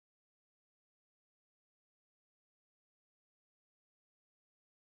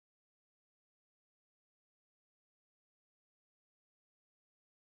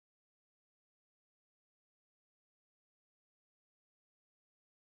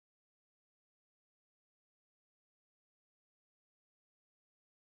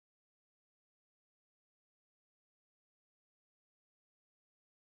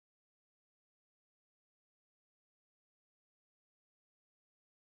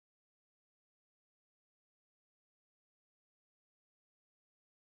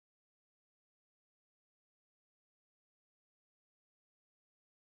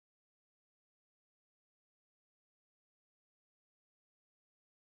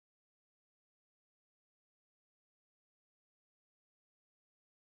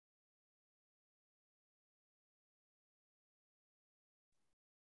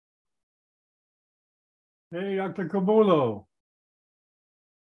Hey, Dr. Cabulo.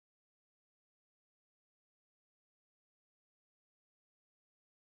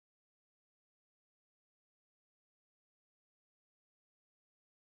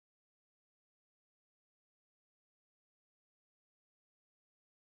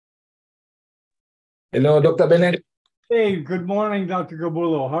 Hello, Dr. Bennett. Hey, good morning, Dr.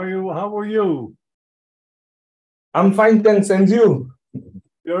 Cabulo. How are you? I'm fine, thanks. And you?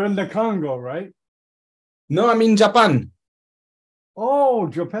 You're in the Congo, right? No, I'm in Japan. Oh,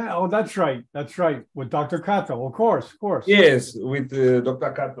 Japan. Oh, that's right. That's right. With Dr. Kato, of course, of course. Yes, with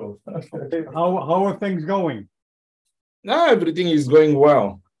Dr. Kato. Okay, how are things going? Now everything is going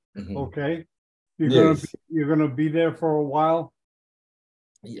well. Okay. Yes, You're gonna be there for a while?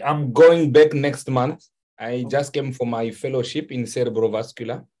 I'm going back next month. I just came for my fellowship in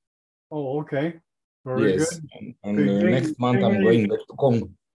cerebrovascular. Oh, okay. Very Yes, good. and Okay, next month I'm any- going back to Congo.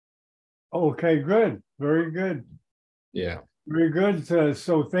 okay, good. Very good. Yeah. Very good.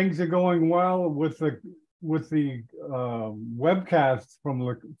 So things are going well with the webcast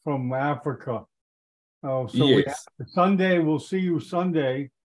from Africa. Oh, so we Yes. have Sunday. We'll see you Sunday.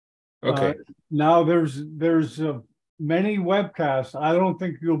 Uh, Okay. now there's many webcasts. I don't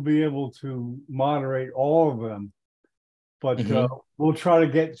think you'll be able to moderate all of them, but Mhm. we'll try to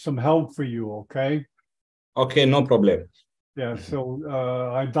get some help for you. Okay? Okay, no problem. Yeah. So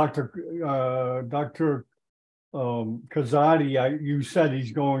Dr. Kazadi, you said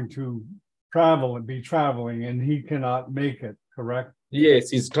he's going to travel and be traveling, and he cannot make it. Correct? Yes,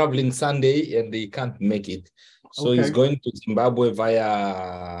 he's traveling Sunday and he can't make it. So he's Okay. going to Zimbabwe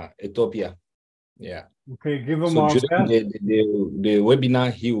via Ethiopia. Yeah. Okay. Give him So our during best. the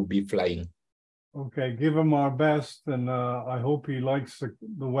webinar, he will be flying. Okay. Give him our best, and I hope he likes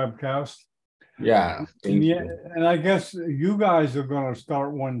the webcast. Yeah, And thank yeah, you. and I guess you guys are going to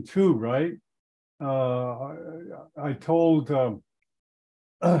start one too, right? Uh, I told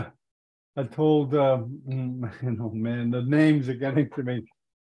I told man, the names are getting to me.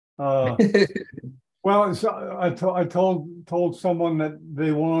 Uh, well, so I told someone that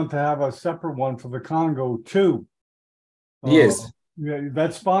they wanted to have a separate one for the Congo too. Uh, Yes. yeah,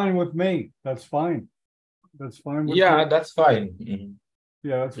 that's fine with me. That's fine. That's fine with me. Yeah, that's fine. Mhm.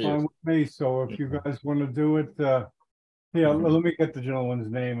 Yeah, that's fine Yes. with me. So if you Mhm. guys want to do it, yeah, Mhm. let me get the gentleman's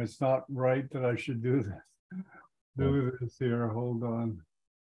name. It's not right that I should do this. Mhm. Do this here. Hold on.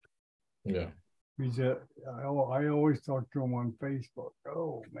 Yeah. He's a, I always talk to him on Facebook.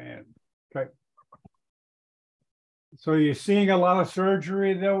 Oh man. Okay. So you're seeing a lot of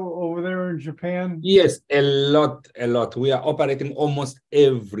surgery though over there in Japan? Yes, a lot, a lot. We are operating almost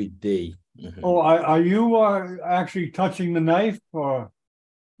every day. Mhm. Oh, are you actually touching the knife or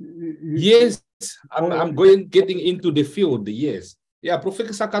Yes, I'm oh, going getting into the field. Yes. Yeah,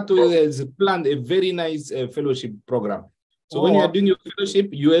 Professor Sakato has planned a very nice fellowship program. So when you are oh, doing your fellowship,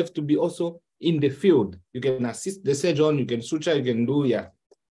 you have to be also in the field. You can assist the surgeon, you can suture, you can do, yeah.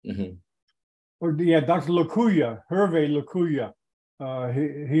 Mhm. oh yeah, Dr. Lakuya, Hervé Lakuya.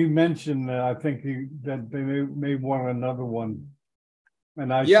 He mentioned that I think that they may want another one.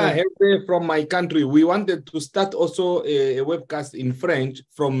 And I Yeah, said, Hervé from my country. We wanted to start also a webcast in French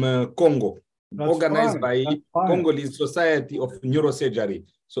from Congo, that's organized fine. by That's fine. Congolese Society of Neurosurgery.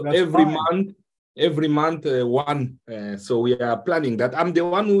 So That's fine. every month one. So we are planning that. I'm the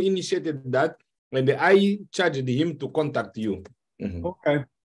one who initiated that, and I charged him to contact you. Mhm. Okay.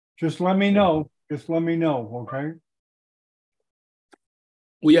 Just let me know. Just let me know. Okay.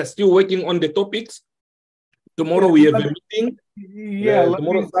 We are still working on the topics. Tomorrow Yeah. we have a meeting. Yeah.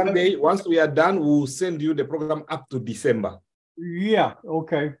 Tomorrow Sunday. Once we are done, we'll send you the program up to December. Yeah.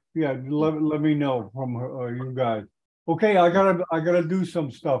 Okay. Yeah. Let me know from you guys. Okay. I gotta do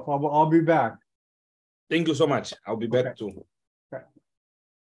some stuff. I'll be back. Thank you so much. I'll be Okay. back too. Okay.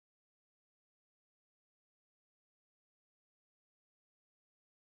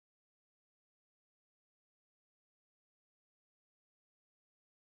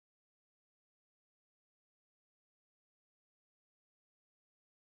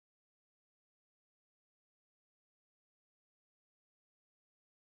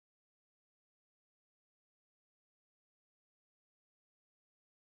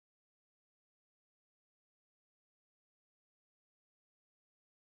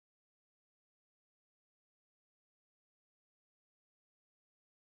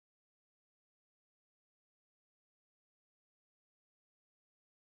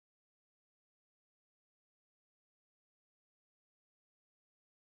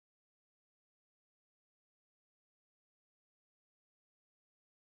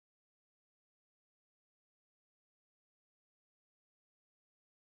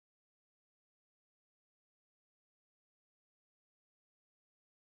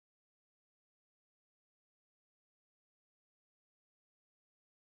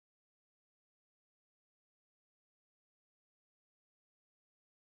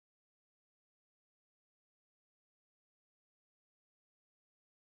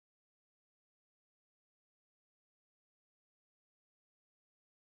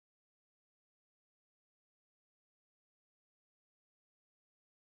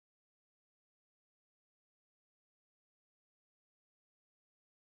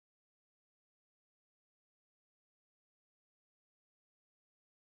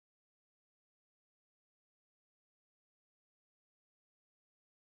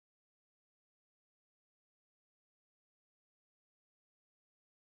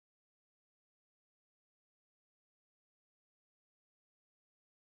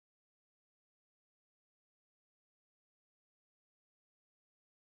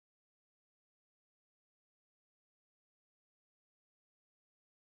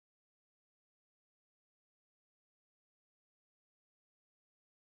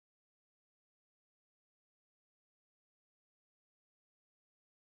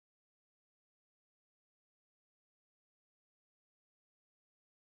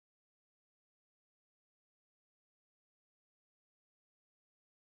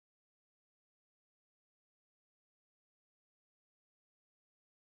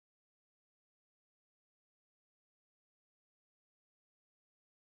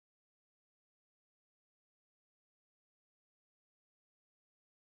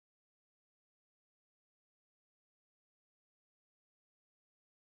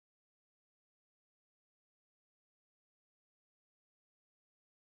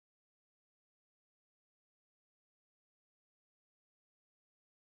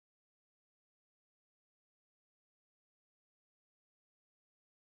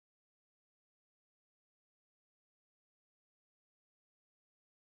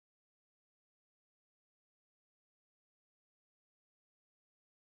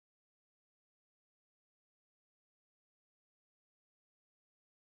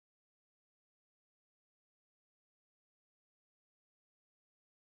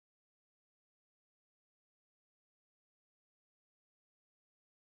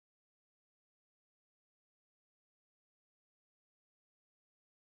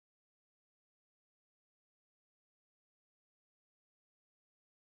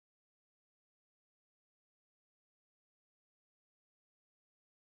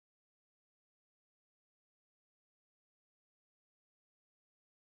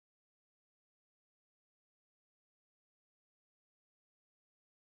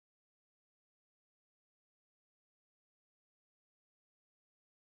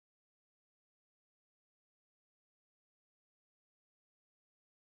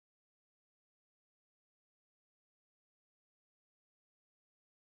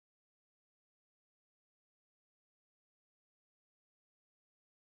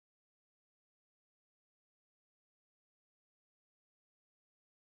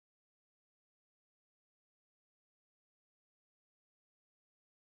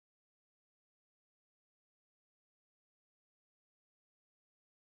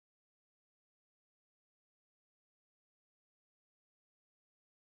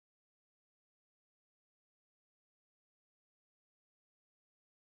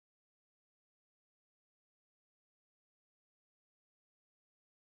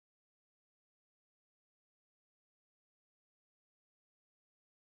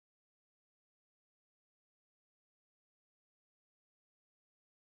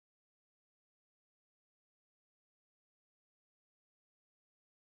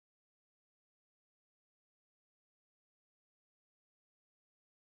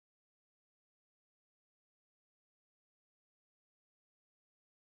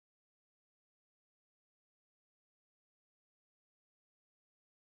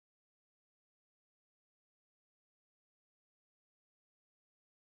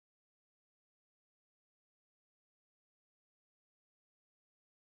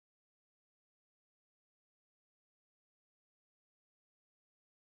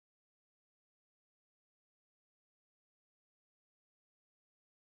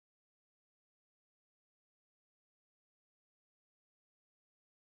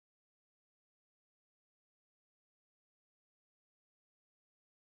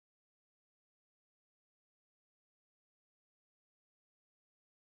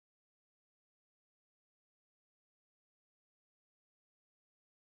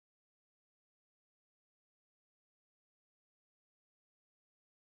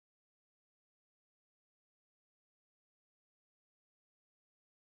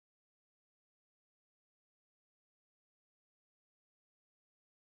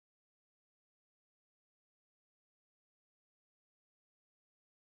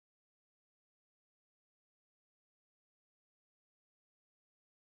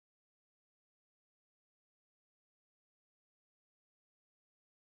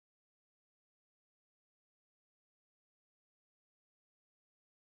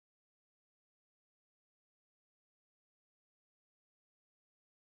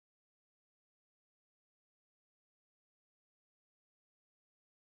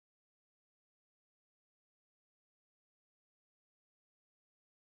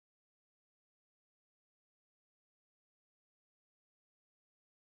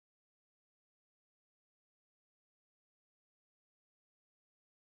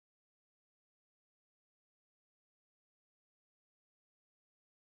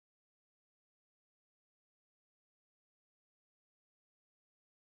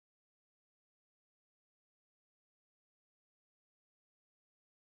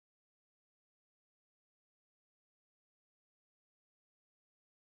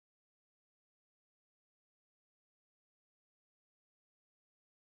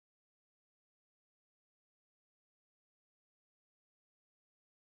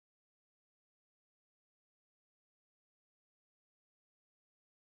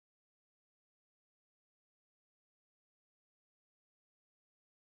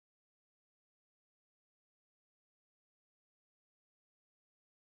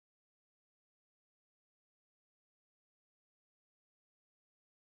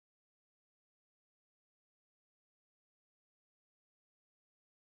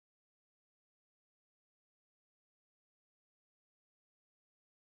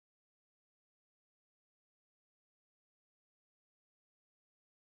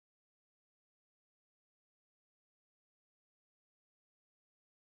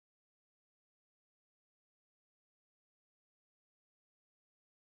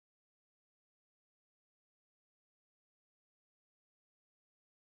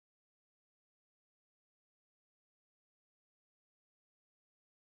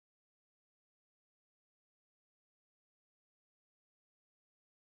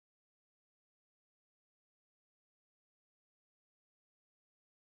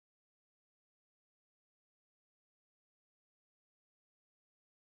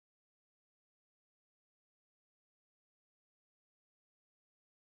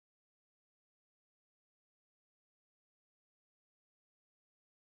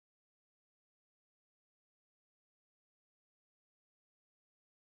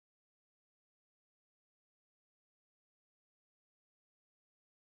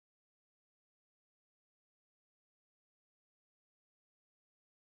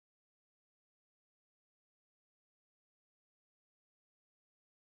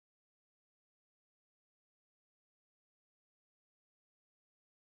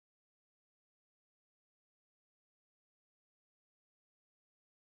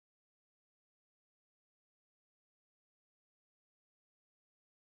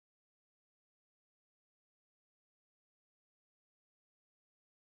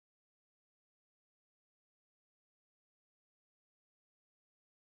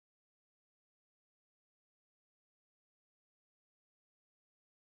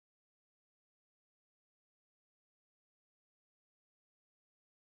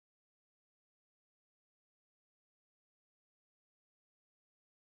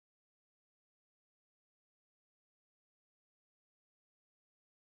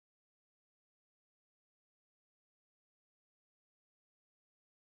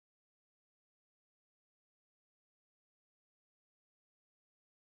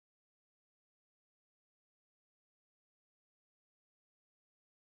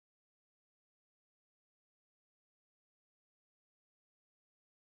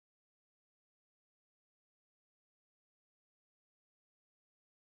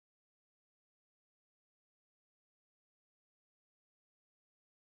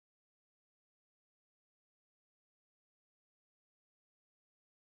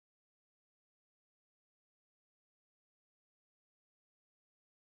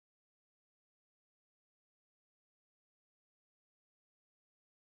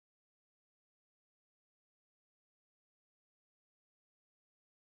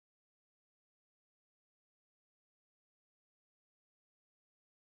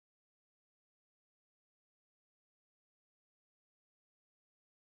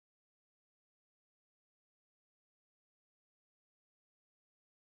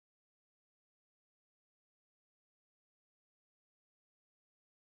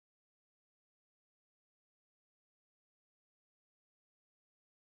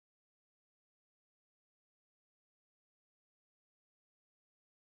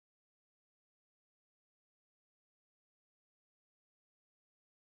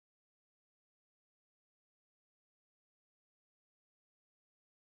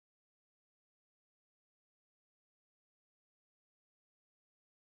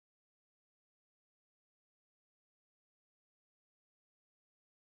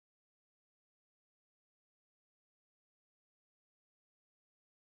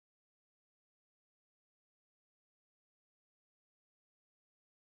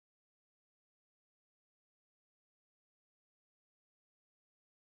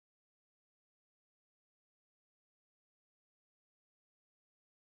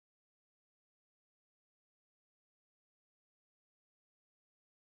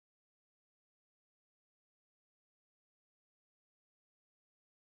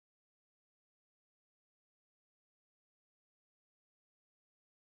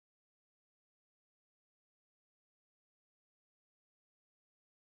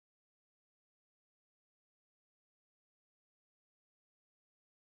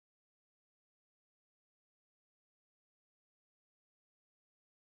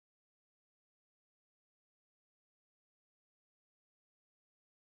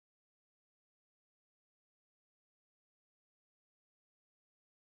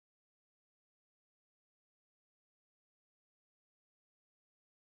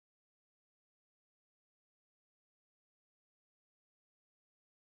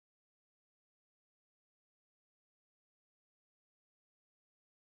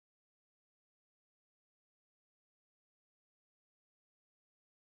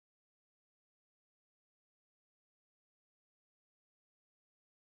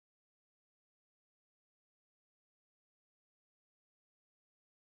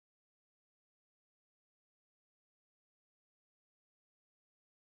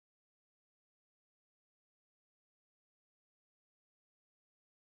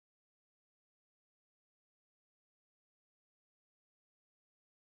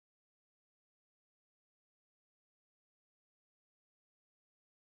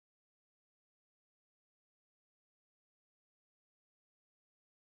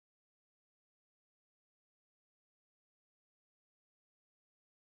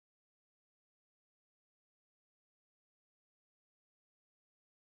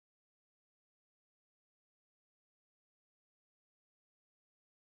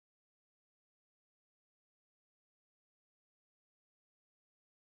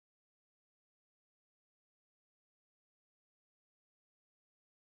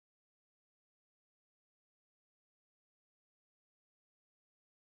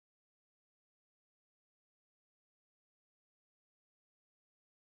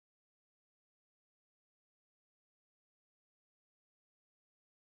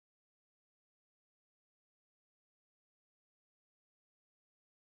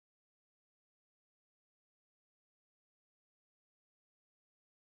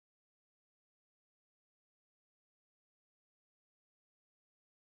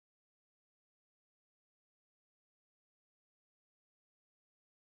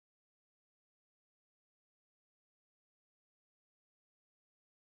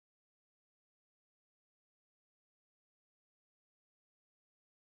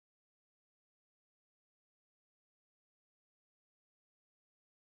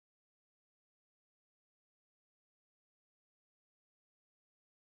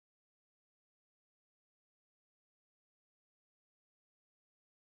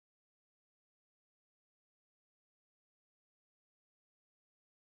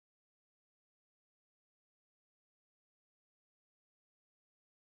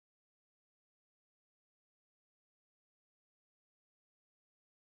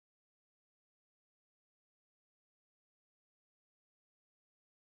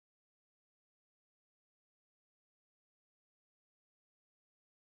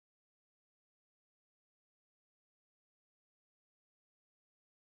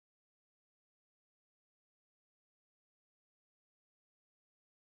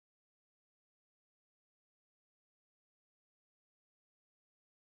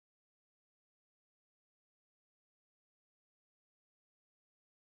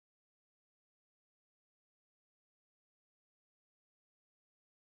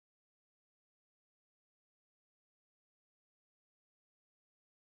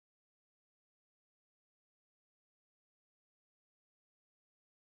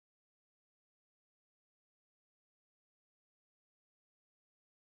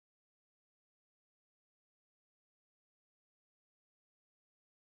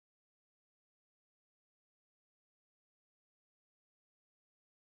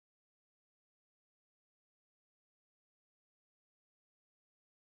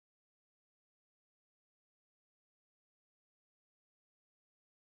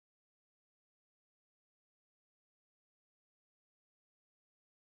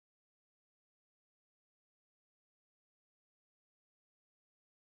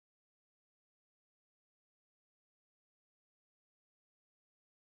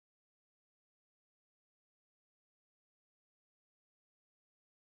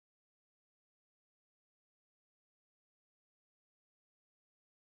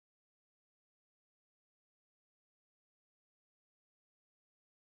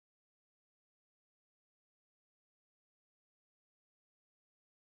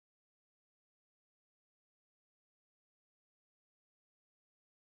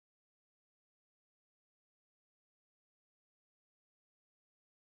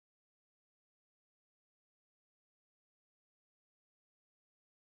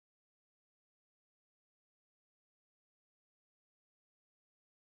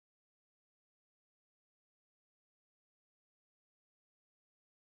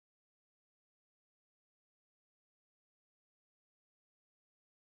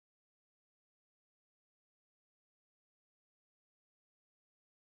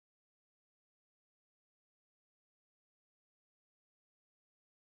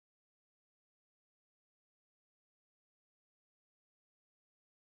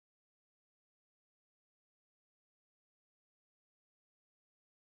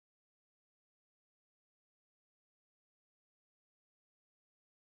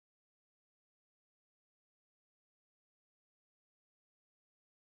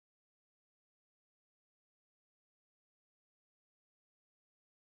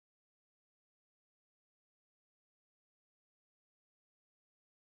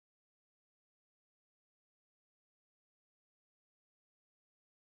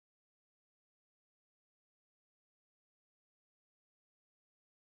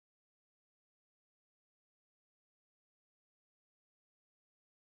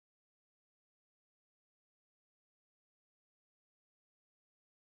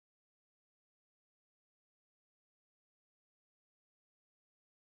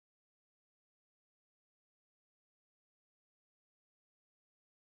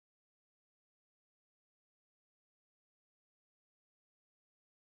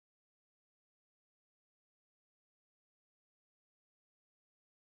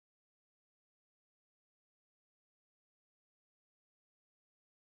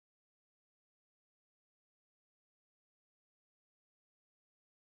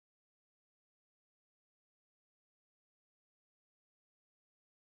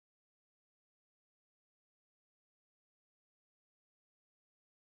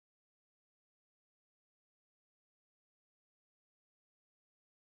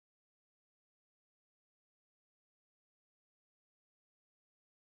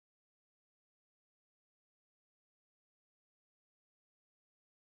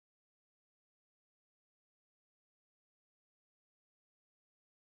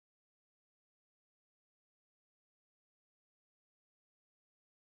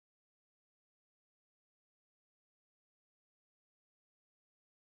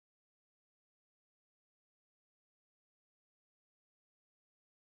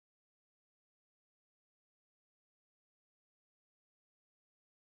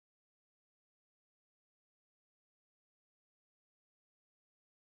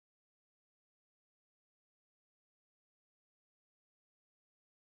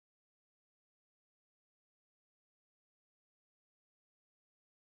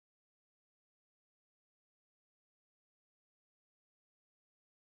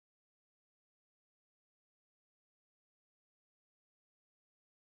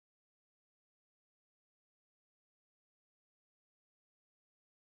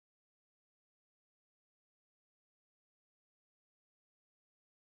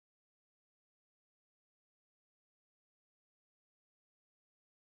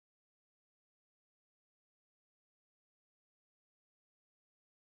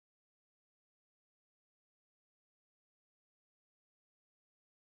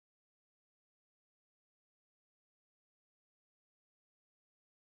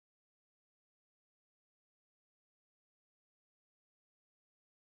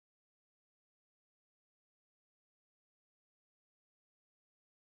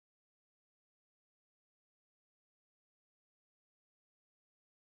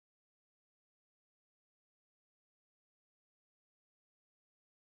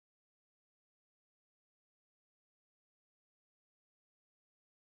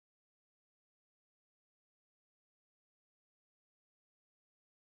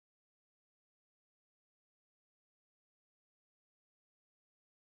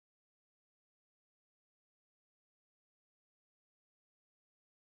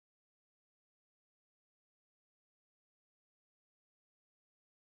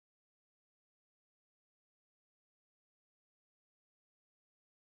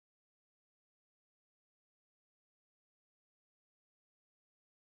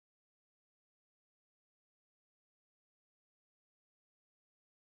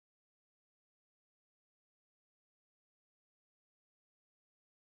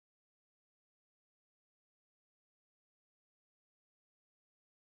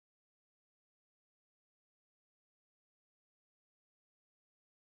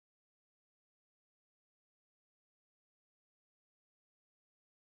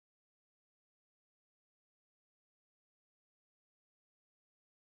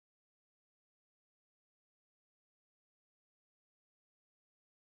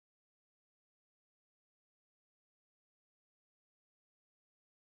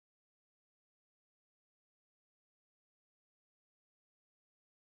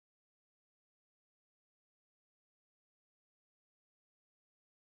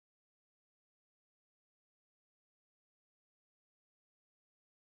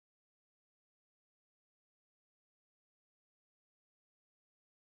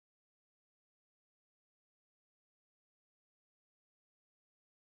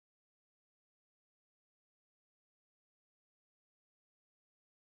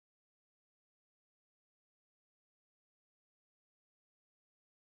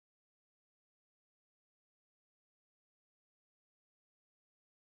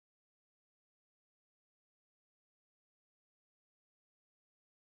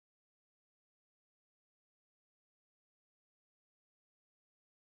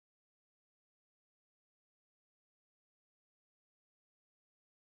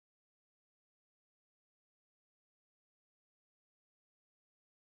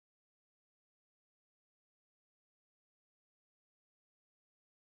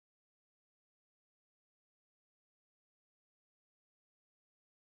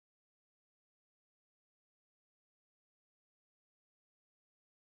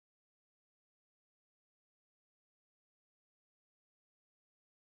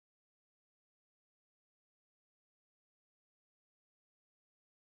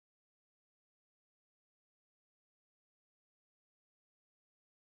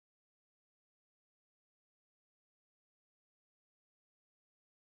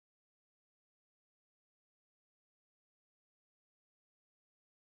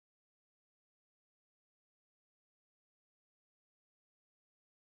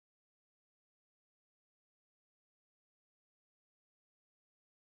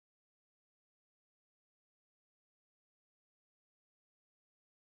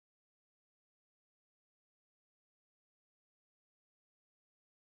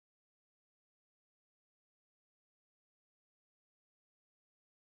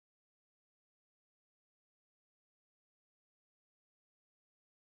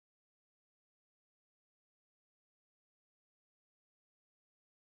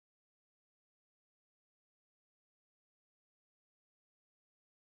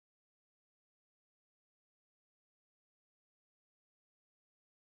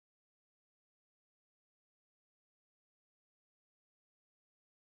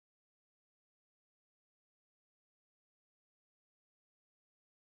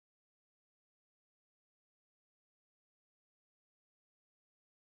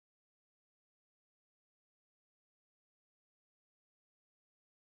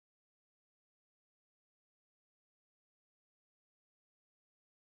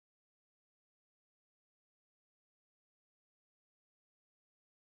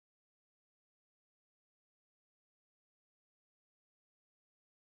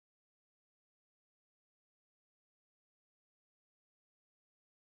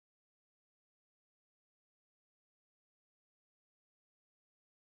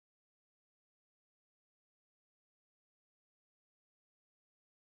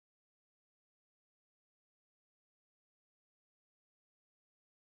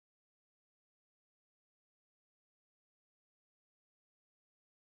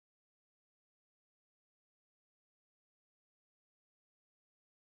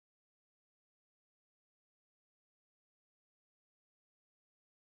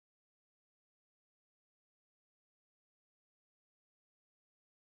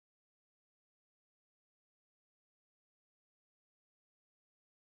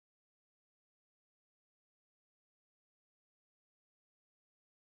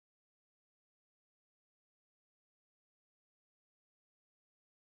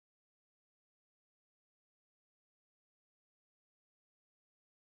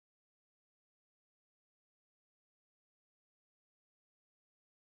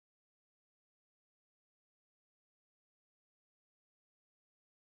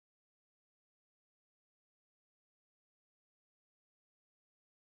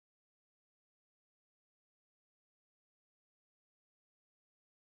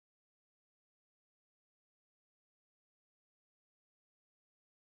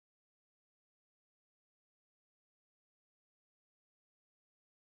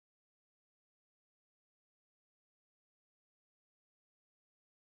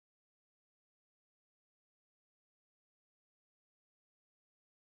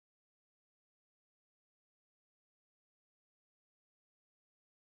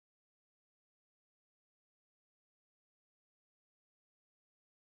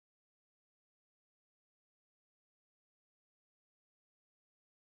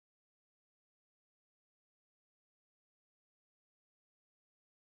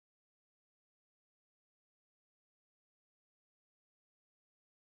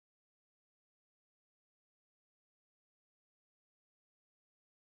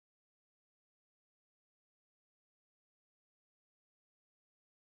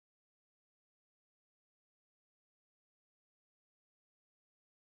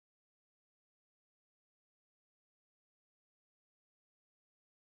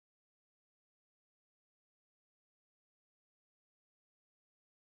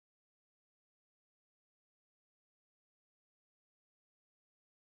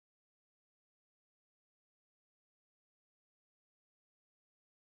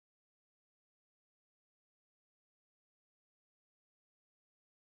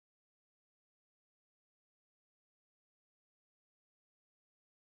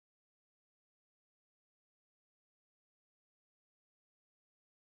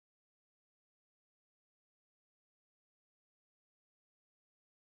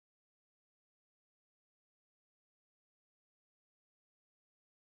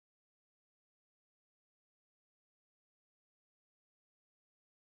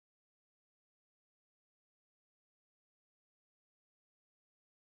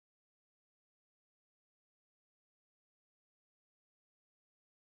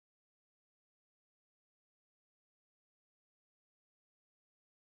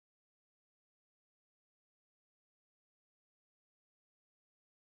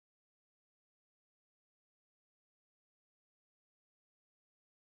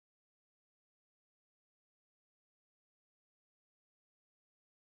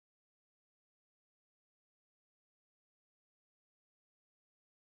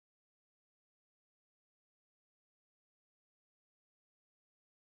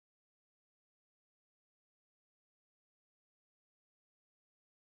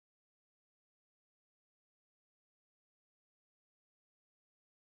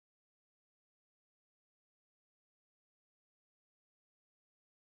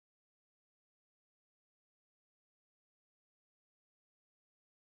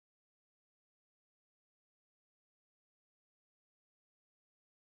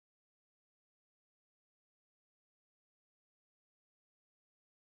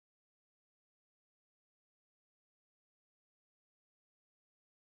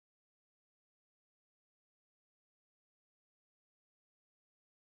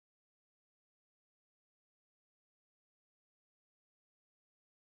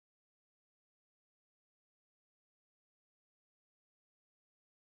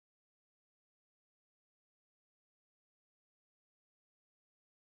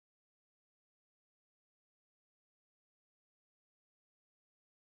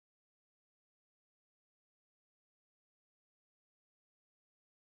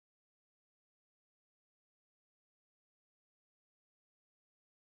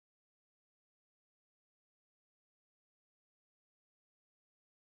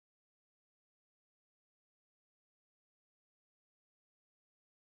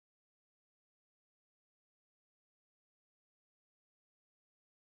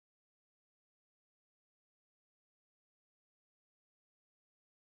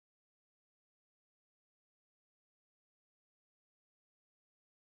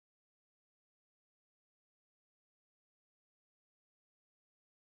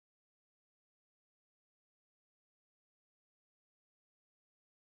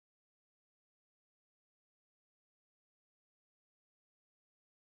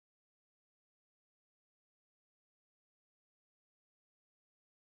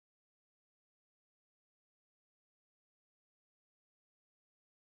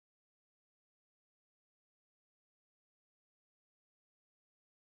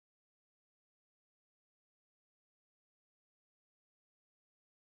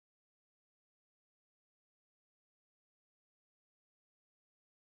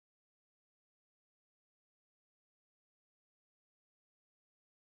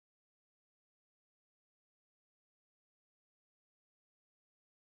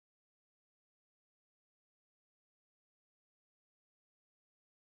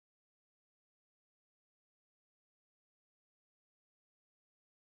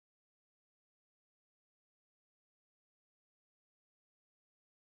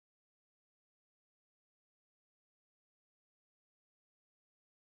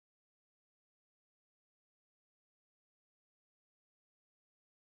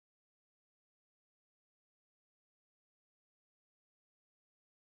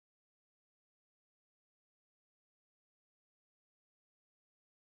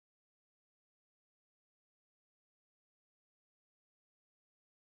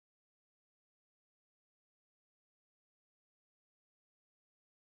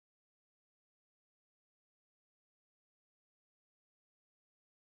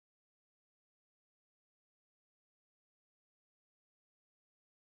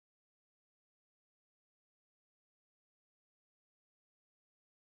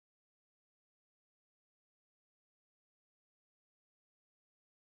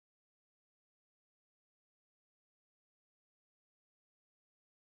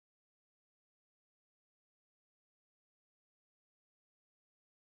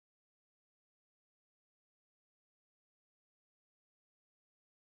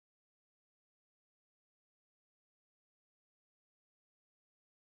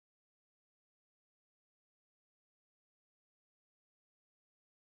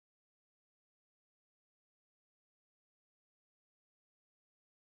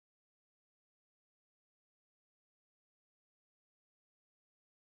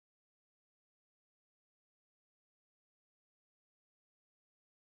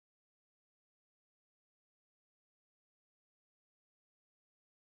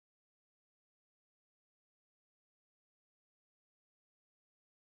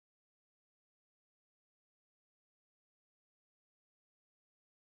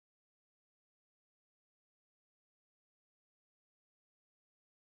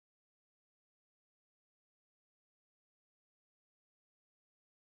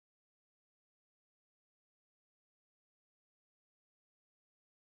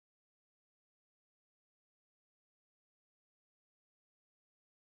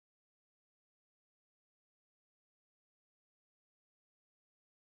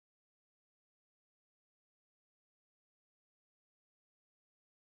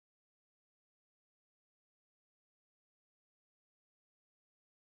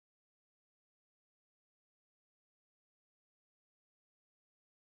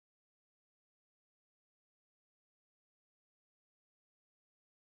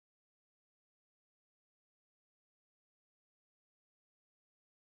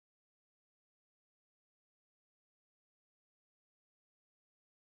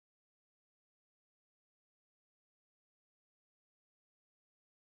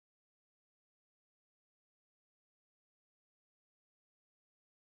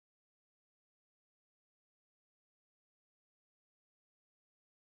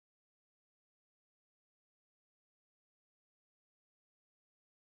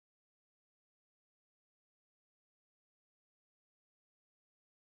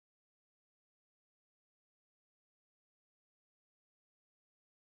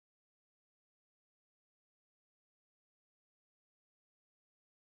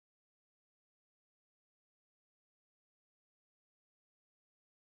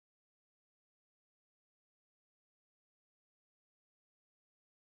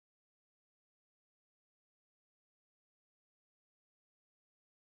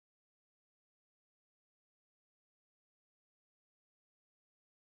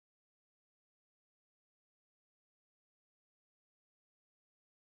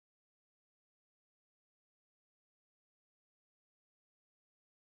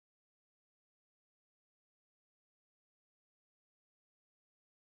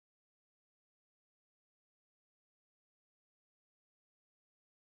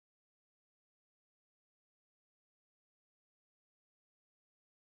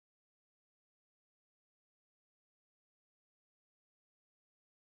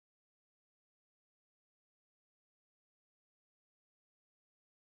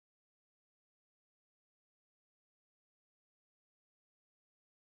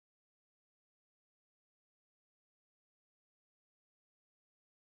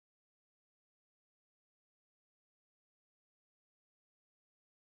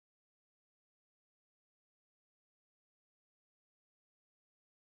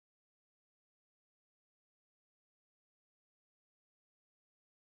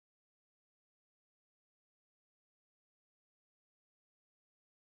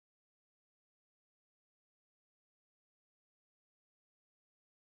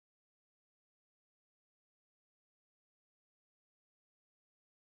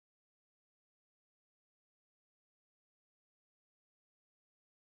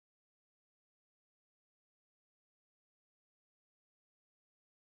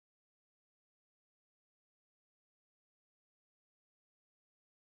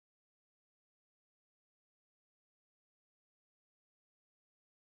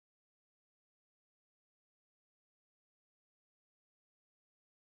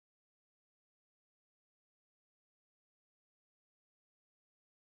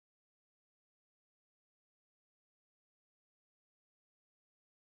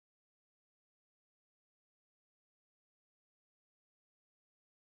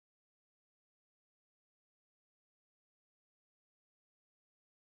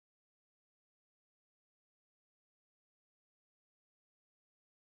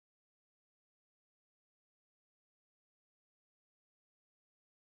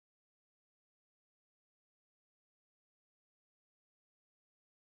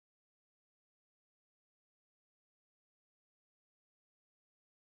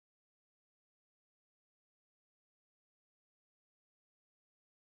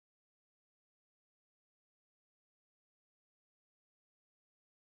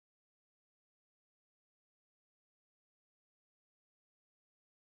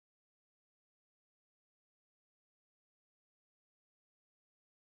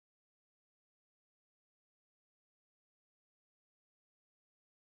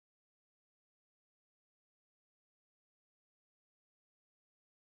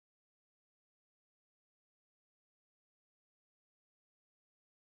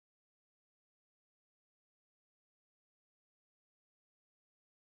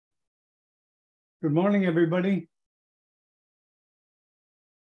 Good morning, everybody.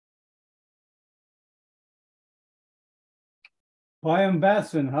 Bayam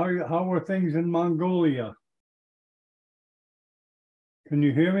Batson, how are things in Mongolia? Can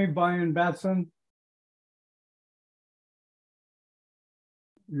you hear me, Bayam Batson?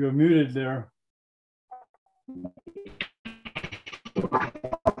 You're muted there.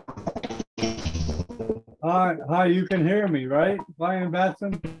 Hi, you can hear me, right, Bayam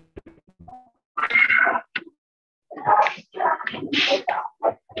Batson?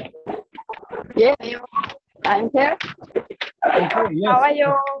 Yes, I'm here. Okay, yes. How are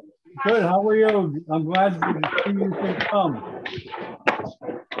you? Good, how are you? I'm glad to see you can come.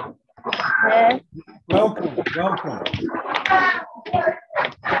 Yes. Welcome.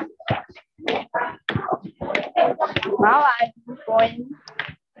 Now I'm going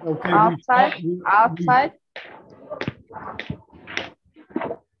Okay, outside.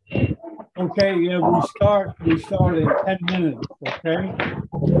 Okay, yeah, we start in 10 minutes, okay?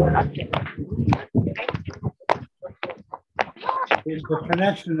 The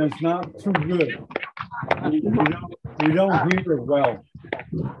connection is not too good. We don't hear it well.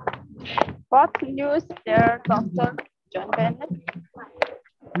 What news there, Dr. John Bennett?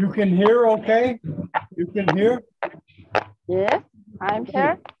 You can hear okay? You can hear? Yes, I'm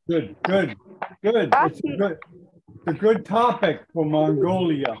here. Good. It's a good topic for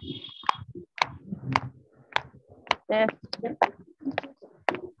Mongolia. Yes.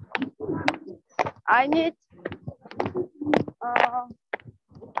 I need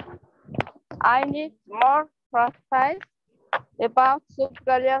more practice about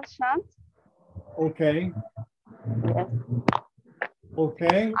subgaleal shunt. Okay. Yes.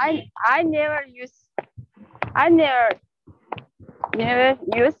 Okay. I never used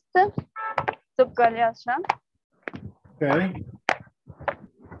subgaleal shunt. Okay.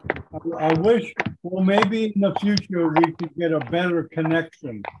 I wish, well, maybe in the future we could get a better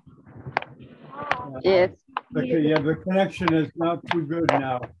connection. Yes. Yeah, the connection is not too good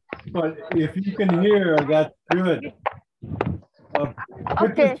now, but if you can hear, that's good.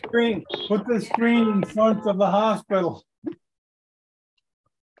 Put the screen in front of the hospital.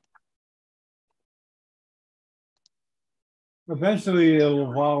 Eventually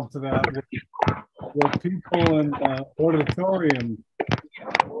it'll evolve to that where people in auditorium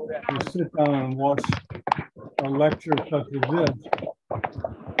will sit down and watch a lecture such as this,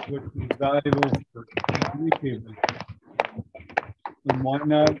 which is valuable for many people. And why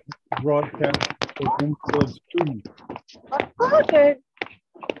not broadcast for infield students? Okay.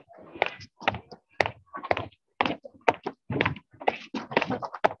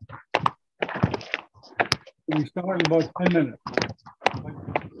 We start in about 10 minutes.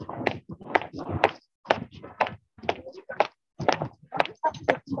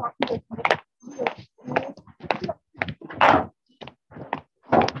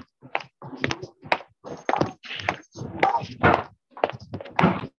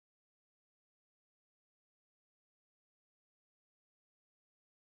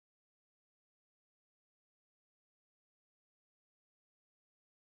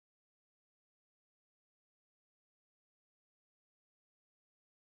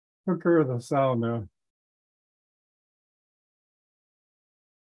 Took care of the sound now.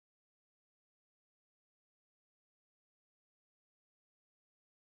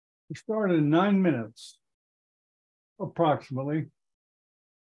 We start in 9 minutes, approximately.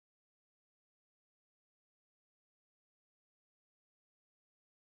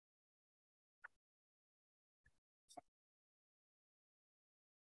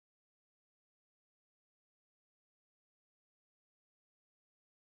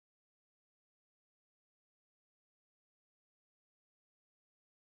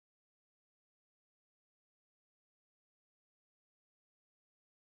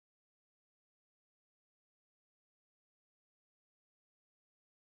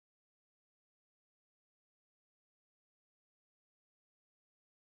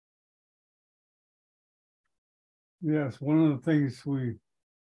 Yes, one of the things we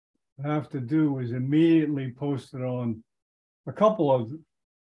have to do is immediately post it on a couple of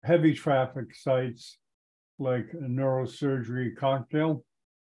heavy traffic sites like a Neurosurgery cocktail.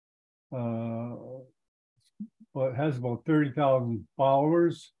 But it has about 30,000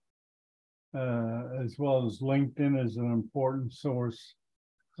 followers, as well as LinkedIn is an important source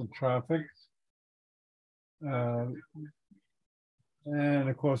of traffic. And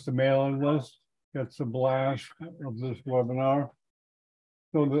of course, the mailing list gets a blast of this webinar.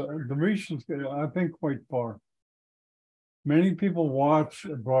 So the reach is, I think, quite far. Many people watch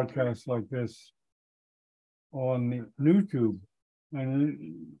a broadcast like this on YouTube,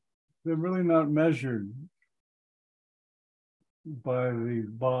 and they're really not measured by the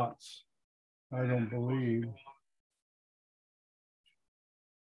bots, I don't believe.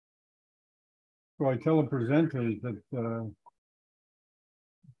 So I tell the presenters that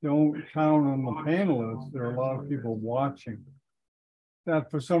don't count on the panelists. There are a lot of people watching.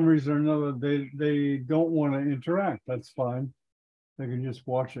 That for some reason or another, they don't want to interact. That's fine. They can just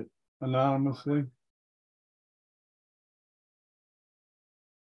watch it anonymously.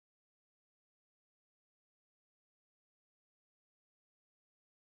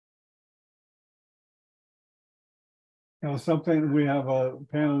 Now, something, we have a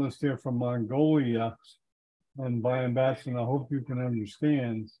panelist here from Mongolia, and by Ambassador, I hope you can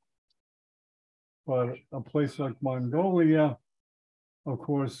understand. But a place like Mongolia, of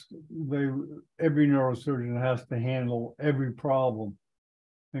course, every neurosurgeon has to handle every problem,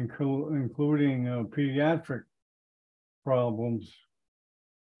 including pediatric problems.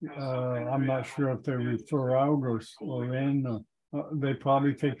 I'm not sure if they refer out or in. They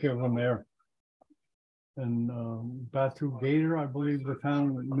probably take care of them there. And Batu Gator, I believe the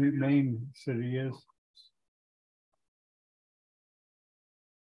town, main city is.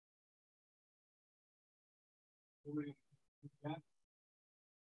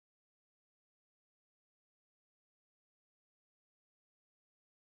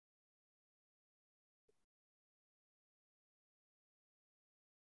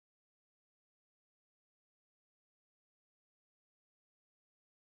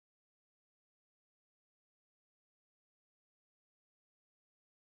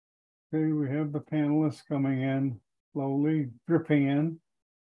 Okay, we have the panelists coming in slowly, dripping in.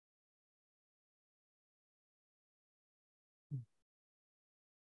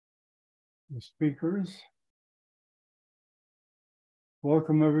 The speakers.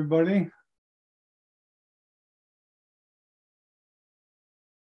 Welcome, everybody.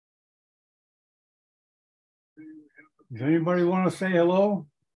 Does anybody want to say hello?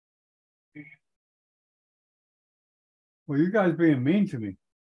 Well, you guys being mean to me.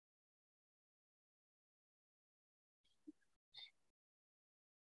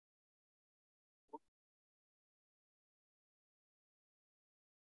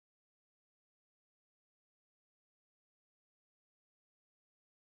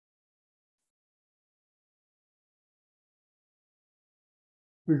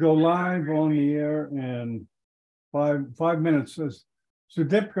 We go live on the air in five minutes.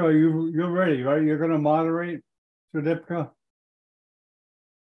 Sudipka, you're ready, right? You're going to moderate, Sudipka?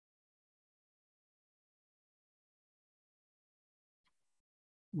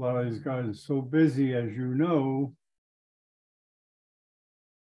 A lot of these guys are so busy, as you know.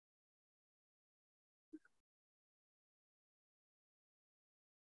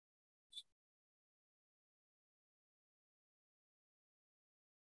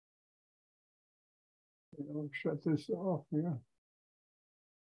 I'll shut this off, yeah.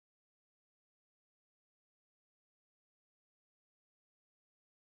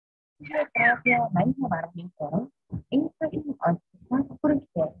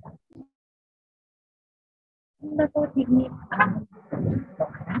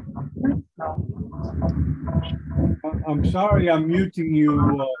 I'm sorry, I'm muting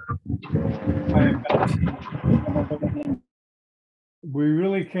you. We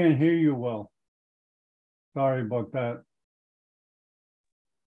really can't hear you well. Sorry about that.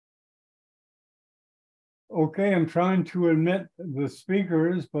 Okay, I'm trying to admit the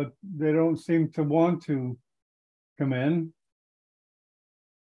speakers, but they don't seem to want to come in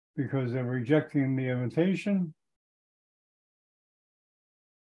because they're rejecting the invitation.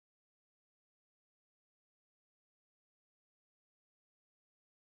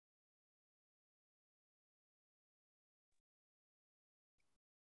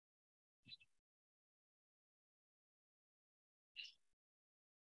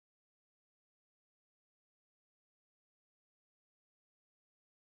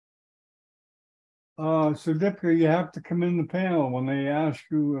 So Dipka, you have to come in the panel when they ask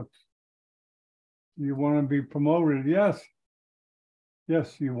you if you want to be promoted. Yes.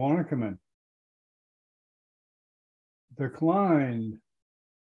 Yes, you want to come in. Declined.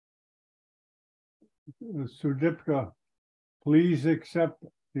 Sudipka, please accept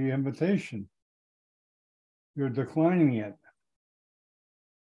the invitation. You're declining it.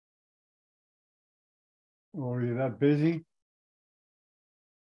 Or are you that busy?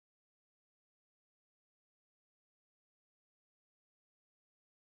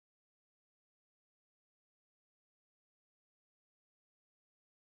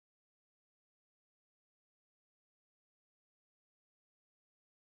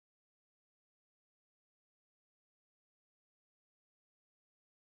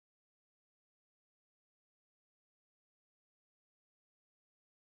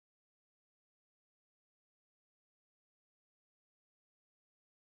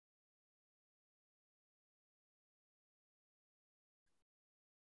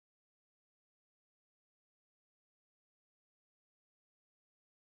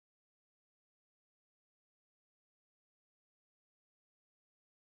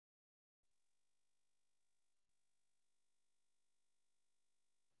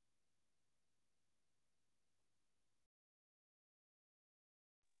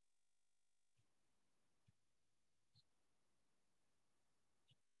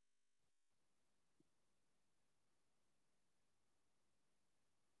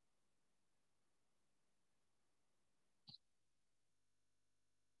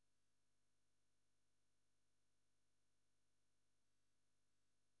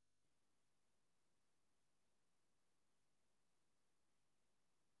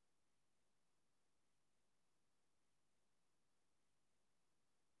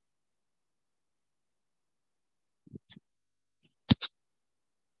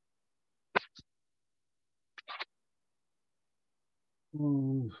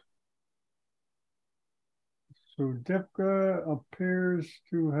 Sudipka appears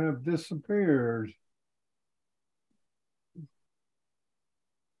to have disappeared.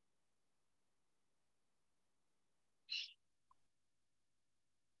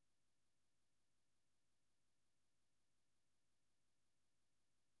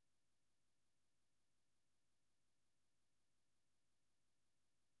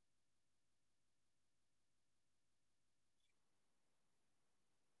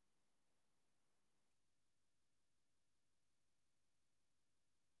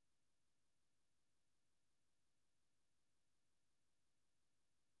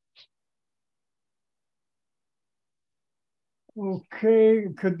 Okay,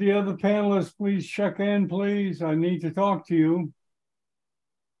 could the other panelists please check in, please? I need to talk to you.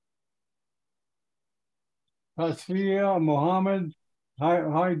 Tasfia Mohammed.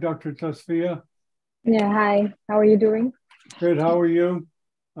 Hi, Dr. Tasfia. Yeah, hi. How are you doing? Good, how are you?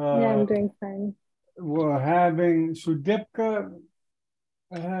 Yeah, I'm doing fine. We're having Sudipka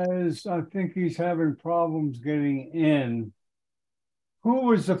I think he's having problems getting in. Who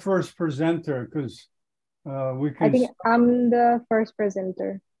was the first presenter? Because we I can. think I'm the first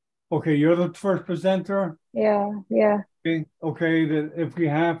presenter. Okay, you're the first presenter. Yeah. Okay. That if we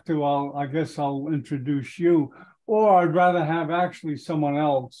have to, I guess I'll introduce you, or I'd rather have actually someone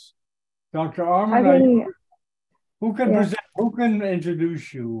else. Dr. Arman, who can present? Who can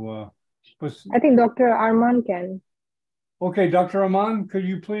introduce you? I think Dr. Arman can. Okay, Dr. Arman, could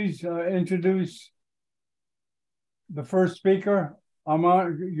you please introduce the first speaker?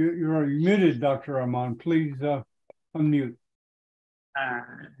 Arman, you're muted, Dr. Arman. Please unmute.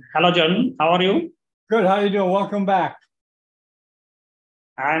 Hello, John. How are you? Good. How you doing? Welcome back.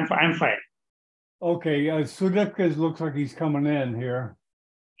 I'm fine. Okay. Sudipka looks like he's coming in here.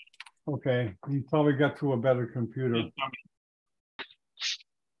 Okay. He probably got to a better computer.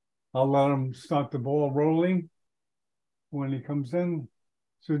 I'll let him start the ball rolling when he comes in.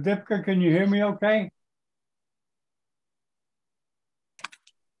 Sudipka, can you hear me okay?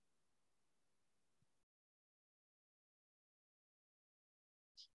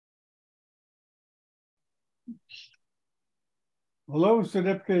 Hello,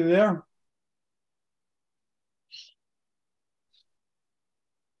 Sudipka, you there?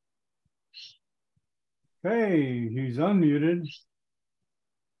 Hey, he's unmuted.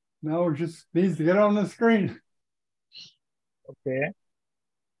 Now it just needs to get on the screen. Okay.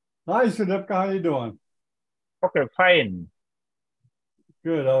 Hi, Sudipka, how you doing? Okay, fine.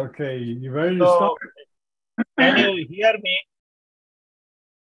 Good, okay. You ready to start? Can you hear me?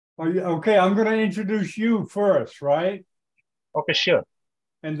 Okay, I'm going to introduce you first, right? Okay, sure.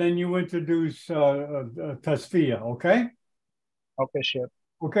 And then you introduce Tasfia, okay? Okay, sure.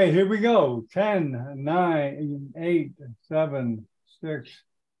 Okay, here we go. 10, 9, 8, 7, 6,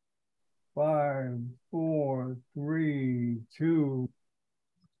 5, 4, 3, 2.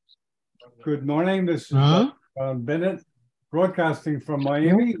 Good morning. This is John Bennett, broadcasting from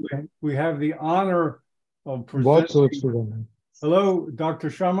Miami. We have the honor of presenting. Hello, Dr.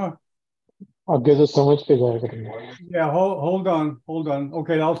 Sharma. Yeah, hold on.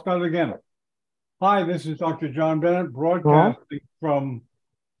 Okay, I'll start again. Hi, this is Dr. John Bennett, broadcasting from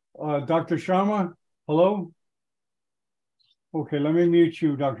Dr. Sharma. Hello. Okay, let me mute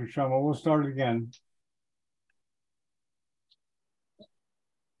you, Dr. Sharma. We'll start again.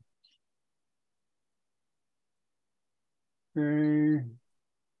 Okay.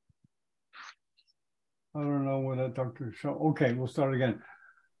 I don't know what that Dr. Sharma. Okay, we'll start again.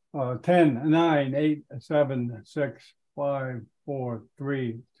 10, 9, 8, 7, 6, 5, 4,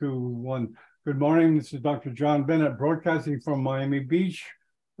 3, 2, 1. Good morning. This is Dr. John Bennett, broadcasting from Miami Beach.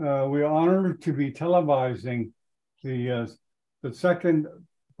 We are honored to be televising the second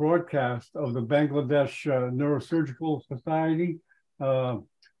broadcast of the Bangladesh Neurosurgical Society,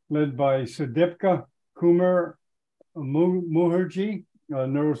 led by Sudipka Kumar Mukherjee, a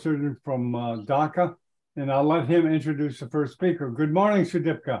neurosurgeon from Dhaka. And I'll let him introduce the first speaker. Good morning,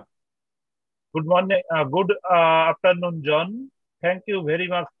 Sudipka. Good morning. Good afternoon, John. Thank you very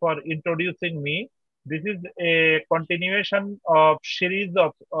much for introducing me. This is a continuation of series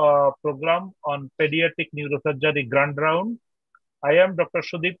of program on pediatric neurosurgery grand round. I am Dr.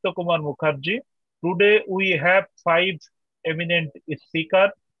 Sudipta Kumar Mukherjee. Today we have 5 eminent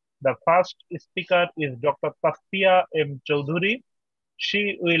speakers. The first speaker is Dr. Tasfia M. Choudhury.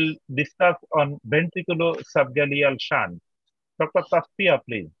 She will discuss on ventriculo-subgaleal shunt. Dr. Tasfia,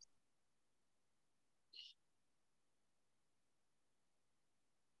 please.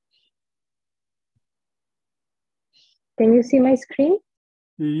 Can you see my screen?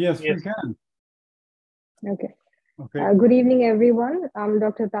 Yes, we can. Okay. Okay. Good evening, everyone. I'm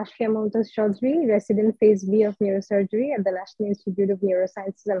Dr. Tashfiya Mumtaz Chaudhary, resident Phase B of Neurosurgery at the National Institute of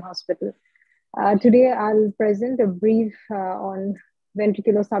Neurosciences and Hospital. Today, I'll present a brief on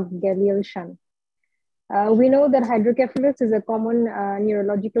ventricular-subgaleal shunt. We know that hydrocephalus is a common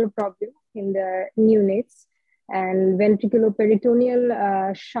neurological problem in the neonates, and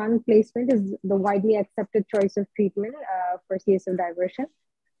ventriculoperitoneal shunt placement is the widely accepted choice of treatment for CSF diversion.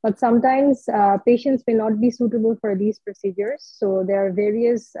 But sometimes patients may not be suitable for these procedures. So there are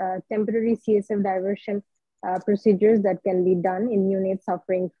various temporary CSF diversion procedures that can be done in neonates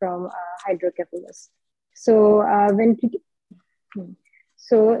suffering from hydrocephalus. So,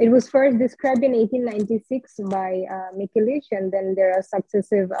 so it was first described in 1896 by Mikulicz, and then there are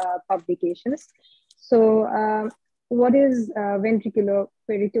successive publications. So what is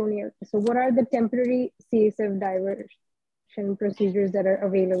ventriculoperitoneal? So what are the temporary CSF diversion procedures that are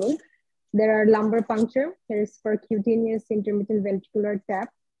available? There are lumbar puncture, there is percutaneous intermittent ventricular tap,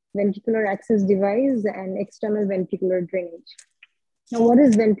 ventricular access device, and external ventricular drainage. Now, what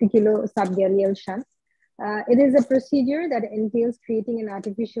is ventriculo-subgaleal shunt? It is a procedure that entails creating an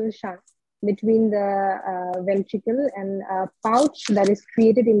artificial shunt between the ventricle and a pouch that is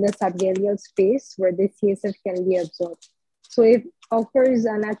created in the subgaleal space where the CSF can be absorbed. So it offers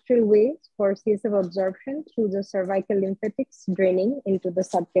a natural way for CSF absorption through the cervical lymphatics draining into the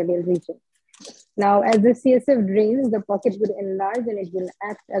subgaleal region. Now, as the CSF drains, the pocket will enlarge and it will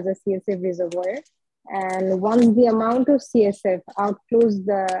act as a CSF reservoir. And once the amount of CSF outflows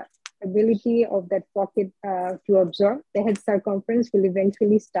the ability of that pocket to absorb, the head circumference will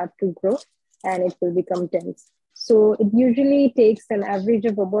eventually start to grow and it will become tense. So it usually takes an average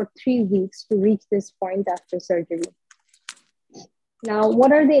of about 3 weeks to reach this point after surgery. Now,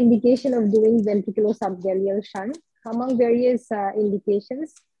 what are the indications of doing ventriculo-subgaleal shunt? Among various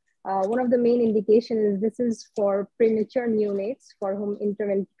indications, one of the main indications is this is for premature neonates for whom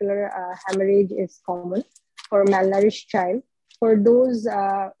intraventricular hemorrhage is common, for malnourished child, for those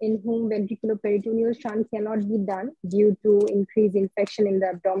in whom ventriculoperitoneal shunt cannot be done due to increased infection in the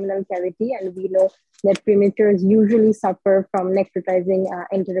abdominal cavity, and we know that prematures usually suffer from necrotizing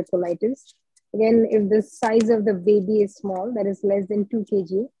enterocolitis. Again, if the size of the baby is small, that is less than 2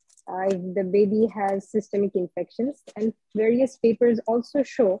 kg, if the baby has systemic infections, and various papers also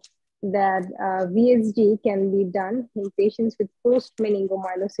show that VSD can be done in patients with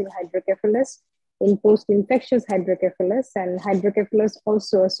post-meningomyelocele hydrocephalus, in post-infectious hydrocephalus, and hydrocephalus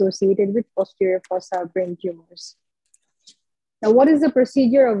also associated with posterior fossa brain tumors. Now, what is the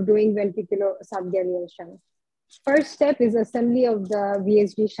procedure of doing ventriculo-subgaleal shunt? First step is assembly of the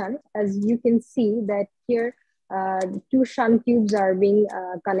VSD shunt. As you can see that here, 2 shunt tubes are being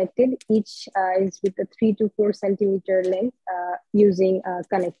connected. Each is with a 3 to 4 centimeter length using a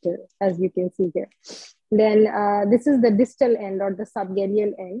connector, as you can see here. Then this is the distal end or the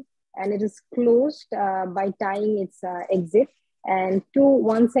subgaleal end, and it is closed by tying its exit, and 2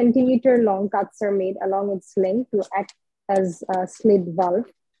 1 centimeter long cuts are made along its length to act as a slit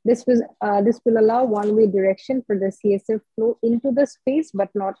valve. This will allow one-way direction for the CSF flow into the space,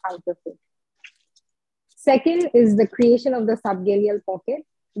 but not out of it. Second is the creation of the subgaleal pocket.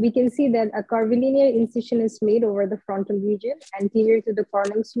 We can see that a curvilinear incision is made over the frontal region, anterior to the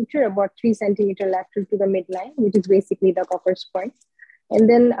coronal suture, about 3 centimeter lateral to the midline, which is basically the Cocker's point. And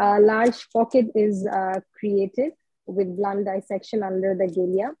then a large pocket is created with blunt dissection under the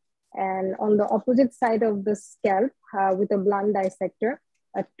galea. And on the opposite side of the scalp, with a blunt dissector,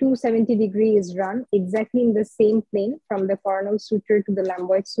 a 270-degree is run exactly in the same plane from the coronal suture to the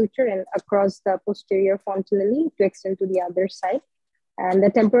lamboid suture and across the posterior fontanelle to extend to the other side. And the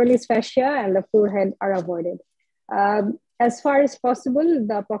temporalis fascia and the forehead are avoided. As far as possible,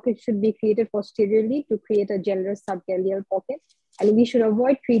 the pocket should be created posteriorly to create a generous subgaleal pocket. And we should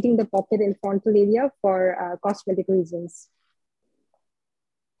avoid treating the pocket in frontal area for cosmetic reasons.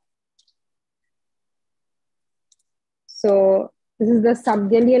 So this is the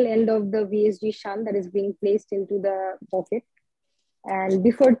subgaleal end of the VSD shunt that is being placed into the pocket. And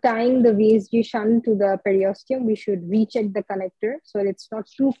before tying the VSD shunt to the periosteum, we should recheck the connector so it's not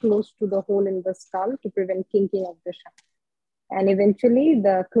too close to the hole in the skull to prevent kinking of the shunt. And eventually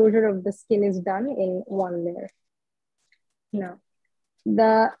the closure of the skin is done in one layer. Now,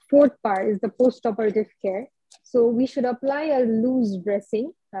 the fourth part is the post-operative care. So we should apply a loose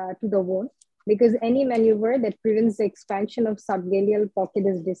dressing to the wound, because any maneuver that prevents the expansion of subgaleal pocket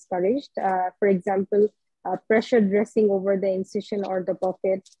is discouraged. For example, pressure dressing over the incision or the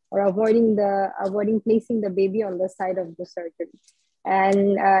pocket, or avoiding placing the baby on the side of the surgery.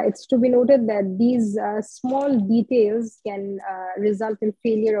 And it's to be noted that these small details can result in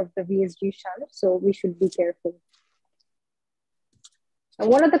failure of the VSD shunt, so we should be careful.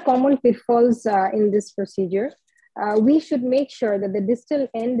 What are the common pitfalls in this procedure? We should make sure that the distal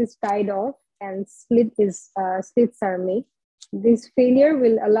end is tied off and slits are made. This failure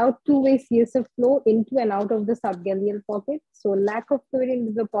will allow two-way CSF flow into and out of the subgaleal pocket. So lack of fluid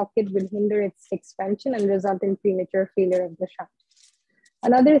into the pocket will hinder its expansion and result in premature failure of the shunt.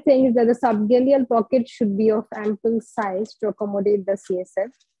 Another thing is that the subgaleal pocket should be of ample size to accommodate the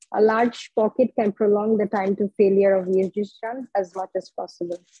CSF. A large pocket can prolong the time to failure of VSG shunt as much as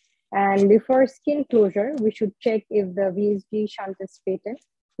possible. And before skin closure, we should check if the VSG shunt is patent,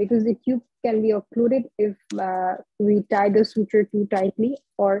 because the tube can be occluded if we tie the suture too tightly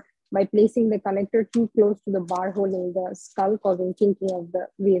or by placing the connector too close to the bar hole in the skull, causing kinking of the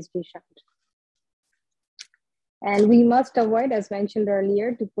VSG shunt. And we must avoid, as mentioned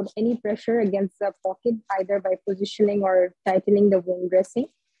earlier, to put any pressure against the pocket, either by positioning or tightening the wound dressing.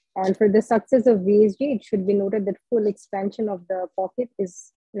 And for the success of VSG, it should be noted that full expansion of the pocket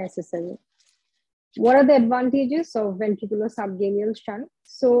is necessary. What are the advantages of ventricular subgaleal shunt?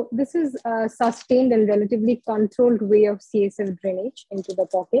 So this is a sustained and relatively controlled way of CSF drainage into the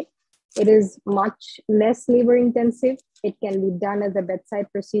pocket. It is much less labor intensive. It can be done as a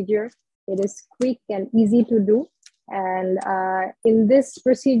bedside procedure. It is quick and easy to do. And in this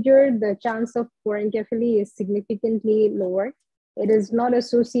procedure, the chance of porencephaly is significantly lower. It is not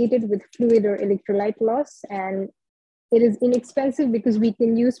associated with fluid or electrolyte loss, and it is inexpensive because we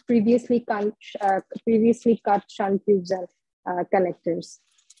can use previously cut shunt tubes and connectors.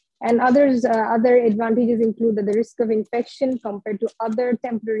 And other advantages include that the risk of infection compared to other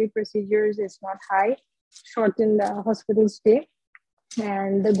temporary procedures is not high, shorten the hospital stay.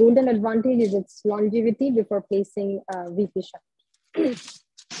 And the golden advantage is its longevity before placing VP shunt.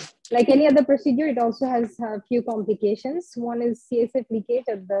 Like any other procedure, it also has a few complications. One is CSF leakage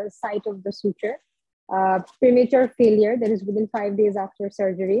at the site of the suture, premature failure, that is within 5 days after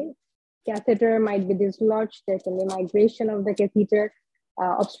surgery. Catheter might be dislodged, there can be migration of the catheter,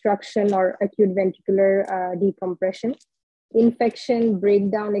 obstruction or acute ventricular decompression. Infection,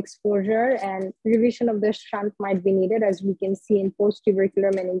 breakdown, exposure, and revision of the shunt might be needed, as we can see in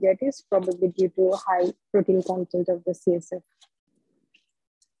post-tubercular meningitis, probably due to high protein content of the CSF.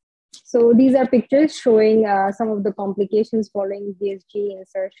 So these are pictures showing some of the complications following VSG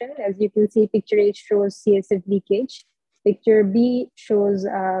insertion. As you can see, picture A shows CSF leakage. Picture B shows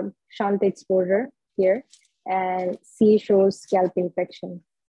shunt exposure here, and C shows scalp infection.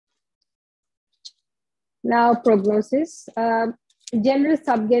 Now, prognosis. General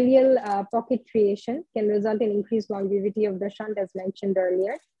subgaleal pocket creation can result in increased longevity of the shunt, as mentioned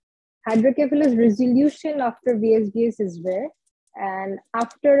earlier. Hydrocephalus resolution after VSGs is rare. And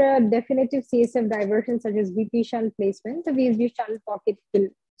after a definitive CSF diversion, such as VP shunt placement, the VSG shunt pocket will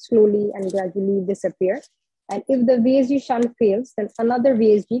slowly and gradually disappear. And if the VSG shunt fails, then another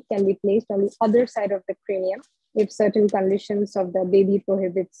VSG can be placed on the other side of the cranium if certain conditions of the baby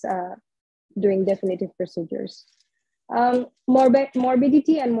prohibits doing definitive procedures.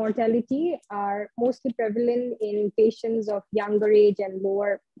 Morbidity and mortality are mostly prevalent in patients of younger age and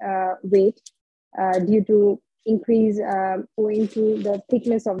lower weight due to increase owing to the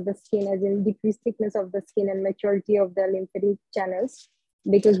thickness of the skin, as in decreased thickness of the skin and maturity of the lymphatic channels.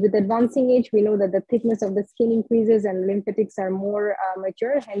 Because with advancing age, we know that the thickness of the skin increases and lymphatics are more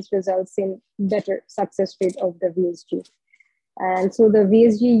mature, hence results in better success rate of the VSG. And so the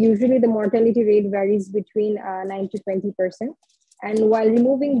VSG, usually the mortality rate varies between 9 to 20%. And while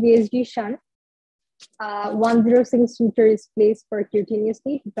removing VSG shunt, 106 suture is placed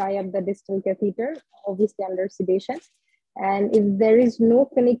percutaneously to tie up the distal catheter, obviously under sedation. And if there is no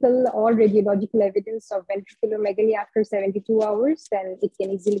clinical or radiological evidence of ventriculomegaly after 72 hours, then it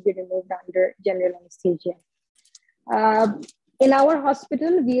can easily be removed under general anesthesia. In our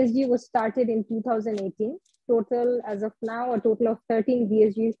hospital, VSG was started in 2018. As of now, a total of 13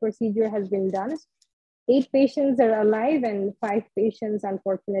 VSG procedure has been done. 8 patients are alive and 5 patients,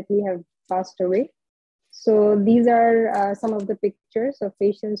 unfortunately, have passed away. So these are some of the pictures of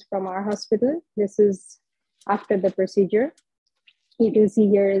patients from our hospital. This is after the procedure. You can see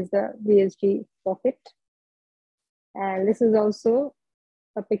here is the VSG pocket. And this is also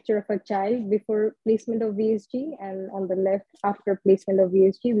a picture of a child before placement of VSG, and on the left after placement of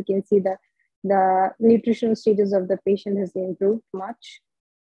VSG, we can see that the nutritional status of the patient has improved much.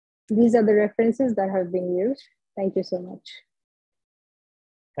 These are the references that have been used. Thank you so much.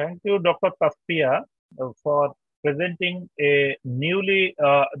 Thank you, Dr. Taspia, for presenting a newly,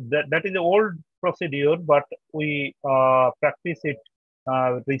 that is an old procedure, but we practice it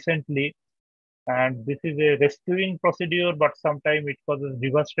recently. And this is a rescuing procedure, but sometimes it causes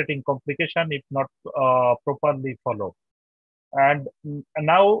devastating complication if not properly followed. And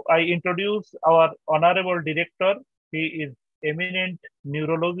now I introduce our honorable director. He is eminent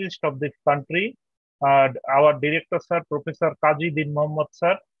neurologist of this country. Our director, sir, Professor Kaji Din Mohammed,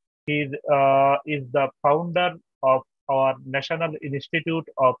 sir. He is the founder of our National Institute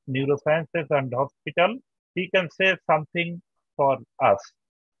of Neurosciences and Hospital. He can say something for us.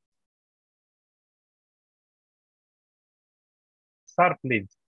 Sir, please.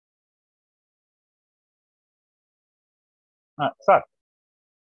 Sir.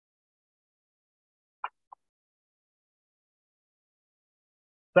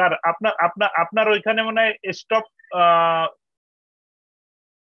 Sir আপনার ওইখানে মনে হয় stop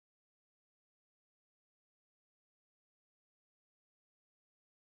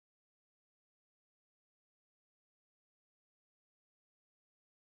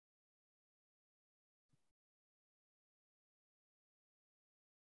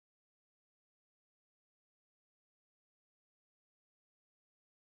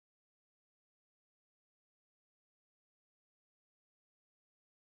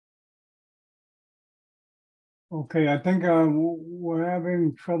Okay, I think we're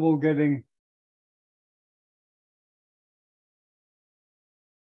having trouble getting.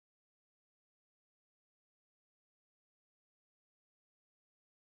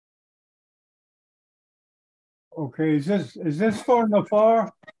 Okay, is this for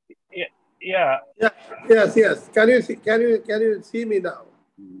Nafar? yeah. Yes. Can you see me now?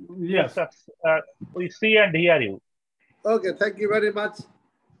 Yes. We see and hear you. Okay, thank you very much.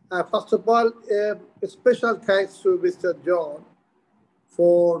 First of all, a special thanks to Mr. John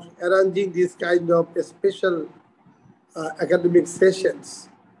for arranging this kind of special academic sessions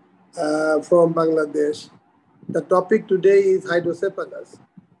from Bangladesh. The topic today is hydrocephalus,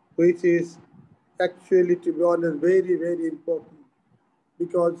 which is actually, to be honest, very, very important,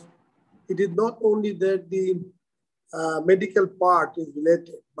 because it is not only that the medical part is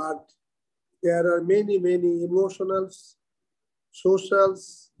related, but there are many, many emotionals,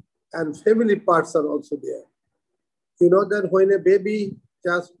 socials, and family parts are also there. You know that when a baby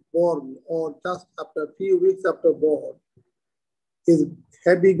just born or just after a few weeks after born is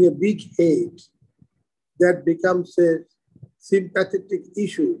having a big head, that becomes a sympathetic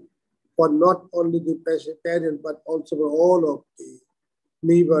issue for not only the parent, but also for all of the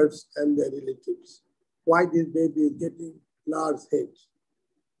neighbors and their relatives. Why this baby is getting large head.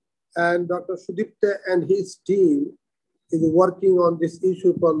 And Dr. Sudipta and his team is working on this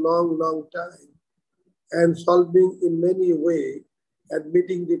issue for a long, long time and solving in many ways,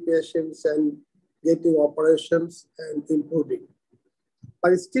 admitting the patients and getting operations and improving.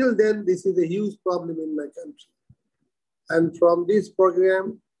 But still then, this is a huge problem in my country. And from this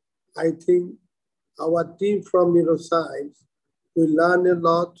program, I think our team from neuroscience will learn a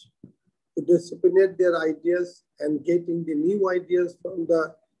lot to disseminate their ideas and getting the new ideas from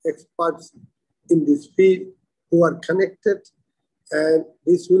the experts in this field who are connected. And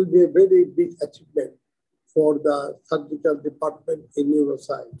this will be a very big achievement for the surgical department in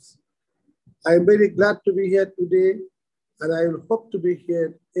neuroscience. I am very glad to be here today, and I will hope to be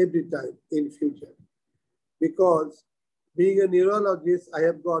here every time in future, because being a neurologist, I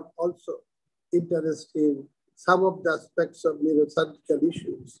have got also interest in some of the aspects of neurosurgical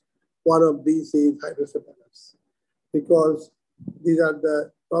issues. One of these is hydrocephalus, because these are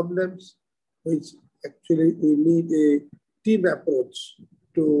the problems which actually we need a team approach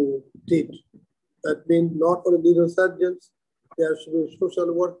to treat. That means not only neurosurgeons, there should be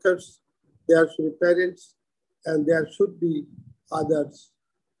social workers, there should be parents, and there should be others,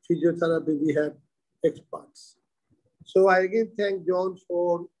 physiotherapy, we have experts. So I again thank John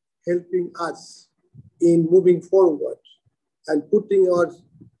for helping us in moving forward and putting our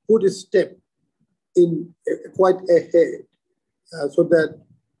footstep in quite ahead so that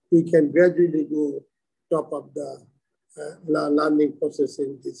we can gradually go top of the learning process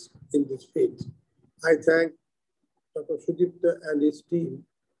in this field. I thank Dr. Sudipta and his team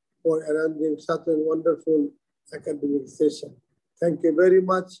for arranging such a wonderful academic session. Thank you very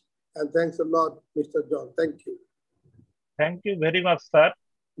much, and thanks a lot, Mr. John. Thank you. Thank you very much, sir.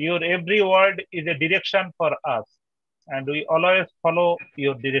 Your every word is a direction for us, and we always follow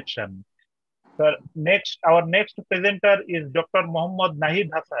your direction. Sir, our next presenter is Dr. Mohammad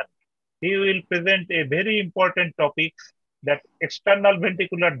Nahid Hassan. He will present a very important topic, that external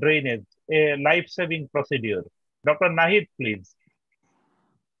ventricular drainage, a life-saving procedure. Dr. Nahid, please.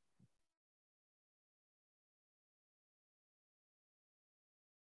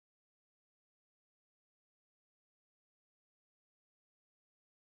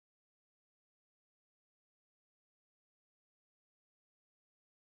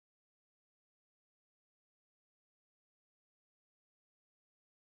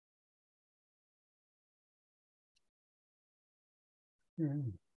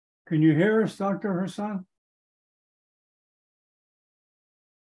 Can you hear us, Dr. Hassan?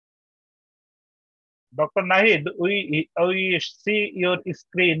 Dr. Nahid, we see your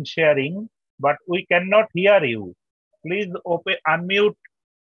screen sharing, but we cannot hear you. Please unmute.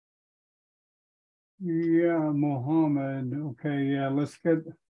 Yeah, Mohammed. Okay, yeah, let's get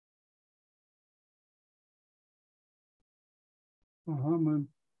Mohammed.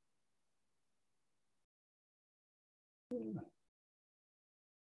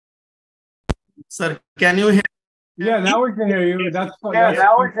 Sir, can you hear? Yeah, now we can hear you. Yes. That's fine. Yeah,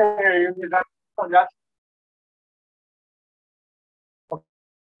 now we can hear you. That's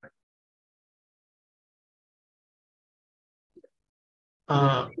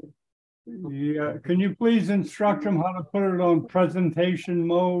yeah. Can you please instruct him how to put it on presentation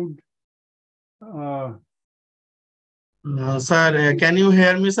mode? Sir, can you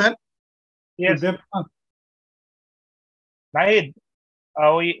hear me, sir? Yes. Nahid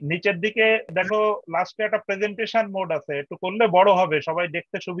ওই নিচের দিকে দেখো লাস্টে একটা presentation mode আছে, একটু করলে বড় হবে, সবাই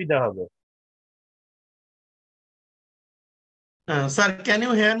দেখতে সুবিধা হবে। Sir, can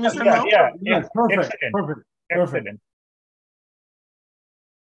you hear me, sir, now? Yes, perfect. Excellent. Perfect. Excellent.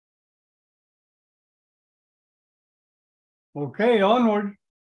 Okay, onward.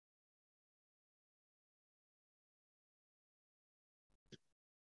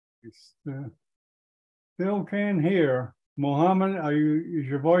 Still can't hear. Mohammed, is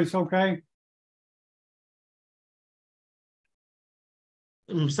your voice okay?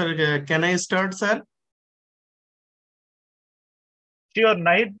 Sir, can I start, sir? Sure,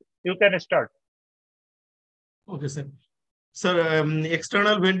 Nahid, you can start. Okay, sir. Sir,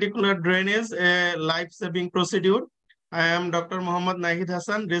 external ventricular drainage, a life-saving procedure. I am Dr. Mohammad Nahid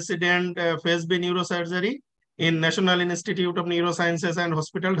Hassan, resident Phase B Neurosurgery in National Institute of Neurosciences and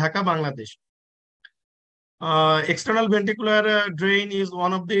Hospital, Dhaka, Bangladesh. External ventricular drain is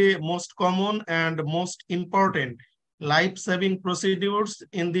one of the most common and most important life-saving procedures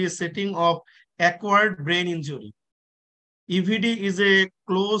in the setting of acquired brain injury. EVD is a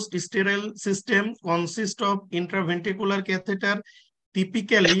closed sterile system consists of intraventricular catheter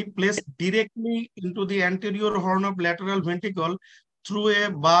typically placed directly into the anterior horn of lateral ventricle through a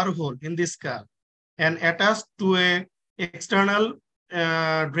bar hole in the skull and attached to a external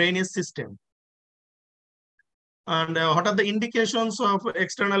drainage system. And what are the indications of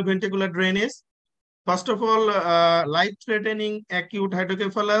external ventricular drainage? First of all, life-threatening acute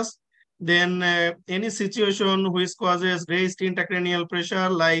hydrocephalus. Then any situation which causes raised intracranial pressure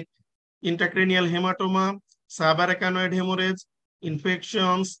like intracranial hematoma, subarachnoid hemorrhage,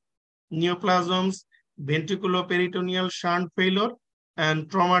 infections, neoplasms, ventriculoperitoneal shunt failure, and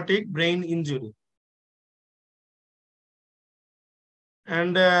traumatic brain injury.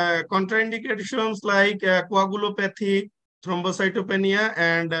 And contraindications like coagulopathy, thrombocytopenia,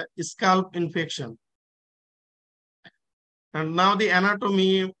 and scalp infection. And now the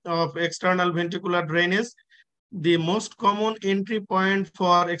anatomy of external ventricular drainage. The most common entry point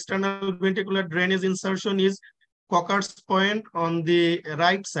for external ventricular drainage insertion is Cocker's point on the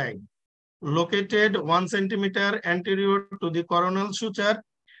right side, located 1 centimeter anterior to the coronal suture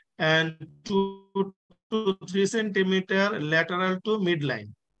and 2 to 3 centimeter lateral to midline.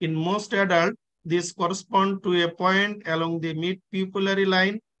 In most adults, this corresponds to a point along the mid-pupillary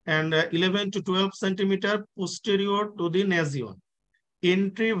line and 11 to 12 centimeter posterior to the nasion.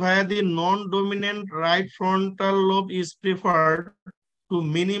 Entry via the non-dominant right frontal lobe is preferred to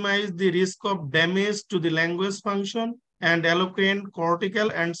minimize the risk of damage to the language function and eloquent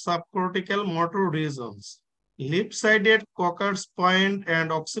cortical and subcortical motor regions. Left-sided Cocker's point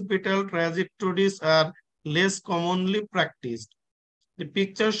and occipital trajectories are less commonly practiced. The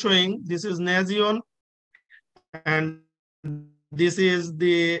picture showing this is nasion and this is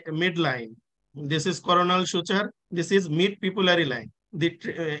the midline. This is coronal suture. This is mid-pupillary line. The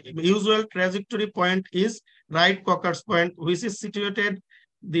usual trajectory point is right Cocker's point, which is situated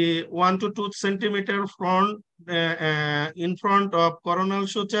the 1 to 2 centimeter front in front of coronal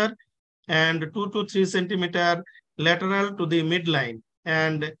suture and 2 to 3 centimeter lateral to the midline.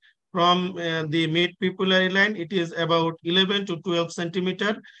 And from the mid-pupillary line, it is about 11 to 12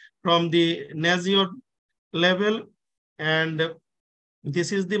 centimeter from the nasal level. And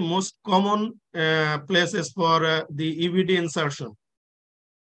this is the most common places for the EVD insertion.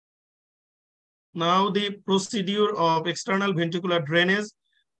 Now the procedure of external ventricular drainage.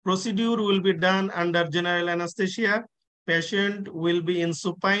 Procedure will be done under general anesthesia. Patient will be in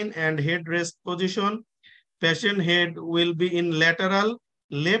supine and head rest position. Patient head will be in lateral,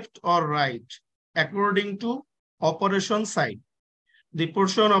 left or right, according to operation site. The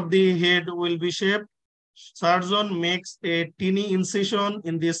portion of the head will be shaped surgeon makes a tiny incision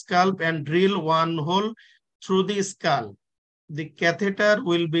in the scalp and drill one hole through the skull. The catheter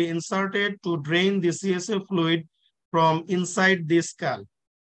will be inserted to drain the CSF fluid from inside the skull.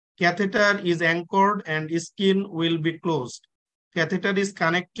 Catheter is anchored and skin will be closed. Catheter is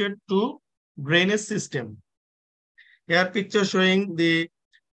connected to drainage system. Here picture showing the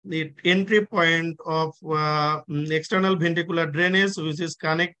entry point of external ventricular drainage, which is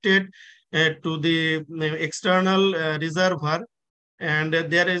connected to the external reservoir, and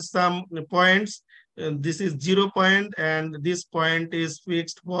there is some points. This is 0 point, and this point is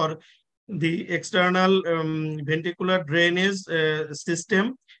fixed for the external ventricular drainage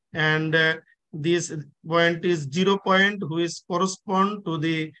system, and this point is 0 point, which correspond to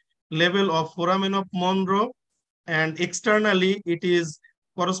the level of foramen of Monro, and externally it is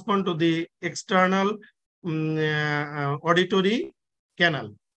correspond to the external auditory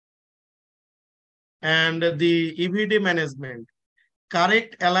canal. And the EVD management.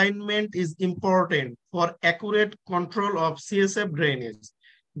 Correct alignment is important for accurate control of CSF drainage.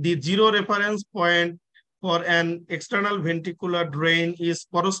 The 0 reference point for an external ventricular drain is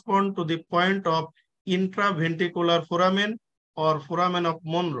correspond to the point of intraventricular foramen or foramen of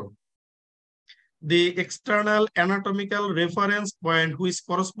Monro. The external anatomical reference point, which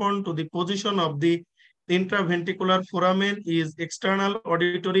correspond to the position of the intraventricular foramen, is external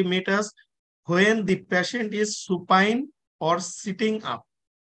auditory meatus when the patient is supine or sitting up.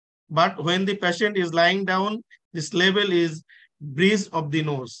 But when the patient is lying down, this level is bridge of the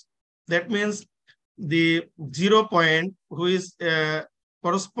nose. That means the 0 point, which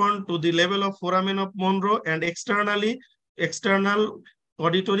correspond to the level of foramen of Monro, and externally external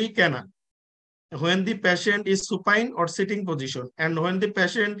auditory canal when the patient is supine or sitting position, and when the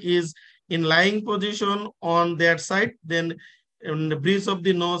patient is in lying position on that side, then the bridge of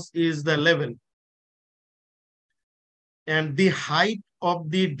the nose is the level. And the height of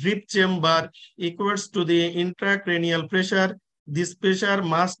the drip chamber equals to the intracranial pressure. This pressure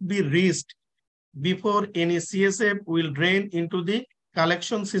must be reached before any CSF will drain into the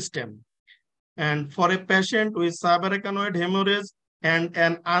collection system. And for a patient with subarachnoid hemorrhage and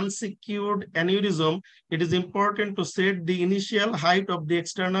an unsecured aneurysm, it is important to set the initial height of the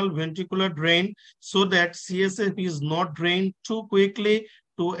external ventricular drain so that CSF is not drained too quickly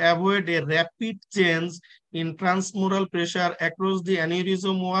to avoid a rapid change in transmural pressure across the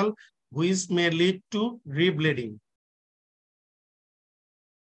aneurysm wall, which may lead to rebleeding.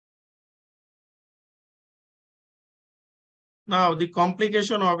 Now, the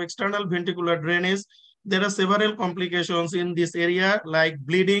complication of external ventricular drainage. There are several complications in this area, like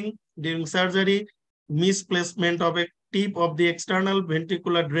bleeding during surgery, misplacement of a tip of the external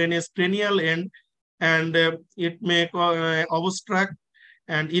ventricular drainage cranial end, and it may obstruct,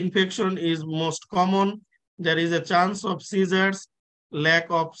 and infection is most common. There is a chance of seizures, lack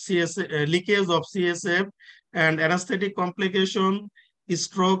of CSF, leakage of CSF, and anesthetic complication,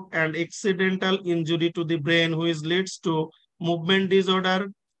 stroke, and accidental injury to the brain, which leads to movement disorder,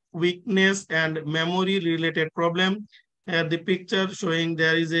 weakness, and memory related problem. The picture showing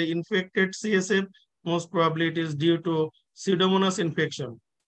there is a infected CSF. Most probably it is due to Pseudomonas infection.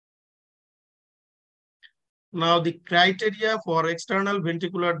 Now the criteria for external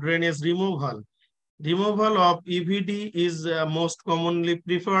ventricular drainage removal. Removal of EVD is most commonly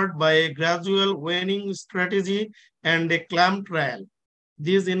preferred by a gradual weaning strategy and a clamp trial.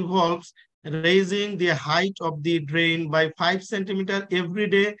 This involves raising the height of the drain by 5 centimeters every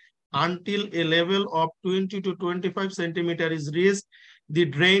day until a level of 20 to 25 centimeters is reached. The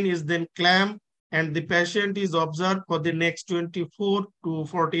drain is then clamped and the patient is observed for the next 24 to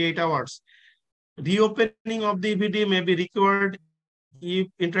 48 hours. Reopening of the EVD may be required if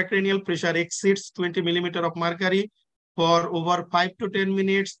intracranial pressure exceeds 20 millimeters of mercury for over 5 to 10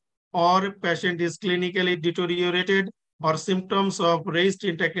 minutes, or patient is clinically deteriorated, or symptoms of raised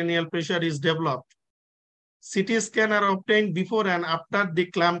intracranial pressure is developed. CT scan are obtained before and after the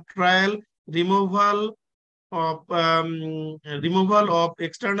clamp trial. Removal of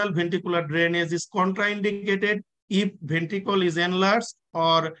external ventricular drainage is contraindicated if ventricle is enlarged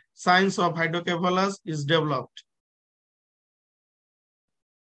or signs of hydrocephalus is developed.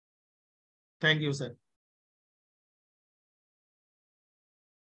 Thank you, sir.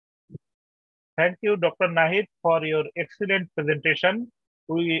 Thank you, Dr. Nahid, for your excellent presentation.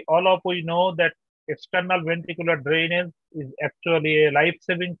 All of we know that external ventricular drainage is actually a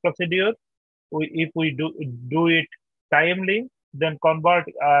life-saving procedure. If we do it timely, then convert.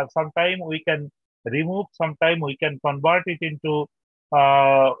 Sometime we can remove. Sometime we can convert it into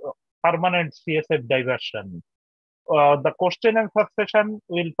permanent CSF diversion. The question and answer session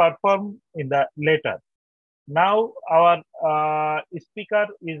will perform in the later. Now our speaker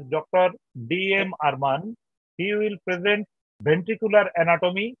is Dr. D.M. Arman. He will present ventricular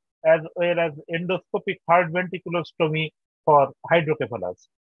anatomy as well as endoscopic third ventriculostomy for hydrocephalus.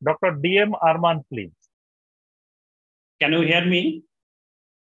 Dr. D.M. Arman, please. Can you hear me?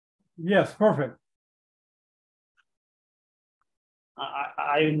 Yes, perfect.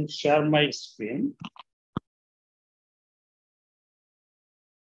 I will share my screen.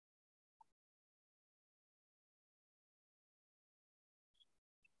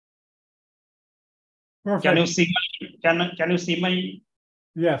 Perfect. Can you see my, can you see my?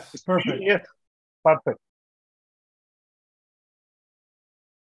 Yes, perfect. Yes, perfect.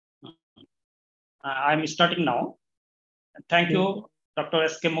 I'm starting now. Thank you, Dr.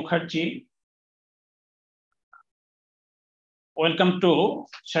 S.K. Mukherjee. Welcome to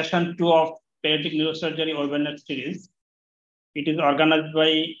session 2 of Pediatric Neurosurgery webinar series. It is organized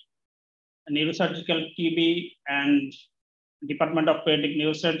by Neurosurgical TB and Department of Pediatric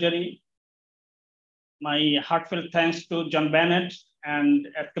Neurosurgery. My heartfelt thanks to John Bennett and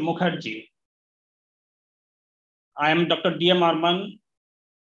S.K. Mukherjee. I am Dr. D.M. Arman,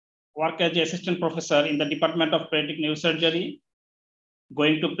 work as assistant professor in the Department of Pediatric Neurosurgery,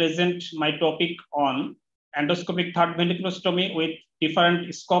 going to present my topic on endoscopic third ventriculostomy with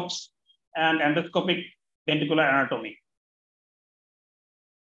different scopes and endoscopic ventricular anatomy.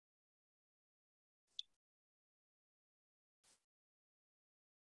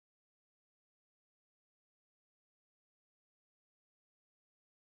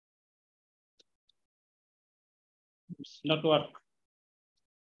 It's not work.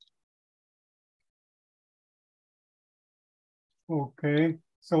 Okay,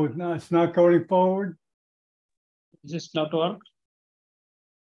 so it's not going forward. Is this not work?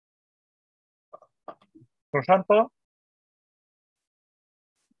 Prashanto?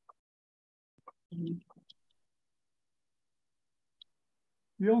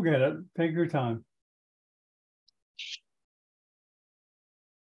 You'll get it. Take your time.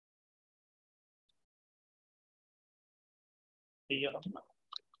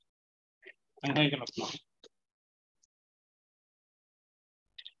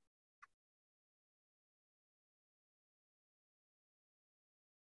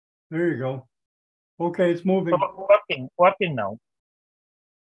 There you go. Okay, it's moving. Working now.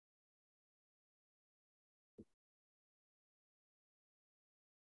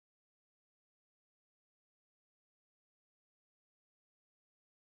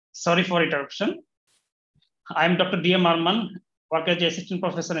 Sorry for interruption. I am Dr. D.M. Arman, work as assistant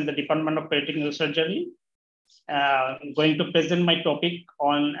professor in the Department of Pediatric Neurosurgery. Going to present my topic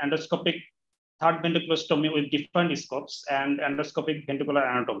on endoscopic third ventriculostomy with different scopes and endoscopic ventricular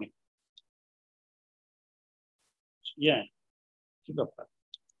anatomy. Yeah.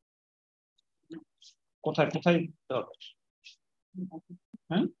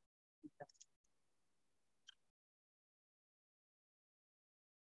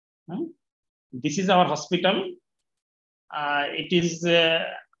 This is our hospital. It is a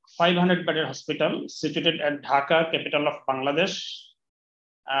 500-bedded hospital situated at Dhaka, capital of Bangladesh.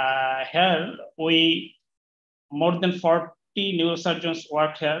 Here, more than 40 neurosurgeons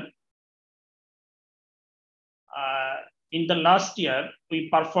work here. In the last year, we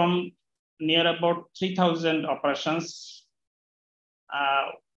performed near about 3,000 operations.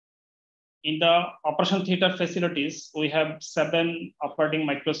 In the operation theater facilities, we have 7 operating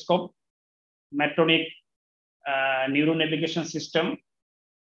microscope, Medtronic neuronavigation system,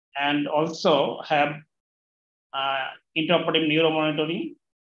 and also have intraoperative neuromonitoring,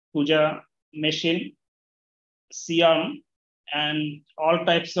 Puja machine, C-arm, and all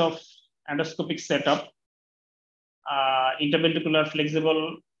types of endoscopic setup, interventricular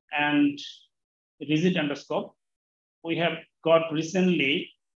flexible and rigid endoscope. We have got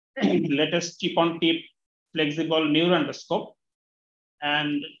recently latest tip-on-tip flexible neuroendoscope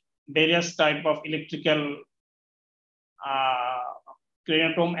and various type of electrical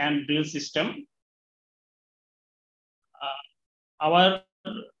craniotomy and drill system. Our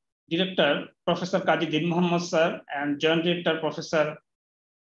director, Professor Kaji Din Mohammed sir, and Joint Director, Professor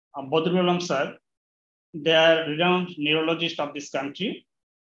Badrul Alam sir, they are renowned neurologists of this country.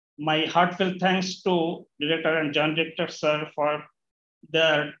 My heartfelt thanks to Director and Joint Director sir for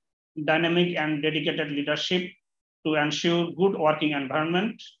their dynamic and dedicated leadership to ensure good working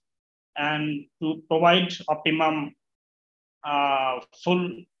environment and to provide optimum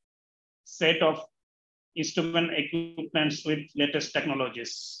full set of instrument equipments with latest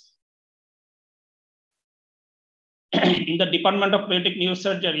technologies. In the Department of Pediatric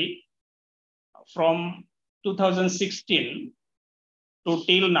Neurosurgery, from 2016 to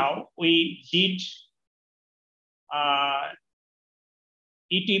till now, we did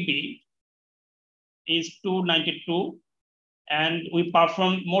ETB is 292, and we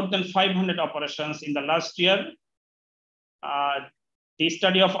performed more than 500 operations in the last year. The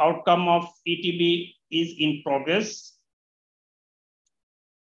study of outcome of ETB is in progress.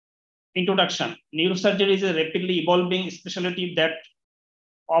 Introduction. Neurosurgery is a rapidly evolving specialty that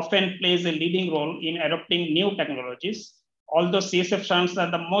often plays a leading role in adopting new technologies. Although CSF shunts are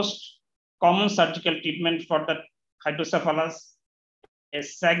the most common surgical treatment for the hydrocephalus, a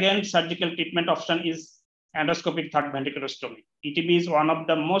second surgical treatment option is endoscopic third ventriculostomy. ETB is one of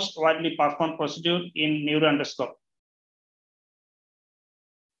the most widely performed procedures in neuroendoscopy.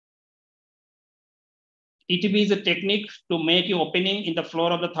 ETB is a technique to make an opening in the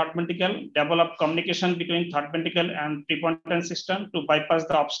floor of the third ventricle, develop communication between third ventricle and preponderant system to bypass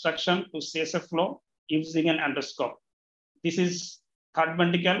the obstruction to CSF flow using an endoscope. This is third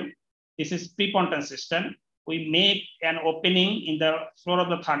ventricle. This is preponderant system. We make an opening in the floor of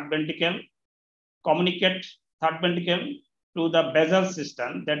the third ventricle, communicate third ventricle to the basal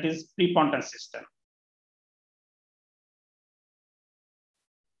system, that is preponderant system.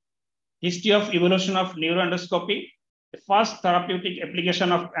 History of evolution of neuroendoscopy. The first therapeutic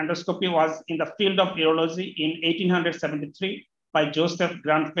application of endoscopy was in the field of urology in 1873 by Joseph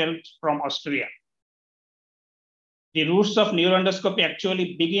Granfeld from Austria. The roots of neuroendoscopy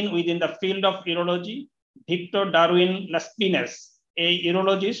actually begin within the field of urology. Victor Darwin Lespines, a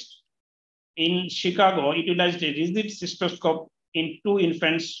urologist in Chicago, utilized a rigid cystoscope in 2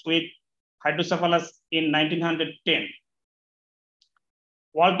 infants with hydrocephalus in 1910.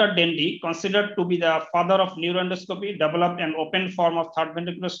 Walter Dendy, considered to be the father of neuroendoscopy, developed an open form of third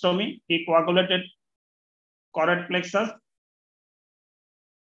ventriculostomy. He coagulated choroid plexus.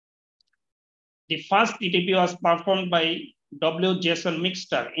 The first ETP was performed by W. Jason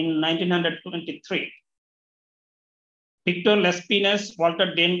Mixter in 1923. Victor Lespines,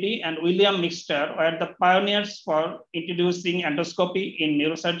 Walter Dendy, and William Mixter were the pioneers for introducing endoscopy in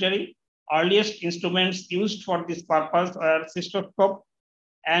neurosurgery. Earliest instruments used for this purpose were cystoscope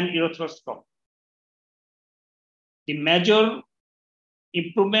and urethroscope. The major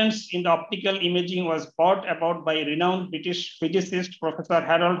improvements in the optical imaging was brought about by renowned British physicist Professor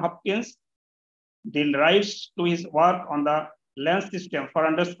Harold Hopkins. The rights to his work on the lens system for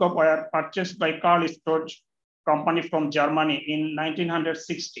endoscope were purchased by Karl Storch company from Germany in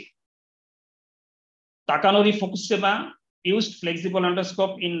 1960. Takanori Fukushima used flexible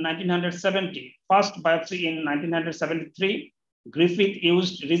endoscope in 1970, first biopsy in 1973. Griffith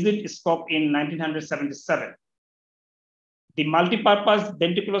used rigid scope in 1977. The multipurpose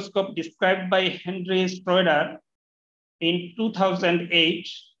ventriculoscope described by Henry Stroeder in 2008,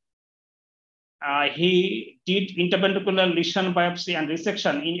 he did interventricular lesion biopsy and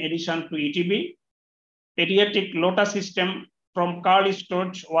resection in addition to ETB. Pediatric LOTA system from Karl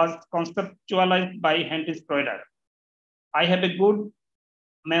Storch was conceptualized by Henry Stroeder. I have a good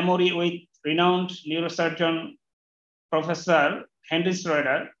memory with renowned neurosurgeon Professor Henry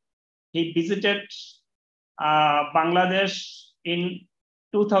Stroeder. He visited Bangladesh in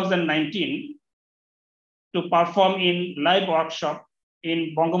 2019 to perform in live workshop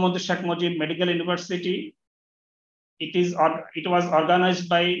in Bangabandhu Sheikh Mujib Medical University. It was organized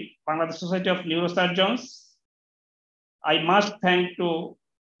by Bangladesh Society of Neurosurgeons. I must thank to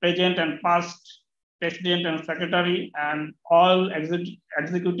present and past president and secretary and all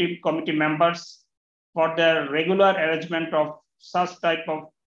executive committee members for their regular arrangement of such type of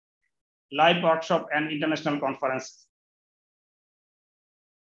live workshop and international conferences.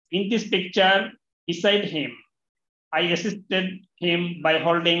 In this picture, beside him, I assisted him by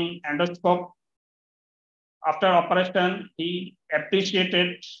holding endoscope. After operation, he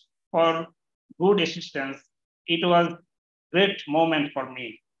appreciated for good assistance. It was a great moment for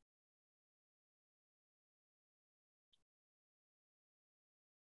me.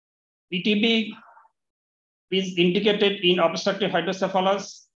 ETB is indicated in obstructive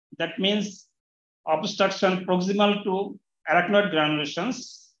hydrocephalus. That means obstruction proximal to arachnoid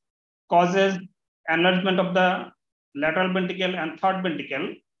granulations causes enlargement of the lateral ventricle and third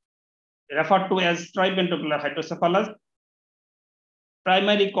ventricle, referred to as triventricular hydrocephalus.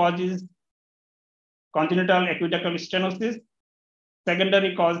 Primary cause is congenital aqueductal stenosis.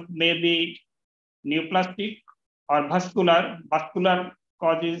 Secondary cause may be neoplastic or vascular. Vascular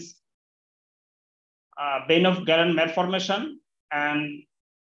cause is vein of Galen malformation, and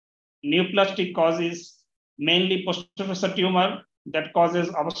neoplastic cause is mainly posterior tumor that causes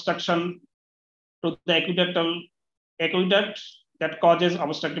obstruction to the aqueduct that causes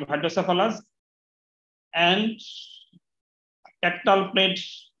obstructive hydrocephalus, and tactile plate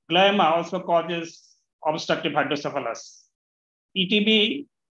glioma also causes obstructive hydrocephalus. ETB,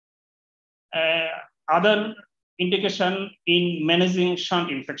 other indication in managing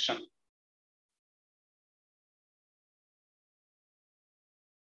shunt infection.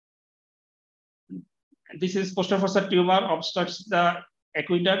 This is posterior fossa tumor obstructs the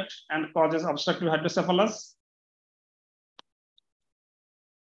aqueduct and causes obstructive hydrocephalus.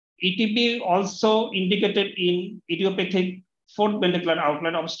 ETB also indicated in idiopathic fourth ventricular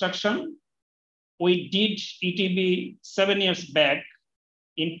outlet obstruction. We did ETB 7 years back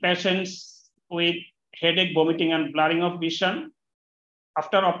in patients with headache, vomiting, and blurring of vision.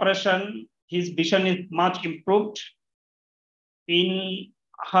 After operation, his vision is much improved. In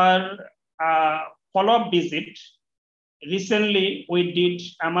her follow-up visit, recently we did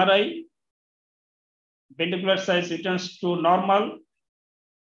MRI, ventricular size returns to normal,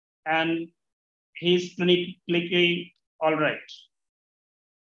 and he's clinically all right.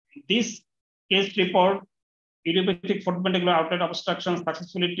 This case report, idiopathic fourth ventricular outlet obstruction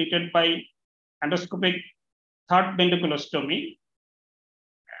successfully treated by endoscopic third ventriculostomy.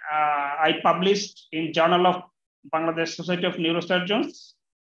 I published in Journal of Bangladesh Society of Neurosurgeons.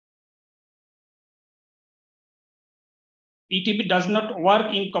 ETB does not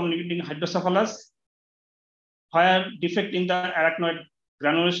work in communicating hydrocephalus, where defect in the arachnoid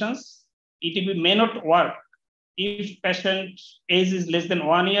granulations. ETB may not work if patient age is less than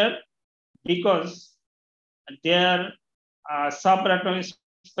 1 year because their subarachnoid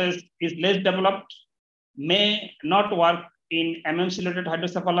space is less developed, may not work in emasculated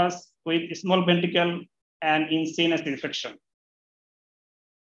hydrocephalus with small ventricle and in CNS infection.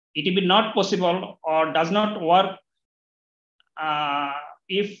 ETB not possible or does not work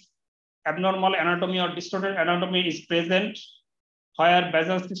if abnormal anatomy or distorted anatomy is present, where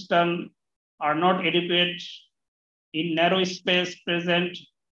basal system are not adequate, in narrow space present,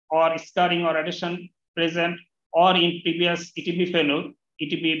 or scarring or adhesion present, or in previous ETB failure,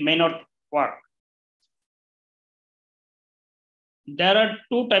 ETB may not work. There are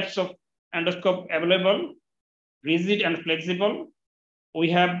two types of endoscope available, rigid and flexible. We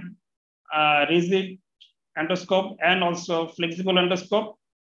have rigid endoscope and also flexible endoscope.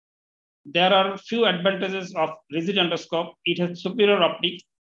 There are few advantages of rigid endoscope. It has superior optics,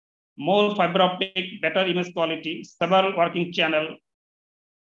 more fiber optic, better image quality, several working channel.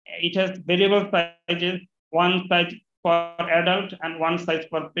 It has variable sizes, one size for adult and one size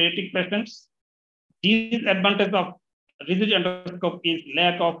for pediatric patients. Disadvantage of rigid endoscope is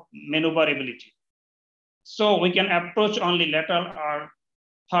lack of maneuverability. So we can approach only lateral or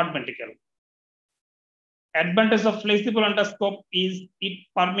third ventricle. Advantage of flexible endoscope is it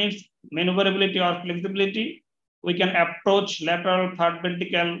permits maneuverability or flexibility. We can approach lateral, third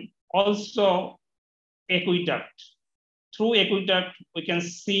ventricle, also aqueduct. Through aqueduct, we can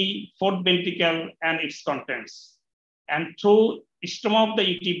see fourth ventricle and its contents. And through stoma of the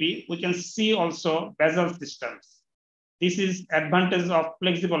ETB, we can see also basal systems. This is advantage of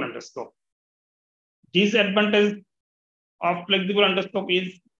flexible endoscope. Disadvantage of flexible endoscope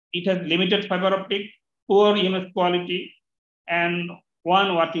is it has limited fiber optic, poor image quality, and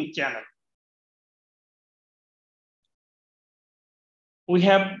one working channel. We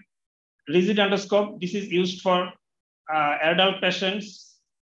have rigid endoscope. This is used for adult patients.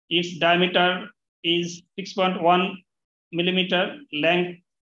 Its diameter is 6.1 millimeter, length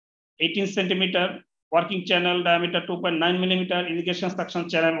 18 centimeter, working channel diameter 2.9 millimeter, irrigation suction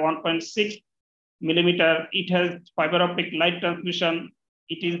channel 1.6 millimeter. It has fiber optic light transmission.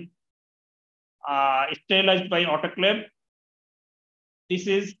 It is sterilized by autoclave. This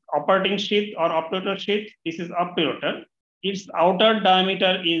is operating sheath or obturator sheath. This is obturator. Its outer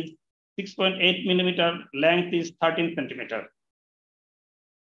diameter is 6.8 millimeter, length is 13 centimeter.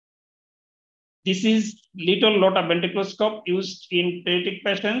 This is little Lota ventriculoscope used in pediatric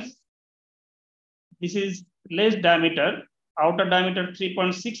patients. This is less diameter, outer diameter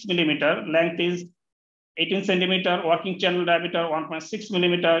 3.6 millimeter, length is 18 centimeter, working channel diameter 1.6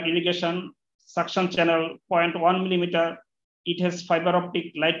 millimeter, irrigation suction channel 0.1 millimeter. It has fiber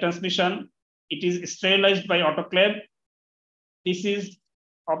optic light transmission. It is sterilized by autoclave. This is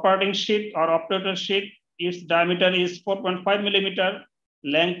operating sheath or obturator sheath. Its diameter is 4.5 millimeter,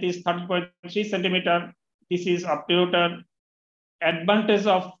 length is 30.3 centimeter. This is obturator. Advantage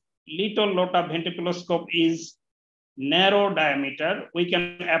of little Lota ventriculoscope is narrow diameter. We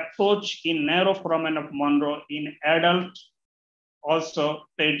can approach in narrow foramen of Monro in adult, also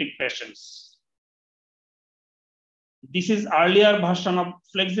pediatric patients. This is earlier version of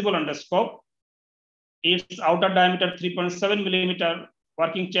flexible endoscope. Its outer diameter 3.7 millimeter,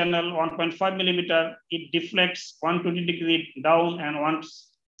 working channel 1.5 millimeter. It deflects 120 degree down and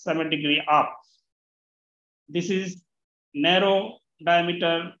 170 degree up. This is narrow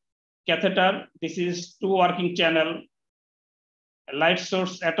diameter catheter. This is 2 working channel, a light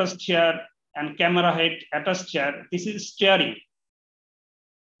source attached here, and camera head attached here. This is steering.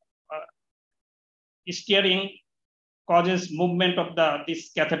 Steering causes movement of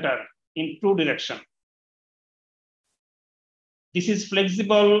this catheter in 2 directions. This is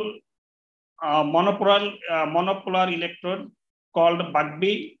flexible monopolar electrode called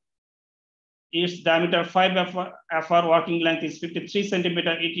Bugby. Its diameter 5 FR, working length is 53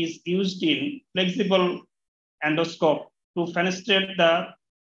 centimeter. It is used in flexible endoscope to fenestrate the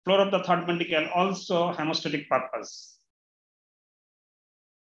floor of the third ventricle, also hemostatic purpose.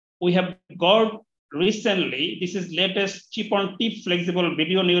 We have got recently, this is latest chip-on-tip flexible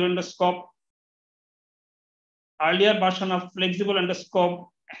video neuroendoscope. Earlier version of flexible endoscope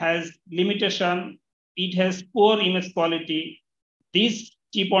has limitation. It has poor image quality. This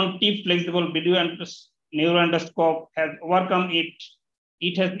chip-on-tip flexible video neuroendoscope has overcome it.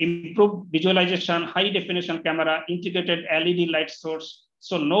 It has improved visualization, high definition camera, integrated LED light source,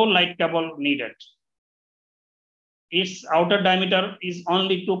 so no light cable needed. Its outer diameter is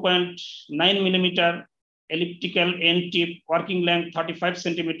only 2.9 millimeter, elliptical end tip, working length 35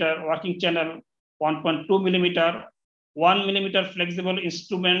 centimeter, working channel 1.2 millimeter. 1 millimeter flexible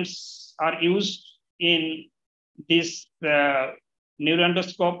instruments are used in this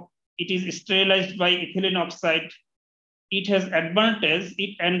neuroendoscope. It is sterilized by ethylene oxide. It has advantage,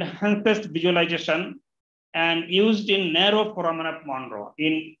 it enhances visualization and used in narrow foramen of Monro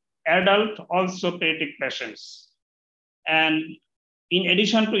in adult, also pediatric patients. And in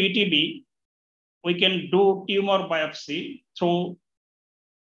addition to ETB, we can do tumor biopsy through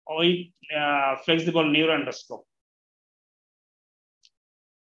flexible neuroendoscope.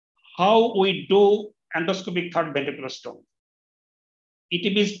 How we do endoscopic third ventriculostomy?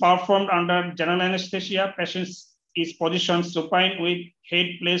 ETB is performed under general anesthesia. Patient is positioned supine with head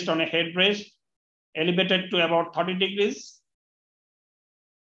placed on a headrest, elevated to about 30 degrees.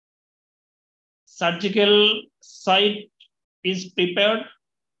 Surgical site is prepared.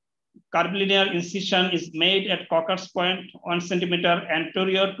 Curvilinear incision is made at Cocker's point, 1 centimeter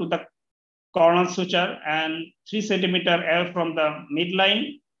anterior to the coronal suture and 3 centimeter away from the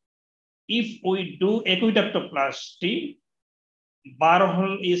midline. If we do aqueductoplasty, bar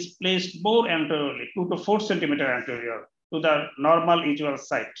hole is placed more anteriorly, 2 to 4 centimeter anterior to the normal usual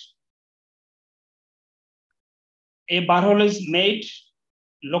site. A bar hole is made.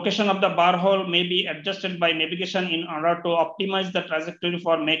 Location of the bar hole may be adjusted by navigation in order to optimize the trajectory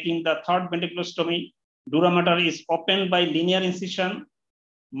for making the third ventriculostomy. Dura mater is opened by linear incision.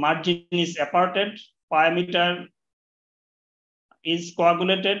 Margin is aparted. Pyometer is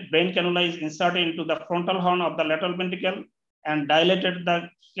coagulated. Brain cannula is inserted into the frontal horn of the lateral ventricle and dilated the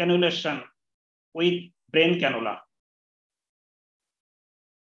cannulation with brain cannula.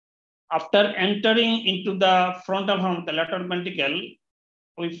 After entering into the frontal horn of the lateral ventricle,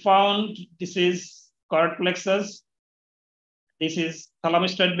 we found this is choroid plexus, this is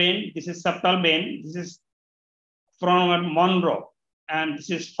thalamostoid vein, this is septal vein, this is foramen Monro, and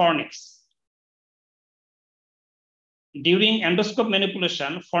this is fornix. During endoscope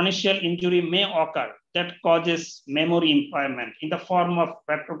manipulation, pharyngeal injury may occur that causes memory impairment in the form of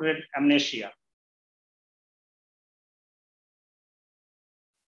retrograde amnesia.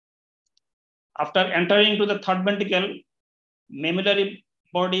 After entering into the third ventricle, mammillary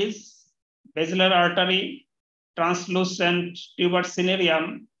bodies, basilar artery, translucent tuber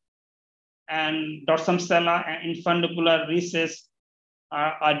cinerarium, and dorsum sella and infundibular recess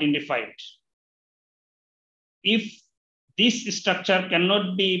are identified. If this structure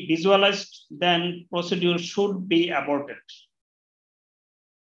cannot be visualized, then procedure should be aborted.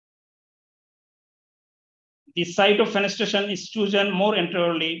 The site of fenestration is chosen more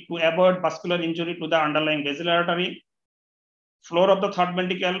anteriorly to avoid vascular injury to the underlying basilar artery. Floor of the third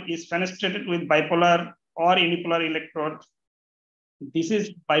ventricle is fenestrated with bipolar or unipolar electrode. This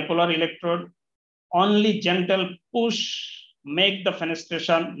is bipolar electrode. Only gentle push make the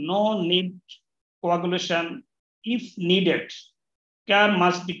fenestration, no need coagulation. If needed, care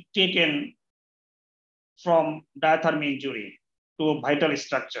must be taken from diathermy injury to vital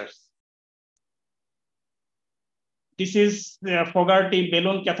structures. This is the Fogarty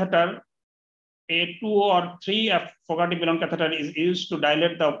balloon catheter. A 2 or 3 Fogarty balloon catheter is used to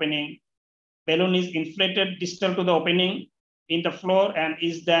dilate the opening. Balloon is inflated distal to the opening in the floor and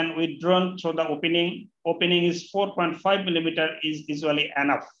is then withdrawn through the opening. Opening is 4.5 millimeter is usually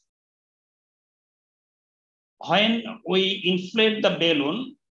enough. When we inflate the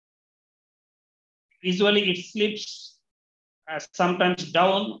balloon, usually it slips sometimes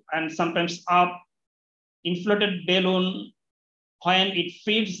down and sometimes up. inflated balloon, when it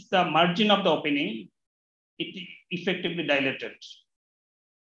feeds the margin of the opening, it effectively dilated.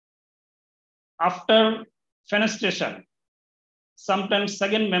 After fenestration, sometimes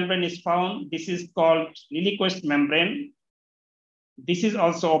second membrane is found. This is called Lilliquist membrane. This is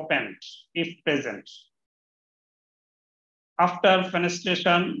also opened if present. After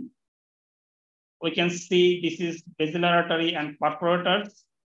fenestration, we can see this is basilar artery and perforators.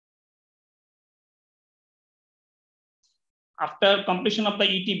 After completion of the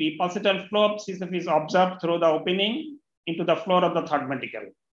ETB, pulsatile flow of CSF is observed through the opening into the floor of the third ventricle.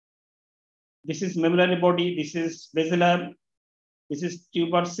 This is medullary body, this is basilar, this is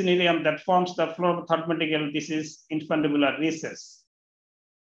tuber cinereum that forms the floor of the third ventricle, this is infundibular recess.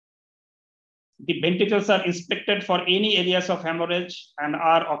 The ventricles are inspected for any areas of hemorrhage and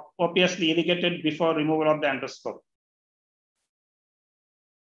are obviously irrigated before removal of the endoscope.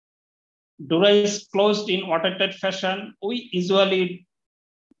 Dura is closed in watertight fashion. We usually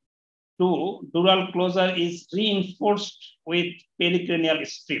do. Dural closure is reinforced with pericranial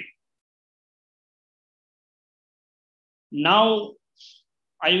strip. Now,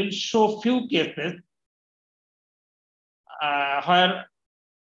 I will show few cases where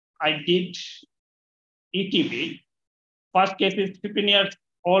I did ETB. First case is 15 years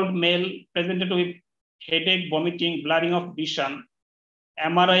old male presented with headache, vomiting, blurring of vision,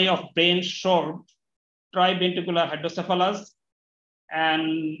 MRI of brain showed triventricular hydrocephalus,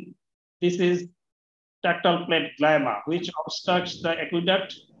 and this is tactile plate glioma, which obstructs the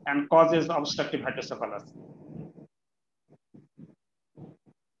aqueduct and causes obstructive hydrocephalus.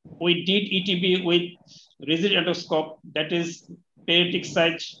 We did ETB with rigid endoscope, that is periodic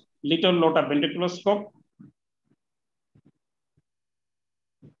size little lota ventriculoscope.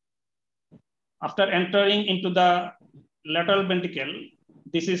 After entering into the lateral ventricle,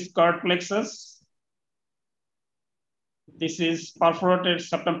 this is curved plexus. This is perforated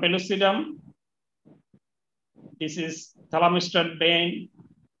septum pellucidum. This is thalamus-stud vein.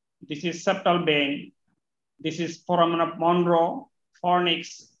 This is septal vein. This is foramen of Monro,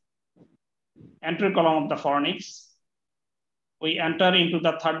 fornix, anterior column of the fornix. We enter into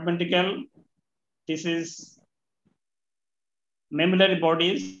the third ventricle. This is mammillary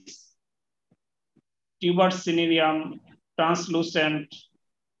bodies, tuber cinereum, translucent.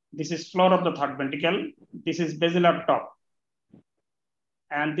 This is floor of the third ventricle. This is basilar top.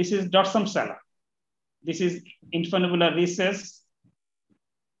 And this is dorsum sala. This is infundibular recess.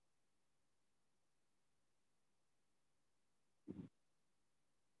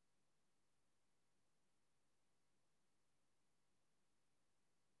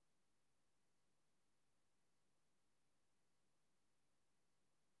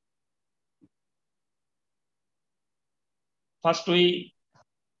 First, we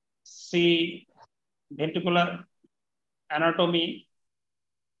see ventricular anatomy.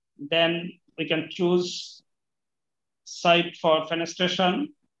 Then we can choose site for fenestration.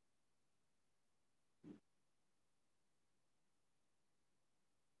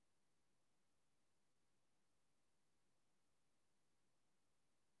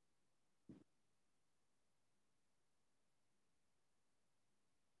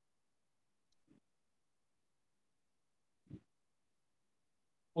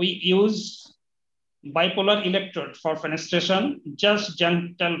 We use bipolar electrode for fenestration, just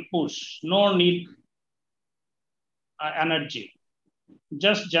gentle push, no need energy.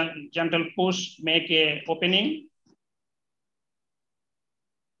 Just gentle push, make a opening.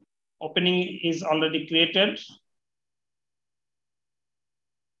 Opening is already created.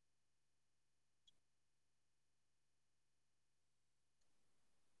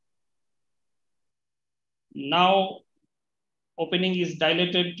 Now, opening is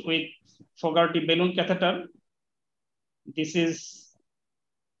dilated with Fogarty balloon catheter. This is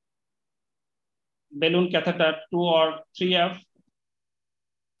balloon catheter 2 or 3F.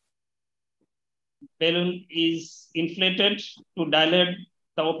 Balloon is inflated to dilate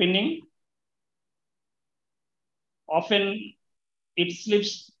the opening. Often it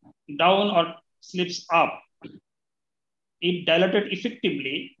slips down or slips up. It dilated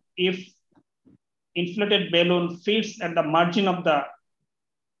effectively if inflated balloon fits at the margin of the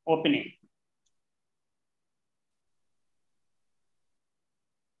opening.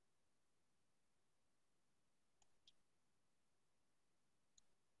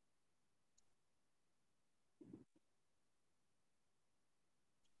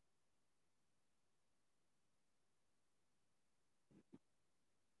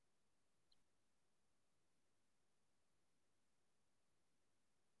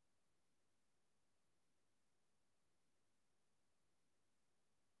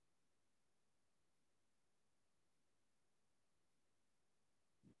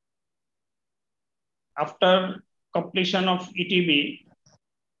 After completion of ETB,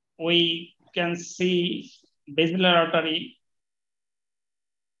 we can see basilar artery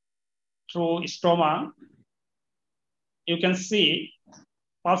through stroma. You can see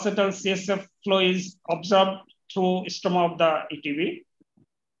pulsatile CSF flow is observed through stroma of the ETB.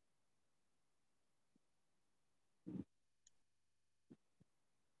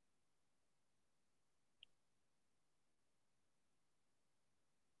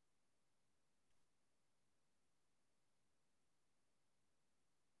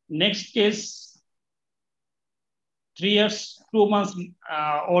 Next case, 3 years, 2 months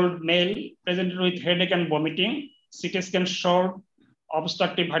old male presented with headache and vomiting. CT scan showed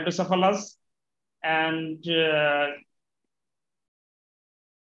obstructive hydrocephalus and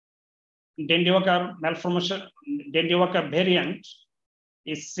Dendiwaka malformation, Dendiwaka variant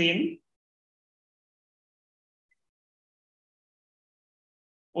is seen.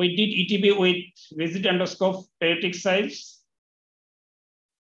 We did ETB with rigid endoscope, periodic size.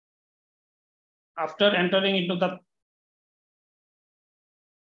 After entering into the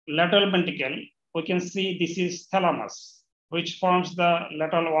lateral ventricle, we can see this is thalamus, which forms the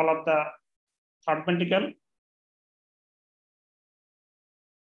lateral wall of the third ventricle.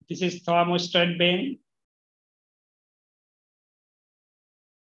 This is thalamostrate vein.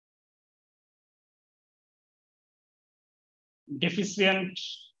 Deficient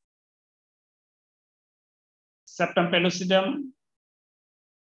septum pellucidum.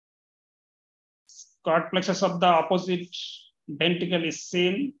 Cord plexus of the opposite ventricle is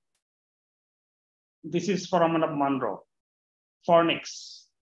seen. This is foramen of Monro, fornix.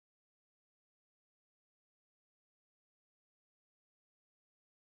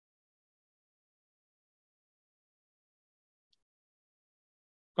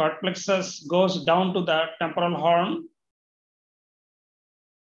 Cord plexus goes down to the temporal horn.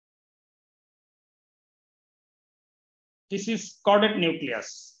 This is chordate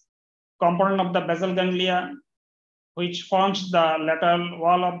nucleus, component of the basal ganglia, which forms the lateral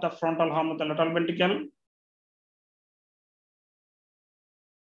wall of the frontal horn of the lateral ventricle.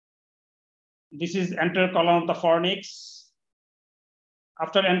 This is anterior column of the fornix.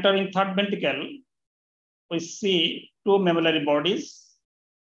 After entering third ventricle, we see two mammillary bodies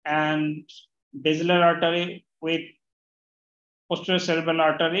and basilar artery with posterior cerebral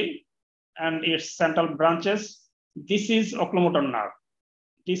artery and its central branches. This is oculomotor nerve.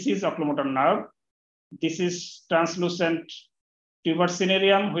 This is oculomotor nerve. This is translucent tuber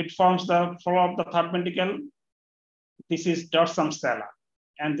cinerarium, which forms the floor of the third ventricle. This is dorsum stella,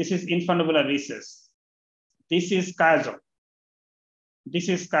 and this is infundibular recess. This is chiasm. This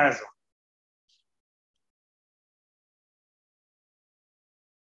is chiasm.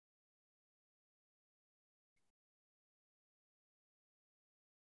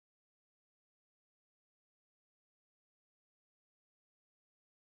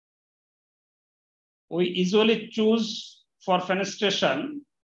 We usually choose for fenestration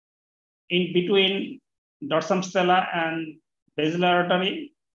in between dorsum stella and basilar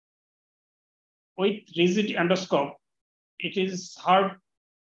artery. With rigid endoscope, it is hard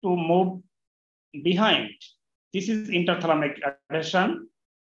to move behind. This is interthalamic adhesion.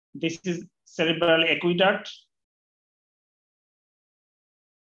 This is cerebral aqueduct.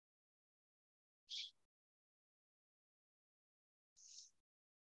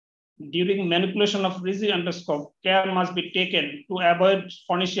 During manipulation of rigid endoscope, care must be taken to avoid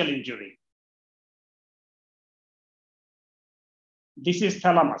pharyngeal injury. This is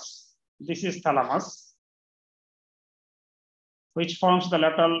thalamus. This is thalamus, which forms the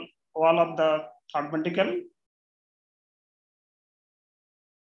lateral wall of the third ventricle.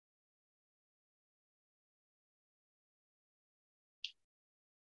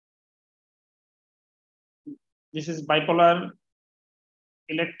 This is bipolar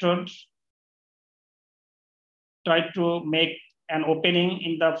electrode. Try to make an opening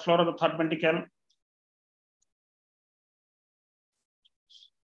in the floor of the third ventricle.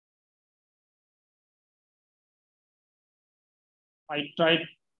 I tried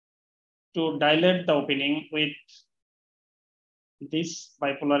to dilate the opening with this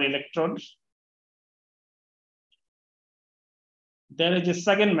bipolar electrode. There is a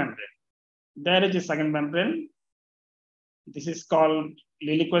second membrane. There is a second membrane. This is called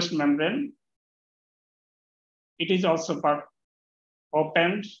Lilliquist membrane. It is also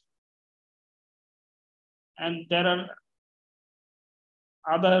opened. And there are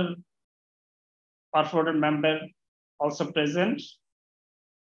other perforated membrane also present.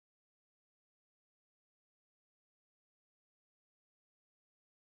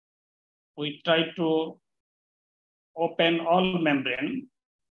 We try to open all membrane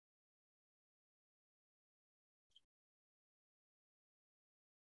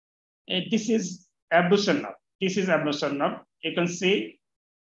This is abduction nerve. This is abduction nerve. You can see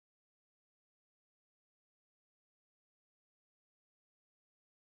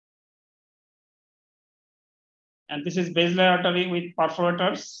and this is basilar artery with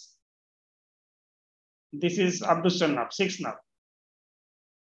perforators. This is abduction nerve, sixth nerve.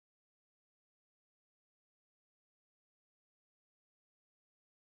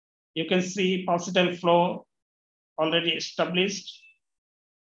 You can see pulsatile flow already established.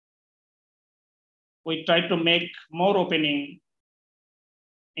 We try to make more opening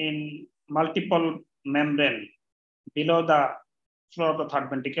in multiple membrane below the floor of the third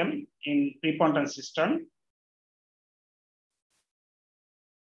ventricle in preponderant cistern.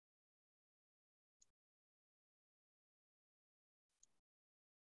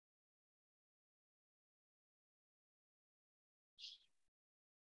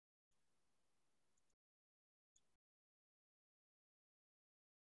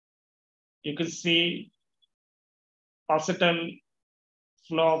 You can see pulsatile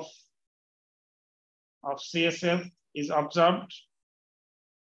flow of CSF is observed.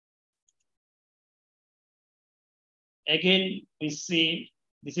 Again, we see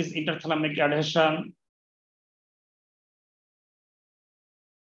this is interthalamic adhesion.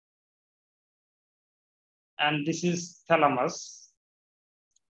 And this is thalamus.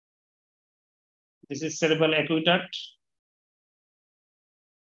 This is cerebral aqueduct.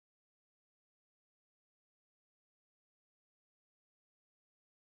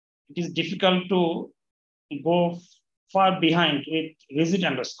 It is difficult to go far behind with rigid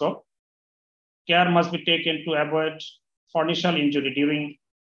endoscope. Care must be taken to avoid fornicial injury during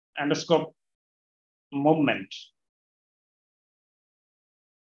endoscope movement.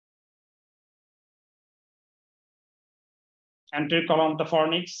 Anterior column of the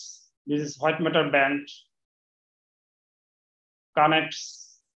fornix. This is white matter band.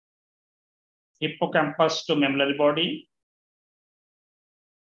 Connects hippocampus to mammillary body.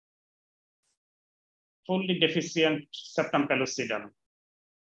 Fully deficient septum pellucidum.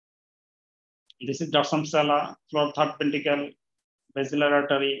 This is dorsum sella, floor third ventricle, basilar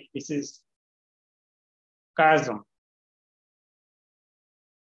artery. This is chiasm.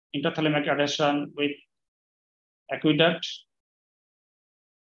 Interthalamic adhesion with aqueduct,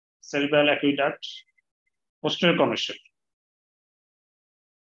 cerebral aqueduct, posterior commissure.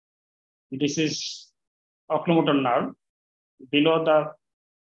 This is oculomotor nerve below the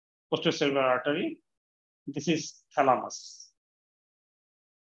posterior cerebral artery. This is thalamus.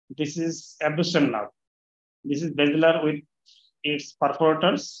 This is abduction nerve. This is basilar with its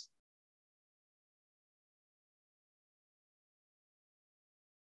perforators.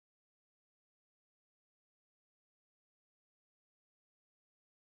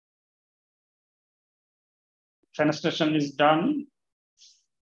 Fenestration is done.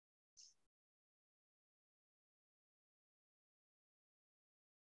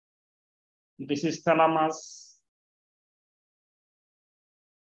 This is thalamus,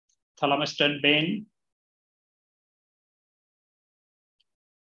 thalamusted vein.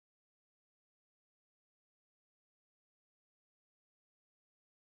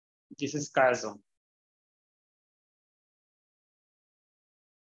 This is chiasm.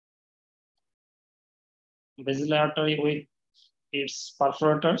 Basilar artery with its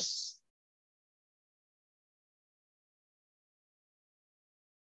perforators.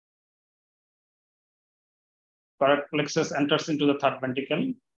 Correct plexus enters into the third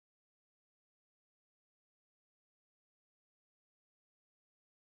ventricle.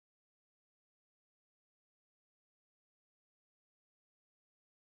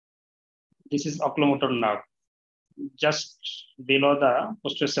 This is oculomotor nerve, just below the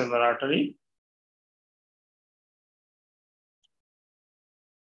posterior cerebral artery.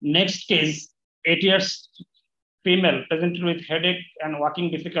 Next case, 8 years female presented with headache and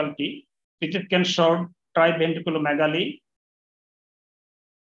walking difficulty. CT scan showed triventriculomegaly.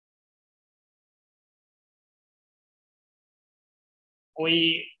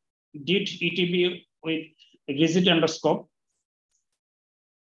 We did ETB with rigid endoscope.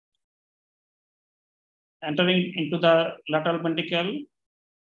 Entering into the lateral ventricle,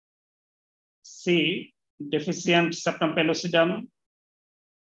 see deficient septum pellucidum.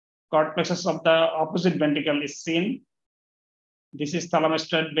 Cord plexus of the opposite ventricle is seen. This is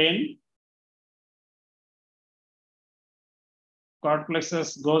thalamusted vein. Cord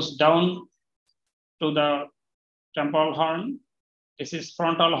plexus goes down to the temporal horn. This is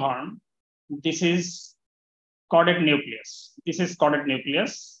frontal horn. This is caudate nucleus. This is caudate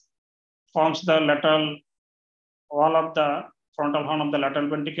nucleus. Forms the lateral wall of the frontal horn of the lateral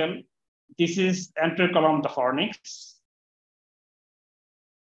ventricle. This is anterior column of the fornix.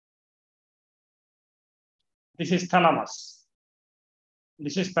 This is thalamus.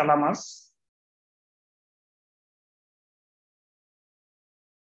 This is thalamus.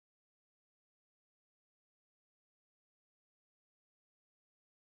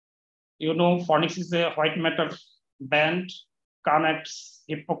 You know, fornix is a white matter band, connects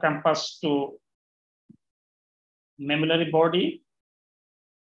hippocampus to mammillary body.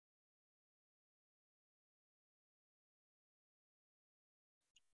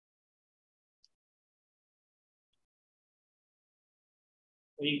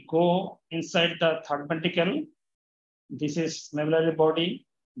 We go inside the third ventricle. This is mammillary body,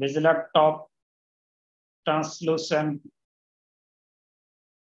 basilar top, translucent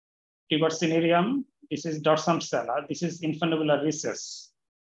tuber cinereum. This is dorsum sella. This is infundibular recess.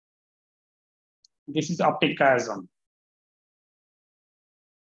 This is optic chiasm.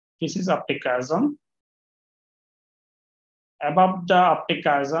 This is optic chiasm. Above the optic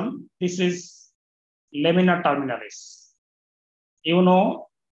chiasm, this is lamina terminalis. You know,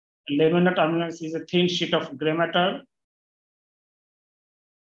 lamina terminalis is a thin sheet of gray matter.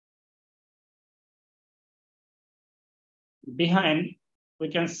 Behind, we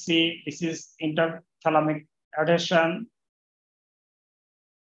can see this is interthalamic adhesion.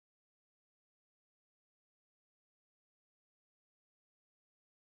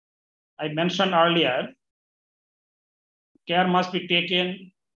 I mentioned earlier, care must be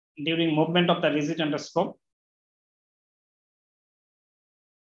taken during movement of the rigid endoscope.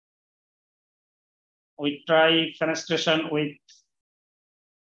 We try fenestration with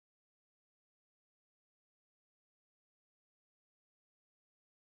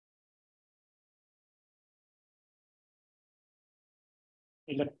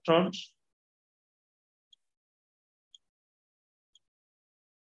electrode.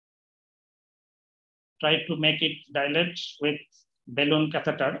 Try to make it dilate with balloon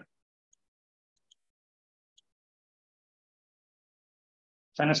catheter.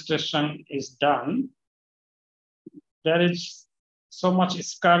 Fenestration is done. There is so much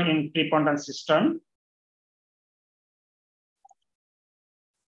scar in preponderant cistern.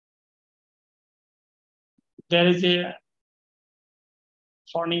 There is a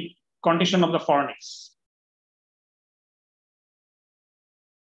fornix condition of the fornix.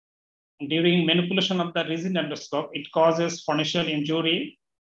 During manipulation of the rigid endoscope, it causes fornicial injury.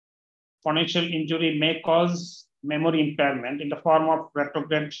 Fornicial injury may cause memory impairment in the form of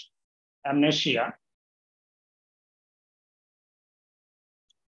retrograde amnesia.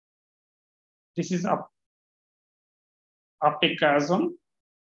 This is optic chiasm.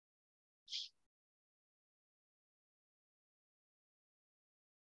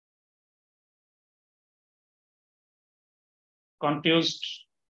 Contused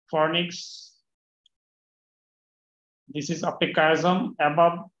fornix. This is optic chiasm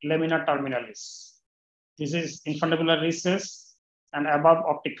above lamina terminalis. This is infundibular recess and above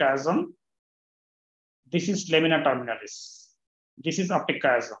optic chiasm. This is lamina terminalis. This is optic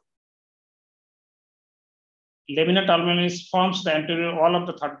chiasm. Lamina terminalis forms the anterior wall of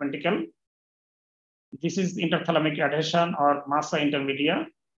the third ventricle. This is interthalamic adhesion or massa intermedia,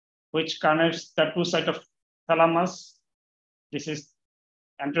 which connects the two sides of thalamus. This is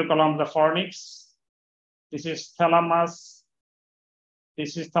anterior column of the fornix. This is thalamus.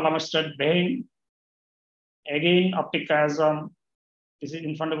 This is thalamus-stud vein. Again, optic chiasm. This is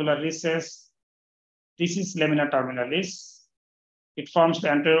infundibular recess. This is lamina terminalis. It forms the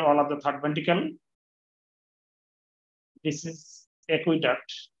anterior wall of the third ventricle. This is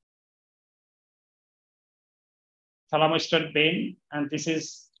aqueduct. Thalamus-stud vein, and this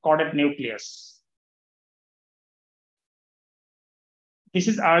is caudate nucleus. This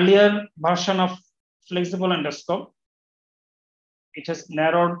is earlier version of flexible endoscope. It has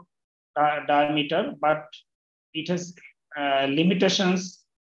narrowed diameter, but it has limitations,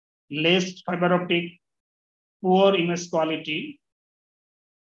 less fiber optic, poor image quality.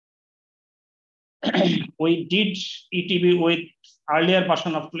 We did ETB with earlier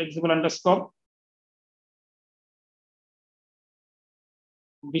version of flexible endoscope.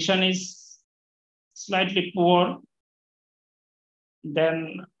 Vision is slightly poor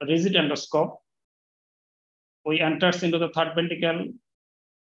than rigid endoscope. We enters into the third ventricle.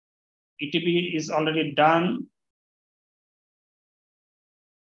 ETB is already done.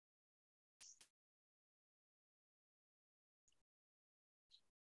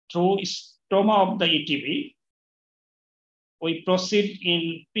 Through stoma of the ETB, we proceed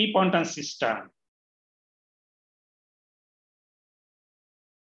in preponderant cistern.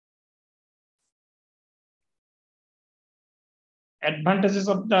 Advantages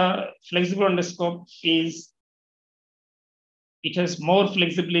of the flexible endoscope is it has more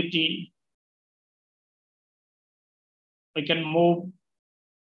flexibility we can move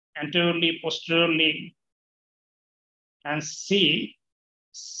anteriorly, posteriorly, and see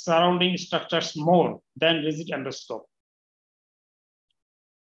surrounding structures more than rigid endoscope.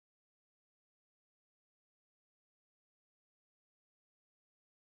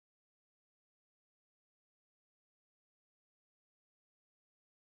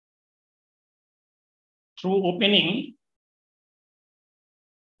 Through opening,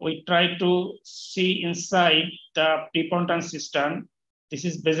 we try to see inside the preponderant cistern. This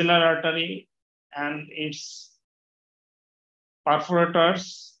is basilar artery and its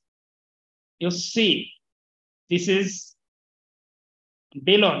perforators. You see, this is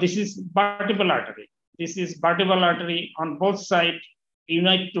below, this is vertebral artery. This is vertebral artery on both sides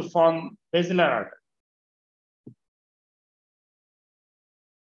unite to form basilar artery.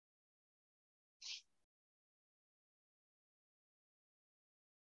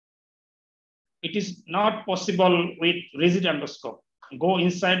 It is not possible with rigid endoscope. Go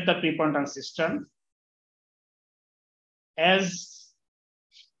inside the preponderant cistern. As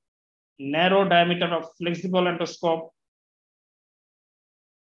narrow diameter of flexible endoscope,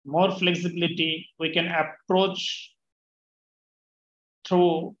 more flexibility, we can approach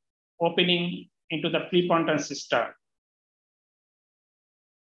through opening into the preponderant cistern.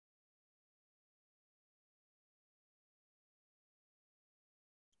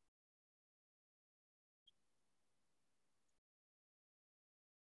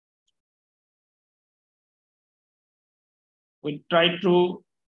 We try to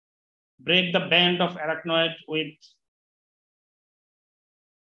break the band of arachnoid with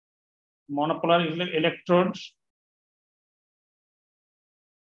monopolar electrodes.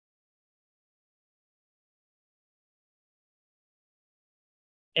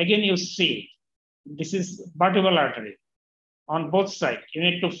 Again, you see, this is vertebral artery. On both sides, you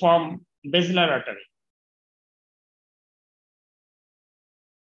need to form basilar artery.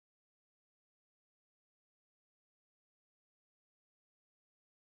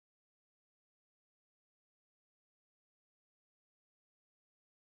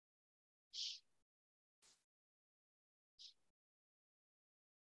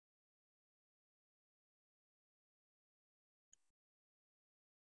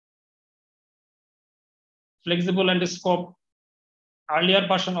 Flexible endoscope, earlier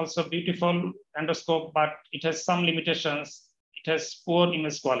version also beautiful endoscope, but it has some limitations. It has poor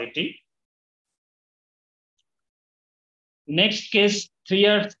image quality. Next case, 3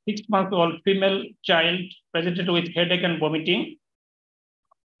 years, 6-month-old female child presented with headache and vomiting.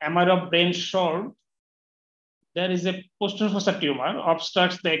 MRI of brain showed there is a posterior fossa tumor,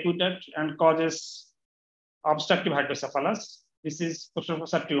 obstructs the aqueduct and causes obstructive hydrocephalus. This is posterior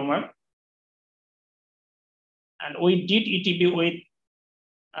fossa tumor. And we did ETB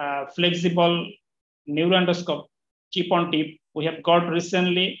with flexible neuroendoscope, chip on tip. We have got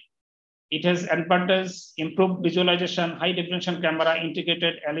recently. It has advantage, improved visualization, high definition camera,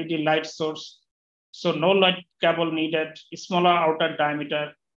 integrated LED light source. So no light cable needed. Smaller outer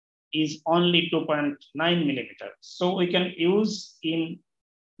diameter is only 2.9 millimeter. So we can use in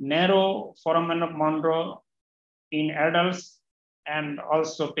narrow foramen of Monro in adults and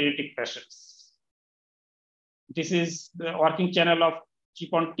also pediatric patients. This is the working channel of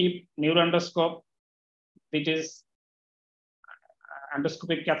chip on tip neuroendoscope. It is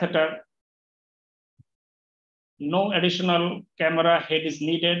endoscopic catheter. No additional camera head is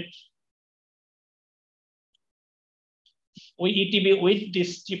needed. We ETB with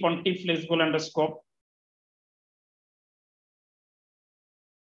this chip on tip flexible endoscope.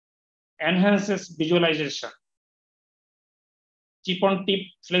 Enhances visualization. Chip on tip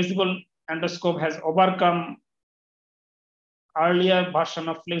flexible endoscope has overcome earlier version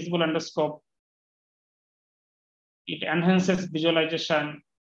of flexible endoscope. It enhances visualization,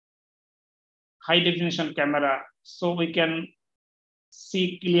 high definition camera, so we can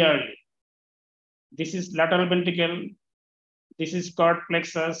see clearly. This is lateral ventricle. This is cord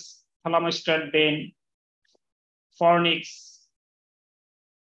plexus, thalamostrated vein, fornix.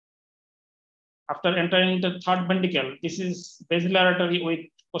 After entering the third ventricle, this is basilar artery with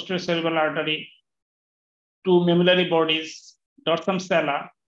posterior cerebral artery, two mammillary bodies, dorsum sella,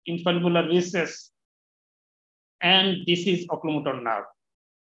 infundibulum recess, and this is oculomotor nerve.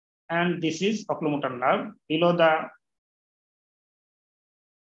 And this is oculomotor nerve below the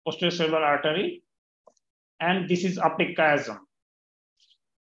posterior cerebral artery, and this is optic chiasm.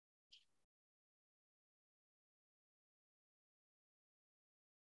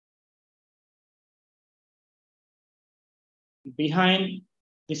 Behind,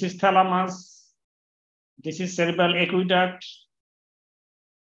 this is thalamus, this is cerebral aqueduct,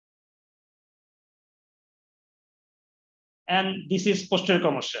 And this is posterior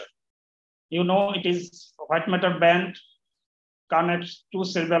commissure. You know, it is white matter band connects to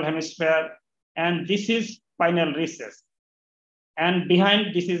cerebral hemisphere, and this is spinal recess. And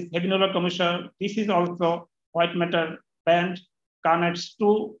behind this is habenular commissure. This is also white matter band connects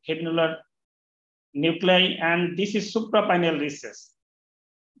to habenular nuclei, and this is suprapineal recess.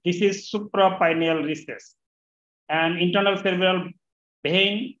 This is suprapineal recess. And internal cerebral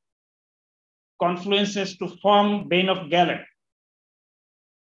vein confluences to form vein of Gallen.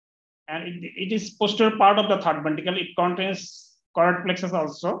 And it is posterior part of the third ventricle. It contains choroid plexus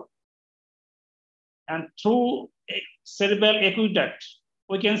also. And through a cerebral aqueduct,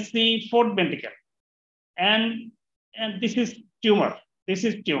 we can see fourth ventricle. And this is tumor. This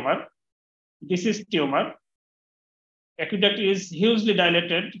is tumor. This is tumor. Aqueduct is hugely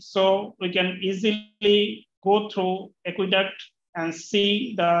dilated, so we can easily go through aqueduct and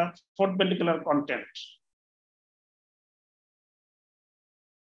see the fourth ventricular content.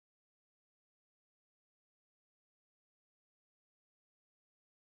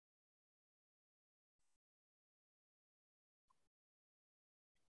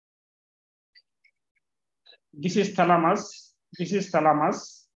 This is thalamus. This is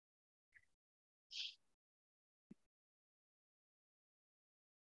thalamus.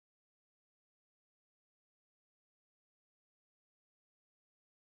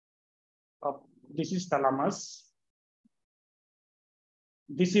 This is thalamus.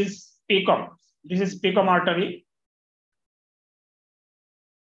 This is pecum. This is pecum artery.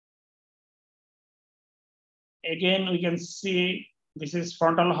 Again, we can see this is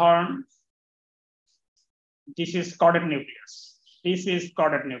frontal horn. This is caudate nucleus. This is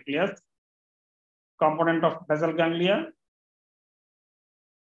caudate nucleus, component of basal ganglia.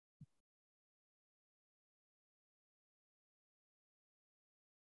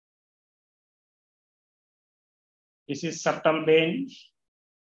 This is septal vein,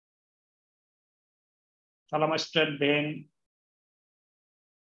 thalamostrate vein.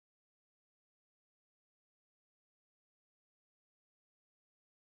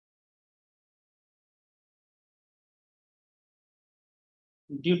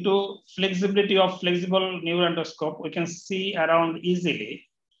 Due to flexibility of flexible neuroendoscope, we can see around easily.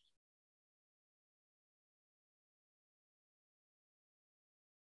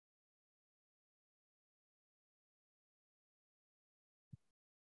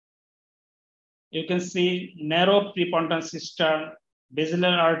 You can see narrow preponderant cistern,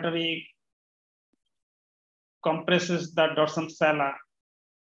 basilar artery compresses the dorsum sala.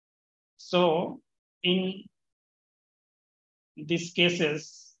 So in these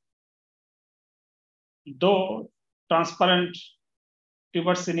cases, though transparent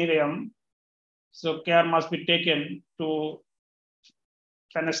tuber cinereum, so care must be taken to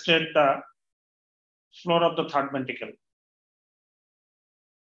fenestrate the floor of the third ventricle.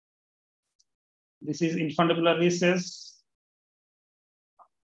 This is infundibular recess.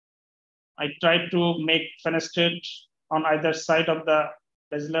 I tried to make fenestrate on either side of the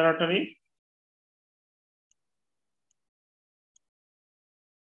basilar artery.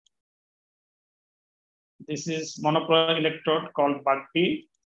 This is monochloride electrode called BUGB.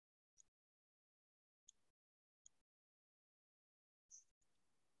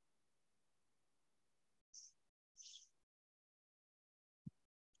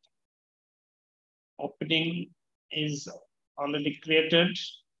 Opening is already created.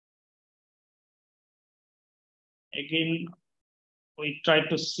 Again, we try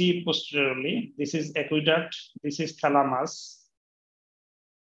to see posteriorly. This is aqueduct. This is thalamus.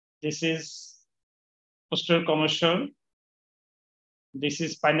 This is posterior commissure. This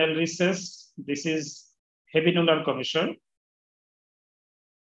is spinal recess. This is habenular commissure.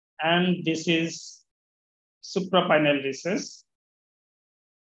 And this is suprapinal recess.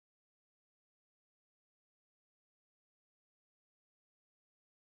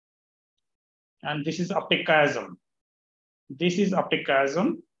 And this is optic chiasm. This is optic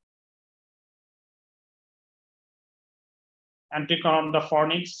chiasm. Anticon of the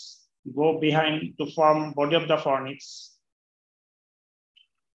fornix go behind to form body of the fornix.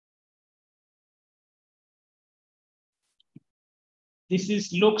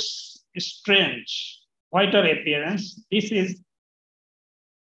 This looks strange, whiter appearance. This is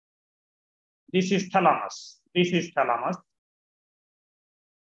thalamus. This is thalamus.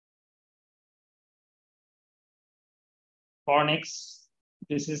 Fornix.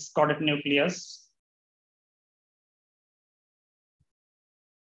 This is caudate nucleus.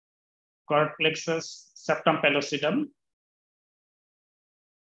 Choroid plexus, septum pellucidum.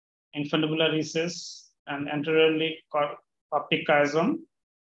 Infundibular recess and anteriorly optic chiasm.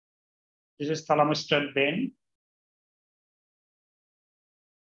 This is thalamostrate vein.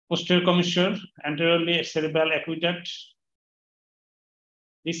 posterior commissure, anteriorly cerebral aqueduct.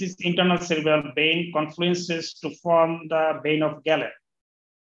 This is internal cerebral vein confluences to form the vein of Galen.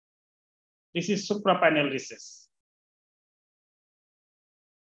 This is suprapineal recess.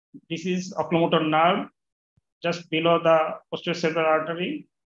 This is oculomotor nerve just below the posterior cerebral artery.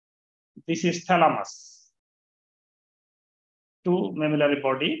 This is thalamus. Two mammillary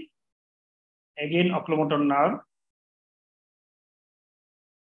body. Again, oculomotor nerve.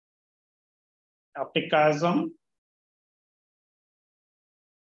 Optic chiasm.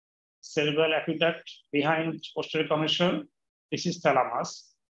 Cerebral aqueduct behind posterior commissure. This is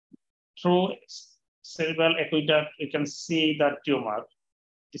thalamus. Through cerebral aqueduct, you can see the tumor.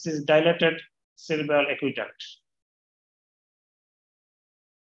 This is dilated cerebral aqueduct.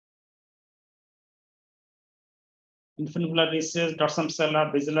 Infunicular recess, dorsum cellar,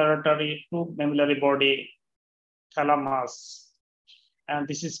 basilar artery, two mammillary body, thalamus, and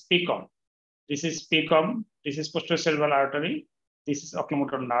this is pecum. This is pecum. This is posterior cerebral artery. This is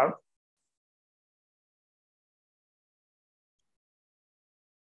oculomotor nerve.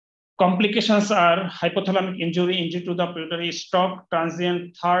 Complications are hypothalamic injury, injury to the pituitary, stroke,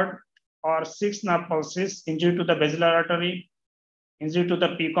 transient third or sixth nerve pulses, injury to the basilar artery, injury to the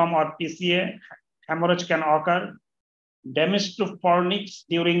pecum or PCA, hemorrhage can occur. Damage to fornix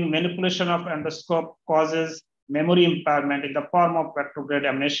during manipulation of endoscope causes memory impairment in the form of retrograde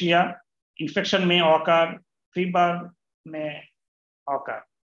amnesia. Infection may occur, fever may occur.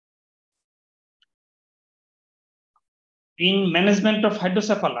 In management of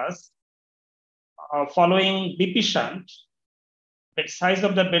hydrocephalus, following BP shunt, the size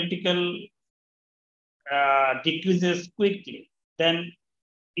of the ventricle decreases quickly, then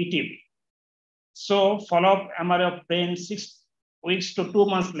ETB. So follow-up MRI of brain 6 weeks to 2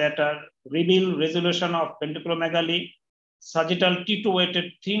 months later reveal resolution of ventriculomegaly. Sagittal T2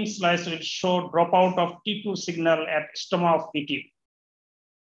 weighted thin slice will show dropout of T2 signal at stoma of ETB.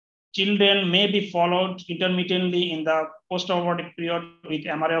 Children may be followed intermittently in the post-operative period with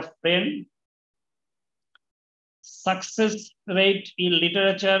MRI of brain. Success rate in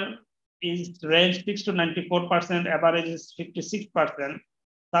literature is range 6 to 94%, average is 56%.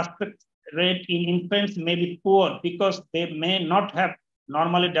 Success rate in infants may be poor because they may not have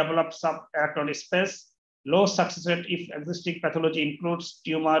normally developed subarachnoid space. Low success rate if existing pathology includes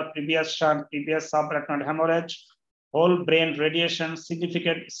tumor, previous shunt, previous subarachnoid hemorrhage, whole brain radiation,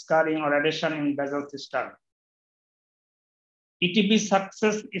 significant scarring or adhesion in basal cistern. ETB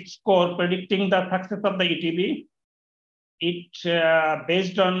success score predicting the success of the ETB. It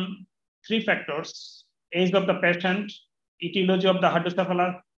based on 3 factors: age of the patient, etiology of the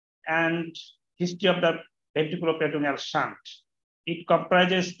hydrocephalus, and history of the ventriculoperitoneal shunt. It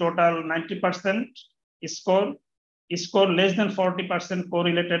comprises total 90% score. Score less than 40%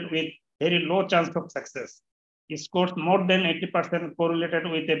 correlated with very low chance of success. Scores more than 80% correlated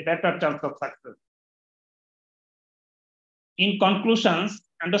with a better chance of success. In conclusions,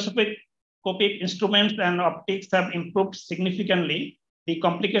 endoscopic instruments and optics have improved significantly. The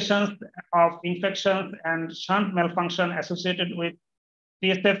complications of infections and shunt malfunction associated with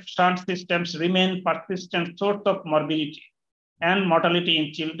CSF shunt systems remain persistent source of morbidity and mortality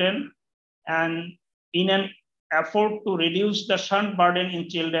in children. And in an effort to reduce the shunt burden in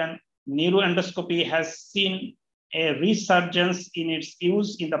children, neuroendoscopy has seen a resurgence in its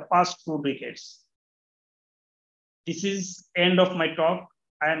use in the past 2 decades. This is end of my talk.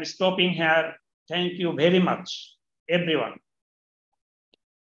 I am stopping here. Thank you very much, everyone.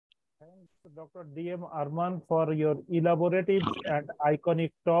 Thanks, Dr. D.M. Arman, for your elaborative and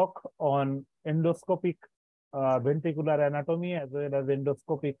iconic talk on endoscopic ventricular anatomy as well as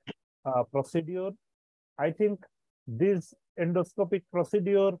endoscopic procedure. I think this endoscopic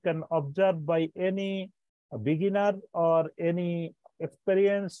procedure can observe by any beginner or any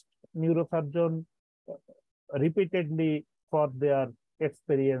experienced neurosurgeon repeatedly for their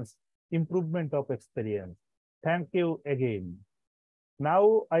experience, improvement of experience. Thank you again.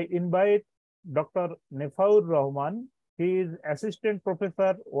 Now I invite Dr. Nefaur Rahman. He is assistant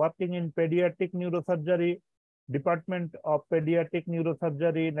professor working in pediatric neurosurgery, Department of Pediatric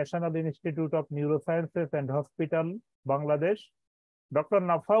Neurosurgery, National Institute of Neurosciences and Hospital, Bangladesh. Dr.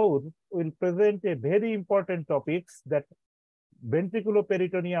 Nefaur will present a very important topics that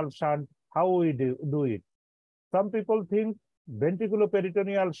ventriculoperitoneal shunt, how we do it. Some people think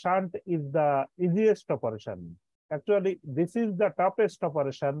ventriculoperitoneal shunt is the easiest operation. Actually, this is the toughest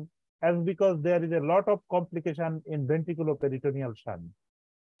operation as because there is a lot of complication in ventriculoperitoneal shunt.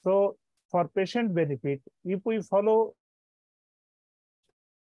 So for patient benefit, if we follow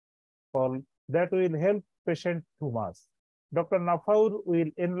all, that will help patient too much. Dr. Nafaur will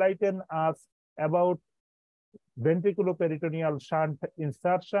enlighten us about ventriculoperitoneal shunt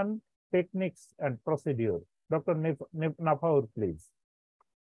insertion, techniques, and procedure. Dr. Nafaur, please.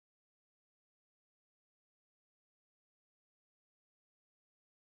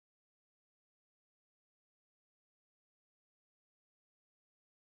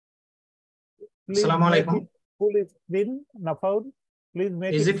 Assalamu alaikum. Full screen, Nafaur. Please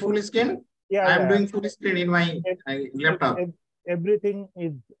make Is it full screen? Yeah, I am doing full screen in my laptop. Everything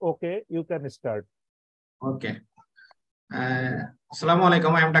is okay. You can start. Okay. Assalamu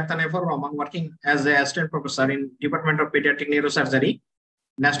alaikum. I am Dr. Nafaur Rahman, working as an assistant professor in Department of Pediatric Neurosurgery,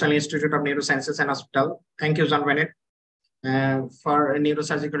 National Institute of Neurosciences and Hospital. Thank you, John Bennett, for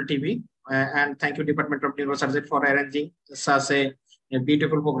Neurosurgical TV, and thank you, Department of Neurosurgery, for arranging such a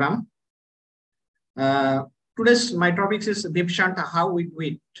beautiful program. Today's my topic is deep shunt, how we do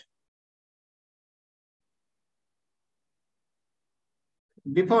it.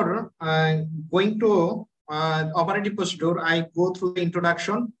 Before going to operative procedure, I go through the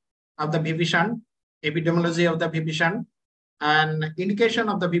introduction of the VP shunt, epidemiology of the VP shunt, and indication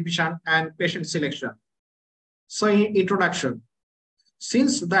of the VP shunt, and patient selection. So, in introduction,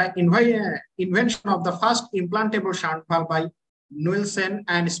 since the invention of the first implantable shunt valve by Nielsen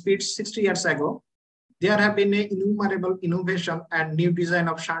and Spitz 60 years ago, there have been innumerable innovation and new design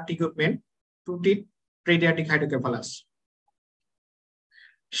of shunt equipment to treat pediatric hydrocephalus.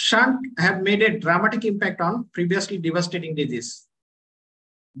 Shunt have made a dramatic impact on previously devastating disease.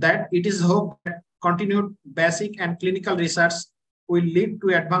 That it is hoped that continued basic and clinical research will lead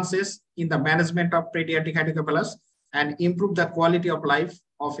to advances in the management of pediatric hydrocephalus and improve the quality of life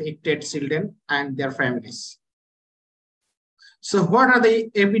of affected children and their families. So, what are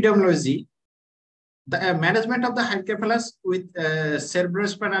the epidemiology? The management of the hydrocephalus with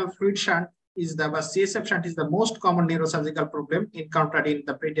cerebrospinal fluid shunt is the CSF shunt is the most common neurosurgical problem encountered in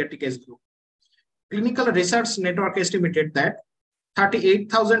the pediatric age group. Clinical Research Network estimated that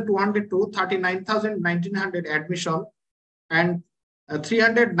 38,200 to 39,1900 admission and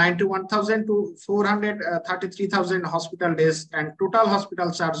 391,000 to 433,000 hospital days, and total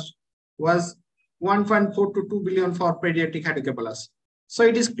hospital charge was 1.4 to 2 billion for pediatric hydrocephalus. So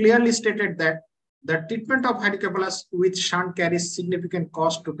it is clearly stated that the treatment of hydrocephalus with shunt carries significant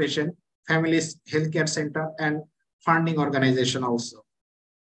cost to patient, families, healthcare center, and funding organization also.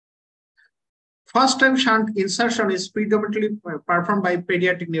 First-time shunt insertion is predominantly performed by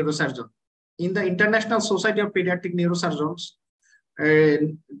pediatric neurosurgeon. In the International Society of Pediatric Neurosurgeons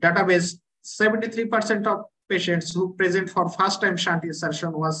database, 73% of patients who present for first-time shunt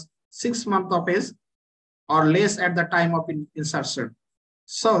insertion was 6 months of age or less at the time of insertion.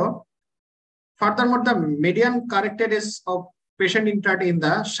 So, furthermore, the median corrected age of patient entered in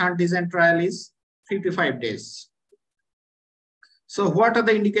the shunt design trial is 55 days. So, what are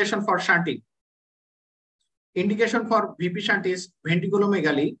the indications for shunting? Indication for VP shunt is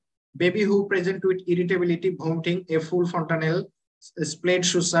ventriculomegaly, baby who present with irritability, vomiting, a full fontanelle, splayed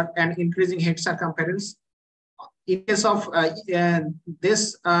suture, and increasing head circumference. In case of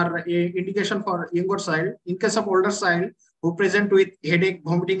this are indication for younger child. In case of older child who present with headache,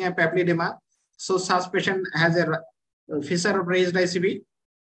 vomiting, and papilledema, so such patient has a feature of raised ICV,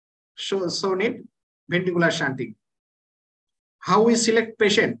 so need ventricular shunting. How we select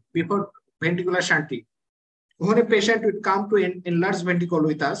patient before ventricular shunting? When a patient would come to enlarged ventricle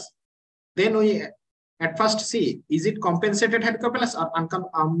with us, then we at first see, is it compensated hydrocephalus or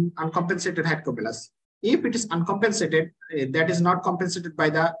uncompensated hydrocephalus? If it is uncompensated, that is not compensated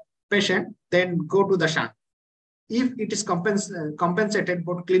by the patient, then go to the shunt. If it is compensated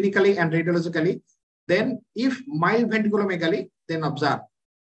both clinically and radiologically, then if mild ventriculomegaly, then observe.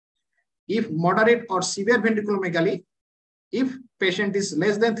 If moderate or severe ventriculomegaly, if patient is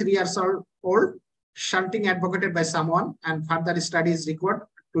less than 3 years old, shunting advocated by someone, and further study is required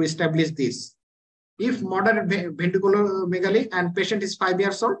to establish this. If moderate ventriculomegaly and patient is 5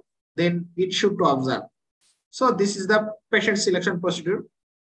 years old, then it should to observe. So this is the patient selection procedure.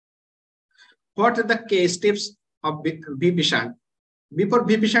 What are the case steps of VP shunt? Before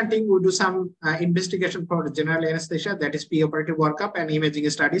VP shunting, we do some investigation for general anesthesia, that is pre-operative workup and imaging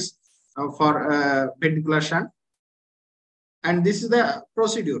studies for ventricular shunt. And this is the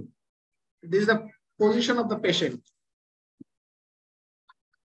procedure. This is the position of the patient.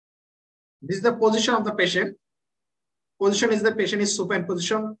 This is the position of the patient. Position is the patient is supine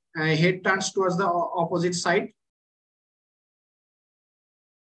position, head turns towards the opposite side.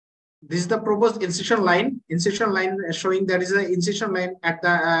 This is the proposed incision line. Incision line showing there is an incision line at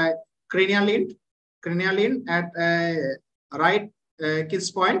the cranial end at right kiss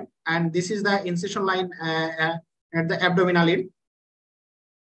point, and this is the incision line at the abdominal end.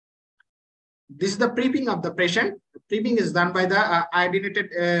 This is the prepping of the patient. Prepping is done by the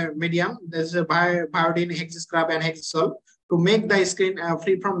iodinated medium. There's a biodine, hexiscrub, and hexisol to make the skin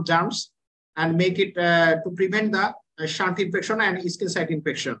free from germs and make it to prevent the shunt infection and skin site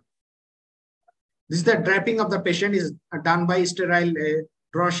infection. This is the draping of the patient is done by sterile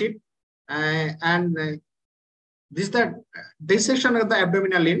draw sheet, and this is the dissection of the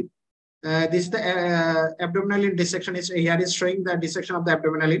abdominal end. This is the abdominal end dissection. Here is showing the dissection of the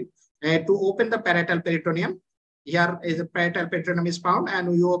abdominal end. To open the parietal peritoneum, here is the parietal peritoneum is found,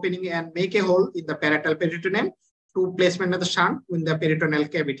 and you opening and make a hole in the parietal peritoneum to placement of the shunt in the peritoneal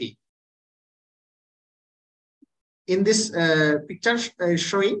cavity. In this picture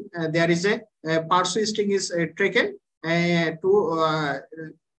showing there is a parsu string is taken to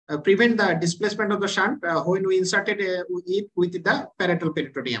prevent the displacement of the shunt when we inserted it with the parietal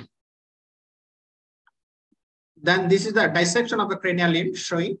peritoneum. Then this is the dissection of the cranial end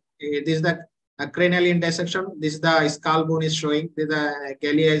showing. This is the cranial end dissection. This is the skull bone is showing. This is the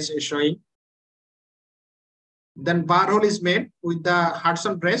galea is showing. Then bar hole is made with the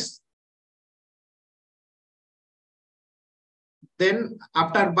Hudson breast. Then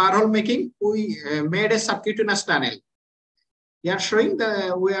after bar hole making, we made a subcutaneous tunnel. Here showing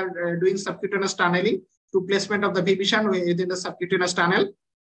the we are doing subcutaneous tunneling to placement of the vivition within the subcutaneous tunnel.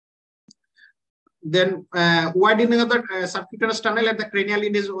 Then widening of the subcutaneous tunnel at the cranial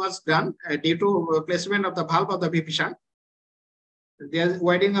end was done due to placement of the valve of the vivition. The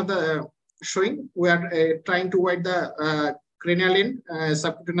widening of the showing we are trying to widen the cranial end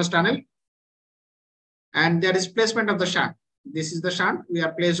subcutaneous tunnel, and there is placement of the shunt. This is the shunt. We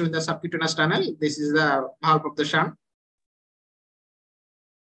are placed with the subcutaneous tunnel. This is the valve of the shunt.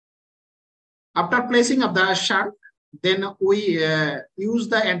 After placing of the shunt, then we use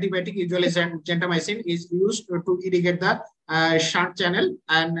the antibiotic, usually gentamicin is used to irrigate the shunt channel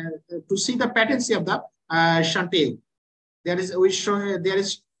and to see the patency of the shunt tube. There is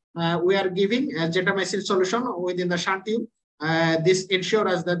we are giving a gentamicin solution within the shunt tube. This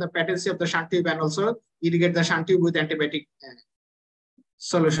ensures that the patency of the shunt tube and also irrigate the shunt tube with antibiotic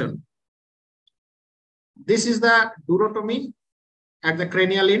solution. This is the durotomy at the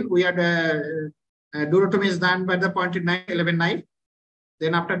cranial end. We are durotomy is done by the pointed knife 11 knife.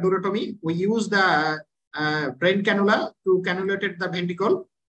 Then after durotomy, we use the brain cannula to cannulate the ventricle.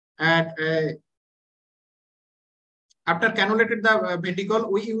 And after cannulated the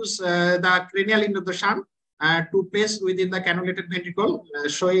ventricle, we use the cranial end of the shunt to place within the cannulated ventricle.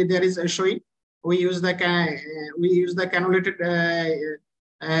 There is a showing. We use the cannulated.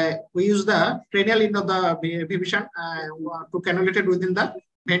 We use the cranial end of the vivition to cannulate it within the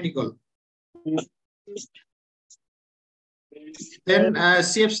ventricle. Then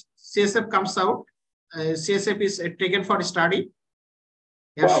CSF comes out. CSF is taken for study.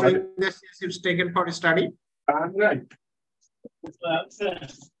 Here showing the CSF is taken for study.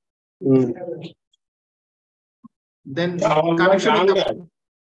 Then connection with the,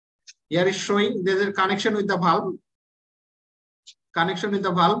 here is showing there is a connection with the valve. Connection with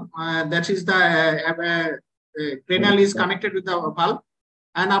the valve. That is the cranial is connected with the valve.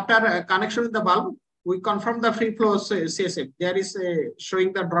 And after connection with the valve, we confirm the free flow of CSF. There is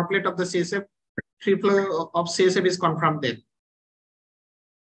showing the droplet of the CSF. Free flow of CSF is confirmed then.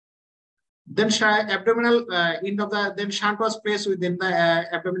 Then abdominal end of the shunt was placed within the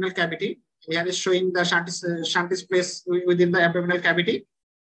abdominal cavity. Here is showing the shunt is placed within the abdominal cavity.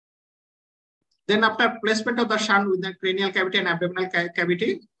 Then after placement of the shunt within the cranial cavity and abdominal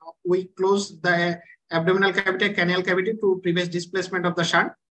cavity, we close the abdominal cavity and cranial cavity to prevent displacement of the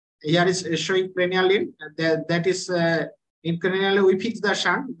shunt. Here is showing cranial end. That is in cranial we fix the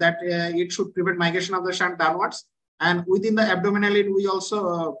shunt that it should prevent migration of the shunt downwards. And within the abdominal end, we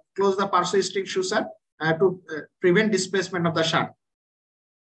also close the parsu string suture to prevent displacement of the shunt.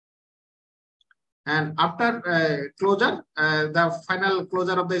 And after closure, the final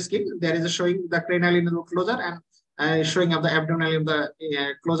closure of the skin, there is a showing the cranial end closure and showing of the abdominal end,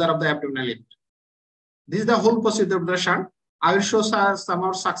 the closure of the abdominal end. This is the whole procedure of the shunt. I will show some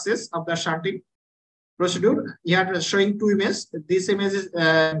more success of the shunting procedure. Here showing two images. This image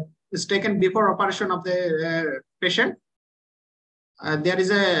is taken before operation of the patient. There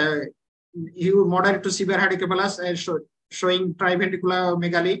is a moderate to severe hydrocephalus showing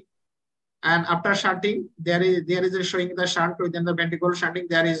triventriculomegaly. And after shunting, there is a showing the shunt within the ventricle shunting.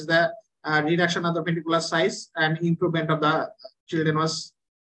 There is the reduction of the ventricular size and improvement of the children was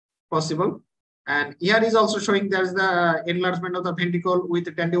possible. And here is also showing there is the enlargement of the ventricle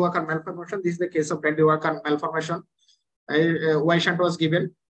with Dandy-Walker malformation. This is the case of Dandy-Walker malformation. Y shunt was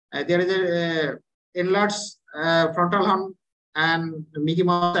given. There is a enlarged frontal horn and Mickey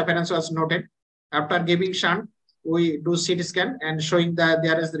Mouse appearance was noted. After giving shunt, we do CT scan and showing that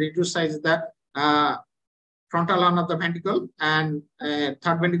there is the reduced size of the frontal horn of the ventricle, and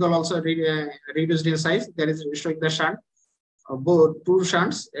third ventricle also reduced in size. That is showing the shunt, both two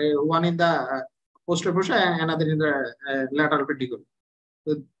shunts, one in the posterior portion and another in the lateral ventricle.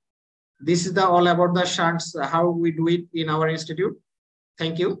 So this is all about the shunts, how we do it in our institute.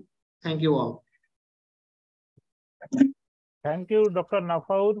 Thank you. Thank you all. Thank you, Dr.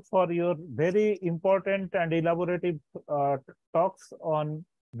 Nafaur, for your very important and elaborative talks on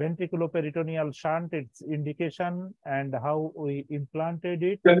ventriculoperitoneal shunt, its indication, and how we implanted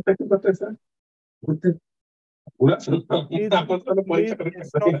it. Please stop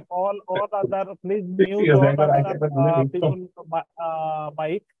all other, please mute all other people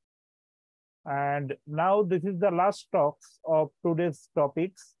mic. And now this is the last talks of today's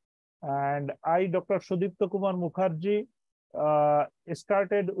topics. And I, Dr. Sudipta Kumar Mukherjee,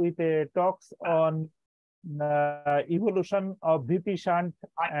 started with a talks on evolution of VP shunt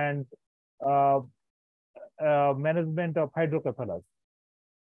and management of hydrocephalus.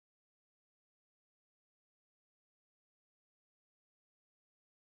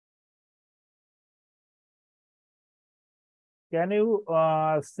 Can you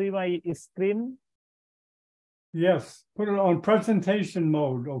see my screen? Yes, put it on presentation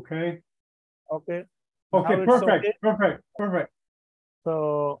mode, okay? Okay. Okay, perfect, okay. Perfect.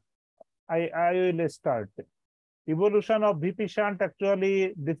 So I will start. Evolution of VP shunt,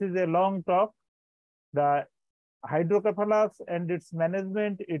 actually, this is a long talk. The hydrocephalus and its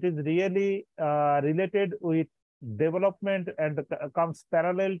management, it is really related with development and comes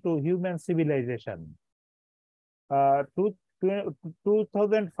parallel to human civilization.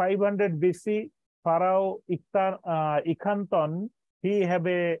 2500 BC, Pharaoh Ikhanton, he have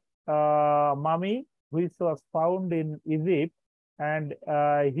a mummy which was found in Egypt, and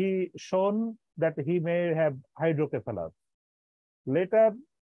he shown that he may have hydrocephalus. Later,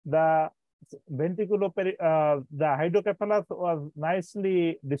 the hydrocephalus was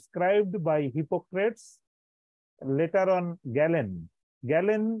nicely described by Hippocrates. Later on, Galen,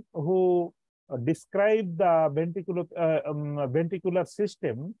 who described the ventricular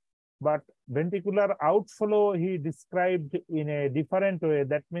system, but ventricular outflow he described in a different way.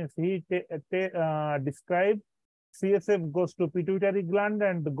 That means he described CSF goes to pituitary gland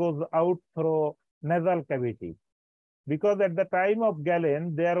and goes out through nasal cavity. Because at the time of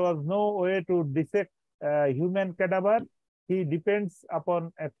Galen, there was no way to dissect human cadaver. He depends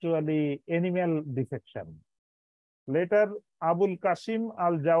upon actually animal dissection. Later, Abul Qasim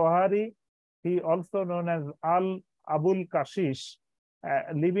al-Jawahari, he also known as Abul Kashish,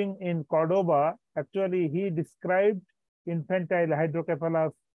 living in Cordoba, actually he described infantile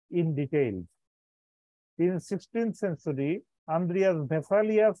hydrocephalus in detail. In 16th century, Andreas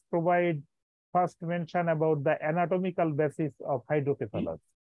Vesalius provide first mention about the anatomical basis of hydrocephalus.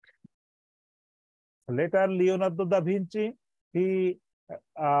 Later, Leonardo da Vinci, he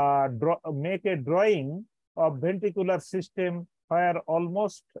make a drawing of ventricular system where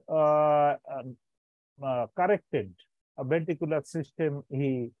almost corrected a ventricular system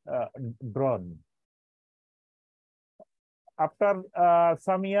he drawn. After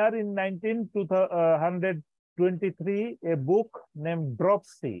some year in 1923, a book named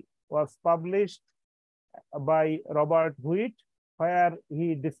Dropsy was published by Robert Witt, where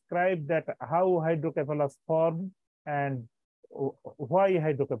he described that how hydrocephalus formed and why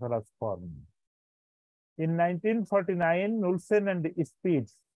hydrocephalus formed. In 1949, Knudsen and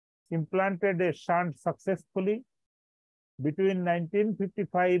Spitz implanted a shunt successfully. Between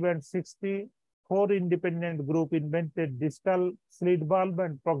 1955 and 60, 4 independent groups invented distal slit valve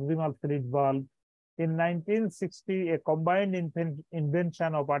and proximal slit valve. In 1960, a combined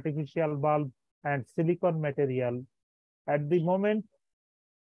invention of artificial valve and silicon material. At the moment,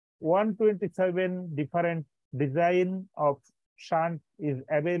 127 different design of shunt is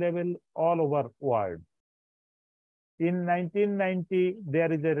available all over world. In 1990,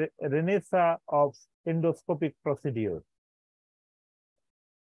 there is a renaissance of endoscopic procedure.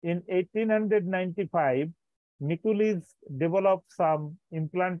 In 1895, Mikulicz developed some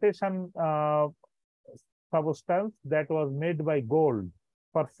implantation substance that was made by gold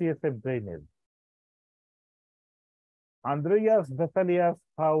for CSF drainage. Andreas Vesalius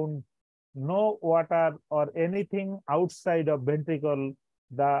found no water or anything outside of ventricle,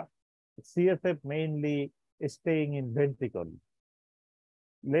 the CSF mainly staying in ventricle.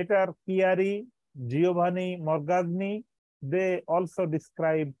 Later, Chiari, Giovanni Morgagni, they also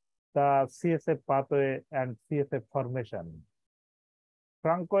described the CSF pathway and CSF formation.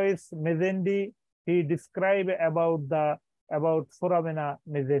 Francois Mezendi, he described about foramina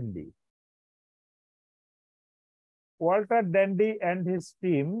mesendi. Walter Dandy and his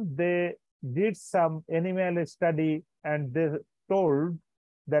team, they did some animal study and they told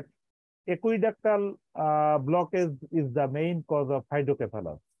that aqueductal blockage is the main cause of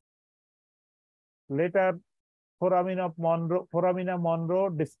hydrocephalus. Later, foramina Monro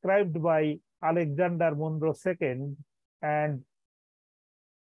described by Alexander Monro II, and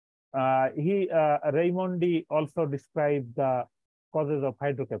Raimondi also described the causes of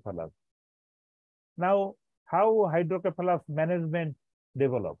hydrocephalus. Now, how hydrocephalus management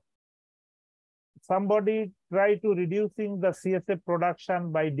developed? Somebody tried to reducing the CSF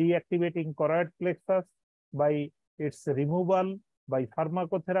production by deactivating choroid plexus, by its removal, by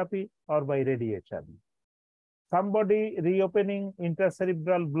pharmacotherapy, or by radiation. Somebody reopening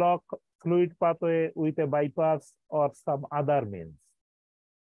intracerebral block fluid pathway with a bypass or some other means.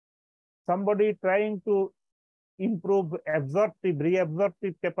 Somebody trying to improve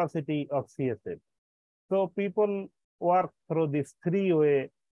reabsorptive capacity of CSF. So people work through this three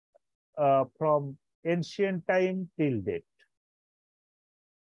way from ancient time till date.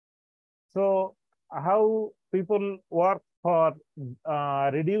 So how people work for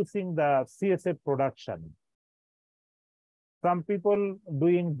reducing the CSF production? Some people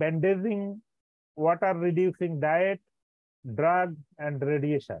doing bandaging, water reducing diet, drug, and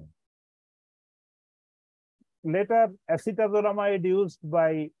radiation. Later, acetazolamide used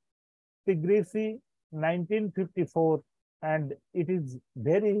by Tigrisi, 1954, and it is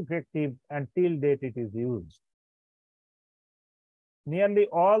very effective, and till date it is used. Nearly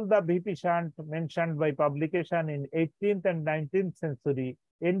all the BP shunt mentioned by publication in 18th and 19th century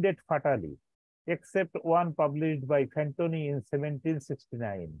ended fatally, except one published by Fantoni in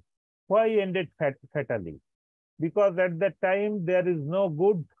 1769. Why ended fatally? Because at that time there is no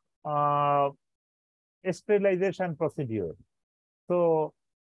good sterilization procedure. So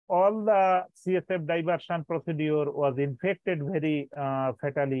all the CSF diversion procedure was infected very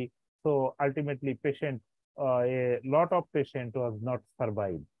fatally. So ultimately a lot of patient was not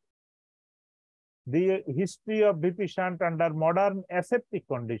survived. The history of BP shunt under modern aseptic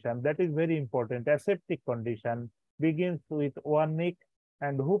condition, that is very important. Aseptic condition begins with one nick,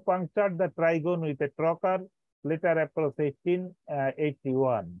 and who punctured the trigone with a trocar, later approach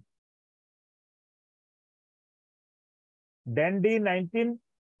 1881. Dandy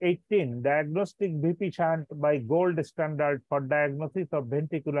 1918, diagnostic BP shunt by gold standard for diagnosis of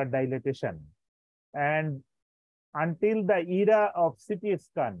ventricular dilatation. And until the era of CT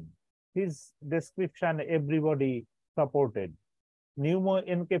scan, his description everybody supported.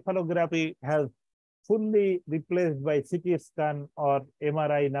 Pneumoencephalography has fully replaced by CT scan or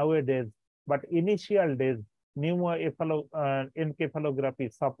MRI nowadays, but initial days, pneumoencephalography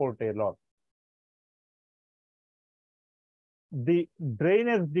support a lot. The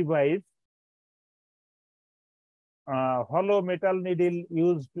drainage device, hollow metal needle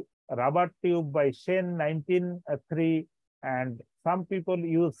used rubber tube by Shen 1903, and some people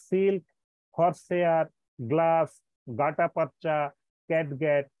use silk, horsehair, glass, gata parcha,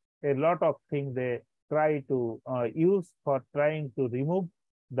 catgut, a lot of things they try to use for trying to remove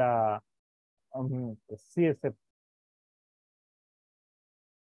the CSF.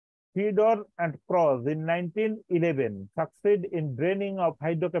 Fedor and Cross in 1911 succeed in draining of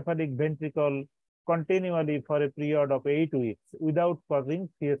hydrocephalic ventricle continually for a period of 8 weeks without causing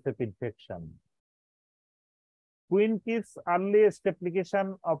CSF infection. Quincke's earliest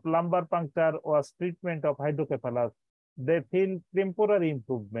application of lumbar puncture was treatment of hydrocephalus. They feel temporary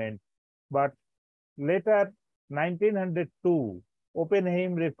improvement, but later, 1902,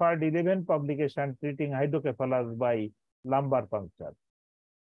 Oppenheim referred 11 publications treating hydrocephalus by lumbar puncture.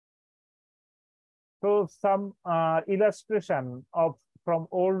 So some illustration from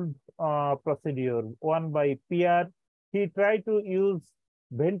old procedure, one by Pierre. He tried to use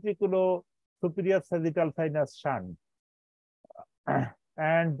ventriculo superior sagittal sinus shunt.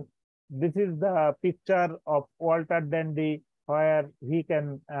 And this is the picture of Walter Dandy, where he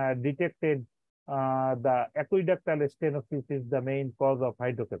can detected the aqueductal stenosis is the main cause of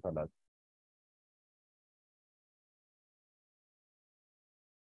hydrocephalus.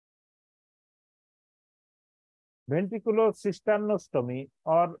 Ventriculocysternostomy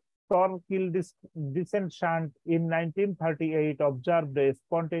or Torquil descent shunt in 1938 observed a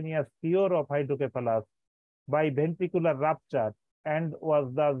spontaneous cure of hydrocephalus by ventricular rupture and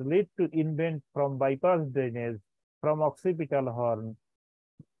was thus led to invent from bypass drainage from occipital horn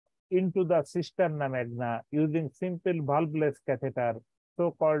into the cisterna magna using simple valveless catheter,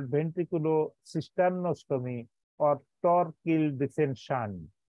 so-called ventriculocysternostomy or Torquil descent shunt.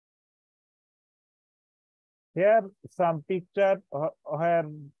 Here, some picture where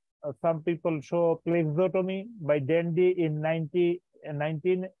some people show plexotomy by Dandy in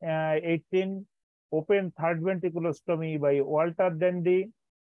 1918, open third ventriculostomy by Walter Dandy,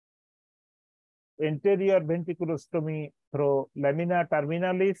 anterior ventriculostomy through lamina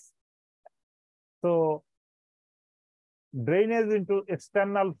terminalis. So, drainage into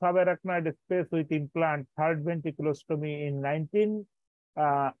external subarachnoid space with implant, third ventriculostomy in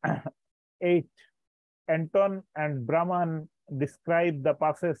 1908. Anton and Brahman described the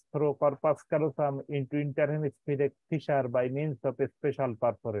passes through corpus callosum into interhemispheric fissure by means of a special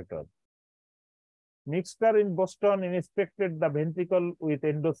perforator. Nixter in Boston inspected the ventricle with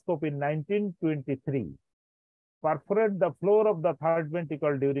endoscope in 1923. Perforate the floor of the third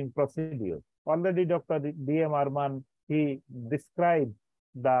ventricle during procedure. Already Dr. D.M. Arman, he described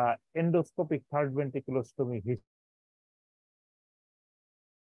the endoscopic third ventriculostomy history.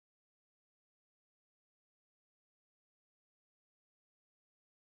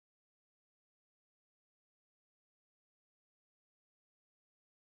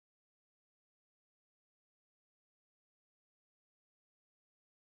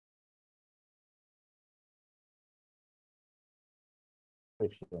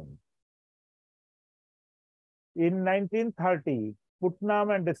 In 1930,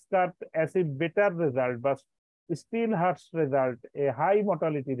 Putnam and Scott achieved better result, but still harsh result, a high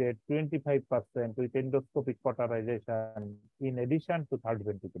mortality rate, 25% with endoscopic cauterization in addition to third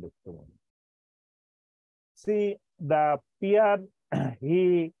ventriculostomy. See, the PR,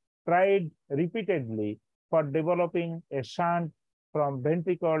 he tried repeatedly for developing a shunt from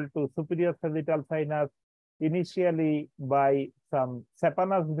ventricle to superior sagittal sinus, initially by some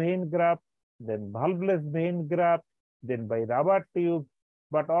saphenous vein graft, then valveless vein graft, then by rubber tube,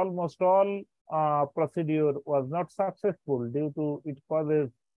 but almost all procedure was not successful due to it causes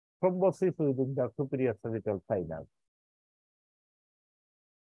thrombosis within the superior sagittal sinus.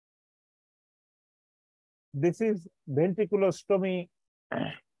 This is ventriculostomy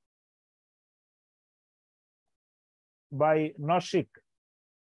by Noshik,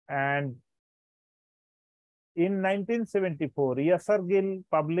 and in 1974, Yasargil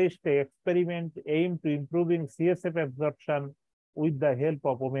published an experiment aimed to improving CSF absorption with the help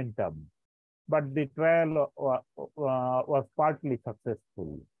of momentum, but the trial was partly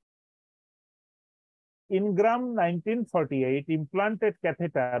successful. Ingram 1948 implanted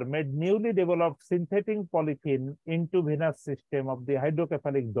catheter made newly developed synthetic polythene into venous system of the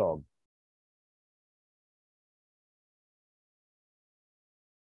hydrocephalic dog.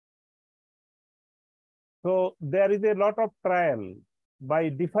 So there is a lot of trial by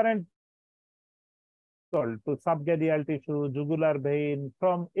different to subgadial tissue, jugular vein,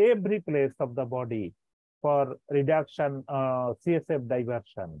 from every place of the body for reduction, CSF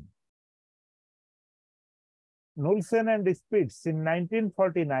diversion. Knudsen and Spitz in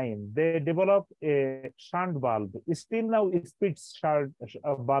 1949, they developed a shunt valve. Still now Spitz shunt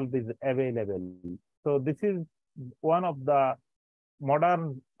valve is available. So this is one of the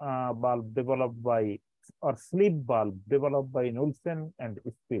modern valve developed by, or sleep valve developed by Knudsen and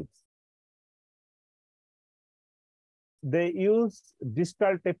Spitz. They use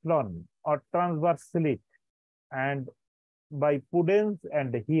distal Teflon or transverse slit and by Pudens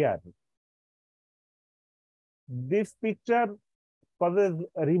and here. This picture causes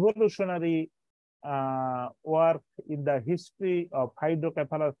revolutionary work in the history of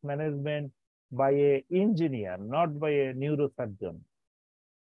hydrocephalus management by an engineer, not by a neurosurgeon.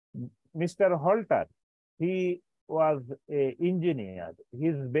 Mr. Holter, he was an engineer.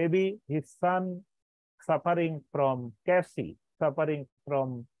 His baby, his son, suffering from Cassie, suffering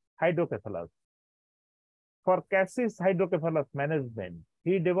from hydrocephalus. For Cassie's hydrocephalus management,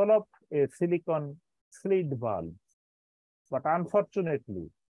 he developed a silicone slit valve. But unfortunately,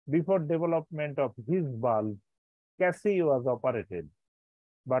 before development of his valve, Cassie was operated.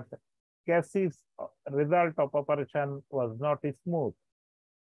 But Cassie's result of operation was not smooth.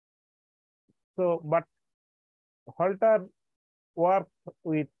 So, but Holter worked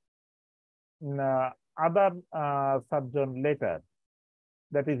with other surgeon later,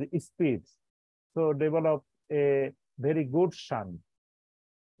 that is Spitz. So developed a very good shunt.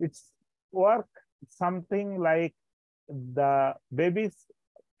 It's work something like the baby's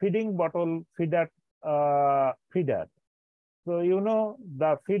feeding bottle feeder. So you know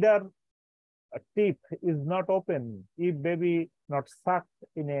the feeder tip is not open if baby not sucked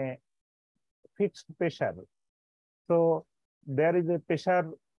in a fixed pressure. So there is a pressure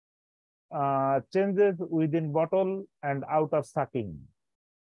changes within bottle and out of sucking.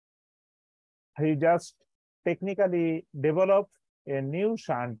 He just technically developed a new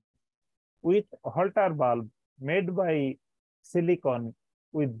shunt with Holter valve made by silicon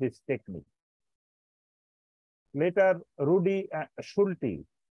with this technique. Later, Rudi Schulte,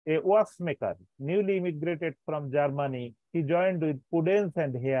 a watchmaker, newly immigrated from Germany, he joined with Pudens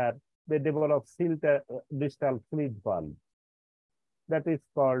and Hare. They developed distal slit valve. That is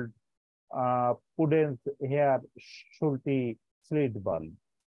called Pudens Hare Schulte slit valve.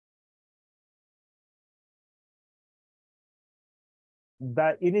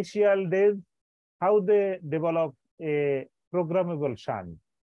 The initial days, how they develop a programmable shunt.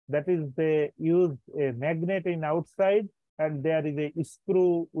 That is, they use a magnet in outside and there is a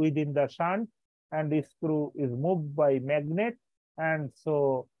screw within the shunt and the screw is moved by magnet, and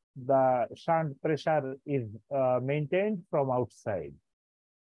so the shunt pressure is maintained from outside.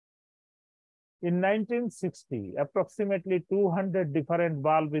 In 1960, approximately 200 different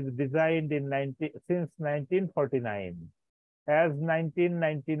valves is designed since 1949. As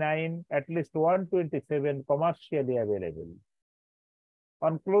 1999, at least 127 commercially available.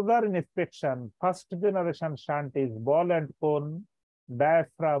 On closer inspection, first generation shunt is ball and cone,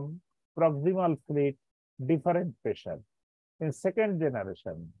 diaphragm, proximal slit, different pressure. In second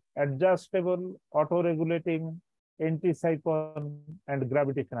generation, adjustable, auto-regulating, anti-siphon, and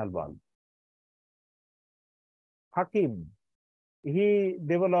gravitational valve. Hakim, he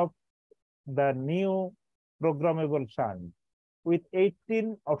developed the new programmable shunt with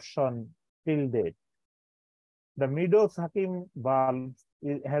 18 options till date. The Meadows Hakim valve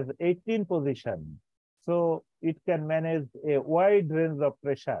has 18 positions, so it can manage a wide range of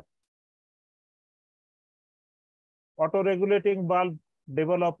pressure. Auto-regulating valve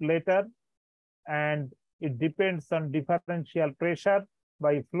developed later, and it depends on differential pressure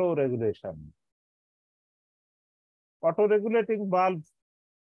by flow regulation. Auto-regulating valve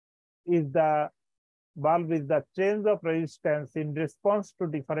is the change of resistance in response to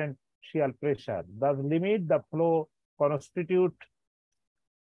differential pressure. Thus, limit the flow constitute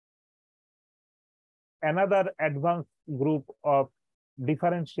another advanced group of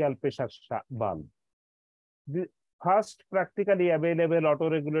differential pressure valve. The first practically available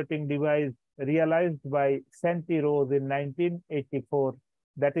auto-regulating device realized by Santi Rose in 1984,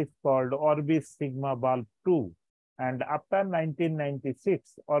 that is called Orbis Sigma valve 2. And after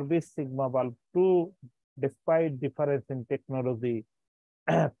 1996, Orbis Sigma valve 2, despite difference in technology,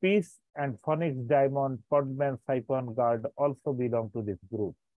 Peace and Phoenix Diamond Codman siphon guard also belong to this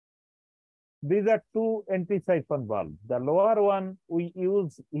group. These are two anti-siphon valves. The lower one we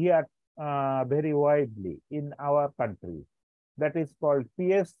use here very widely in our country. That is called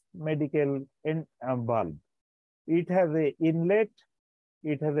PS medical valve. It has an inlet,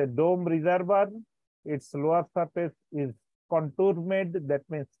 it has a dome reservoir, its lower surface is contour made, that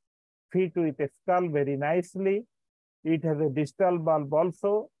means fit with a skull very nicely. It has a distal valve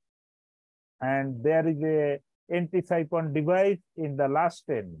also, and there is a anti-siphon device in the last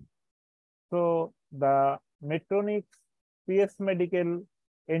end. So the Medtronic PS medical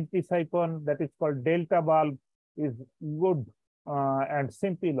anti-siphon, that is called delta valve, is good and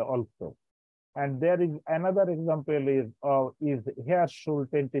simple also. And there is another example is Hare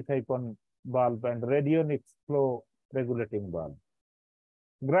Schulte anti-siphon valve and radionics flow regulating valve.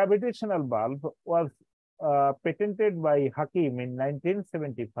 Gravitational valve was patented by Hakim in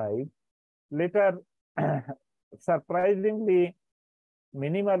 1975. Later, surprisingly,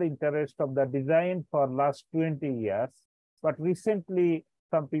 minimal interest of the design for last 20 years, but recently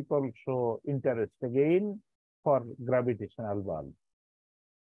some people show interest again for gravitational valve.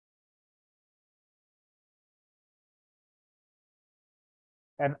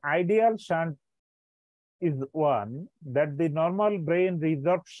 An ideal shunt is one that the normal brain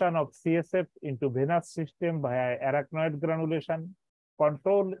resorption of CSF into venous system via arachnoid granulation,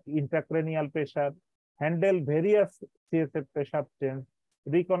 control intracranial pressure, handle various CSF pressure change,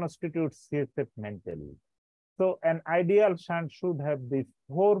 reconstitute CSF mentally. So an ideal shunt should have these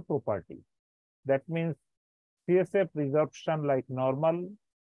four properties. That means CSF resorption like normal,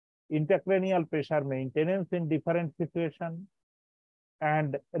 intracranial pressure maintenance in different situations,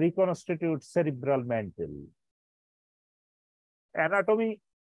 and reconstitute cerebral mantle. Anatomy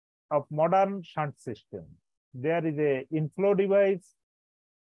of modern shunt system. There is a inflow device,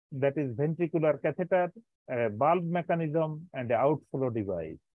 that is ventricular catheter, a valve mechanism, and an outflow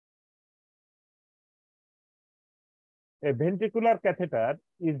device. A ventricular catheter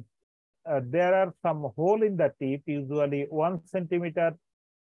is, there are some hole in the tip, usually 1 centimeter,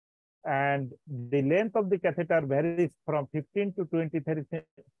 and the length of the catheter varies from 15 to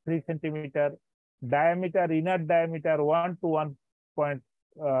 23 centimeter, diameter, inner diameter 1 to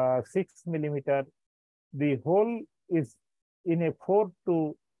 1.6 millimeter. The hole is in a 4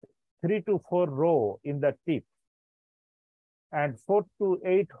 to 3 to 4 row in the tip and 4 to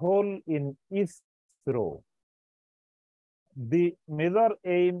 8 hole in each row. The major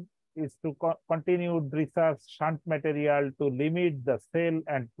aim is to continue research shunt material to limit the cell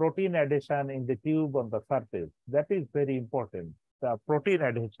and protein adhesion in the tube on the surface. That is very important, the protein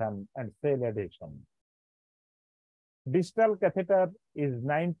adhesion and cell adhesion. Distal catheter is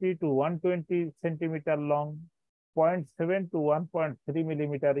 90 to 120 centimeter long, 0.7 to 1.3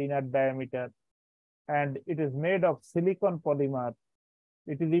 millimeter inner diameter, and it is made of silicon polymer.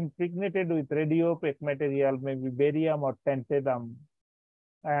 It is impregnated with radiopaque material, maybe barium or tantalum,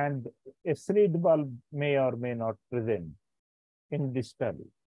 and a slit bulb may or may not present in distal.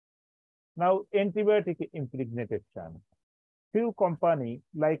 Now, antibiotic impregnated shunt. Few companies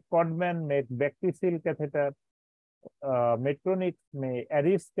like Codman make Bactisil catheter, Medtronic may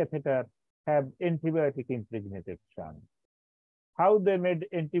Aris catheter have antibiotic impregnated shunt. How they made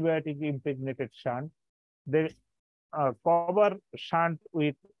antibiotic impregnated shunt? They cover shunt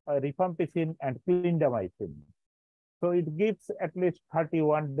with rifampicin and clindamycin. So it gives at least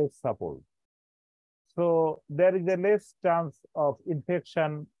 31 days support. So there is a less chance of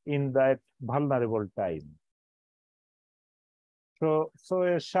infection in that vulnerable time. So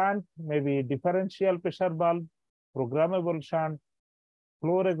a shunt may be differential pressure valve, programmable shunt,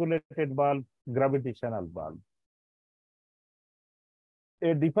 flow regulated valve, gravitational valve.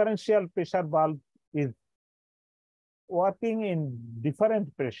 A differential pressure valve is working in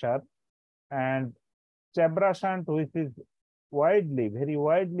different pressure, and Chabra shunt, which is very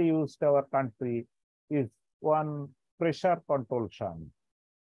widely used in our country, is one pressure control shunt.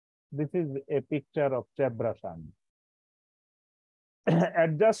 This is a picture of Chabra shunt.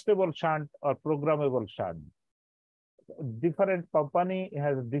 Adjustable shunt or programmable shunt. Different company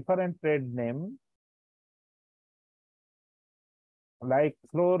has different trade name. Like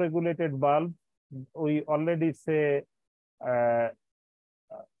flow regulated valve, we already say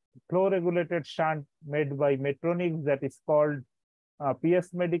flow regulated shunt made by Medtronic, that is called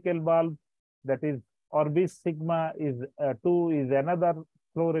PS medical valve, that is Orbis Sigma is 2 is another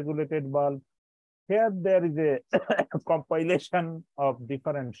flow regulated valve. Here there is a compilation of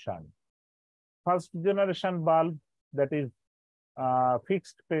different shunt. First generation valve, that is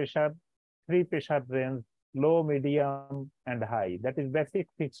fixed pressure, 3 pressure range, low, medium, and high. That is basic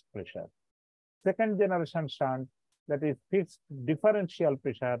fixed pressure. Second generation shunt, that is fixed differential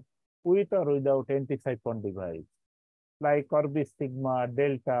pressure with or without anti-siphon device, like Orbis Sigma,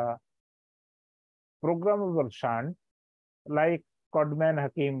 Delta. Programmable shunt, like Codman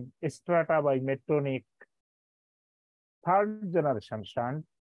Hakim, Strata by Medtronic. Third generation shunt,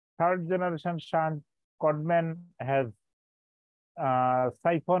 Codman has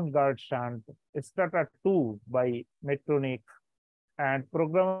siphon guard shunt, Strata 2 by Medtronic, and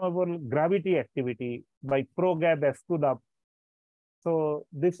programmable gravity activity by ProGab Esculap. So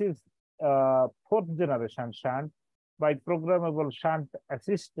this is fourth generation shunt by programmable shunt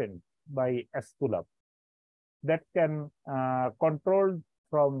assistant by Esculap that can control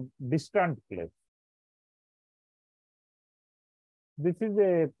from distant place. This is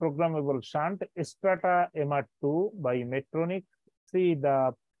a programmable shunt, Strata MR2 by Medtronic. See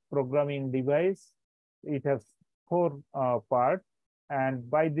the programming device. It has 4 parts, and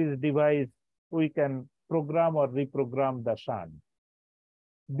by this device, we can program or reprogram the shunt.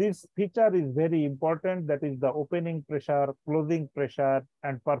 This feature is very important, that is the opening pressure, closing pressure,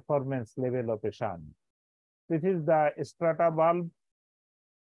 and performance level of a shunt. This is the Strata valve,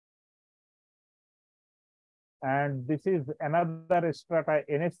 and this is another Strata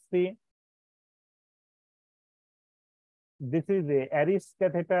NSC. This is a Aris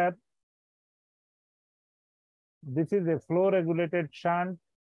catheter. This is a flow regulated shunt.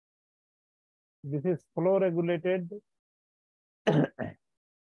 This is flow regulated.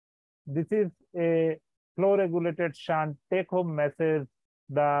 This is a flow regulated shunt. Take home message: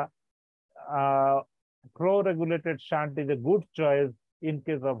 the flow regulated shunt is a good choice in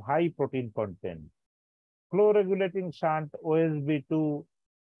case of high protein content. Flow regulating shunt OSB to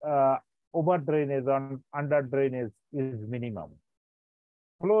over drainage on under drainage is minimum.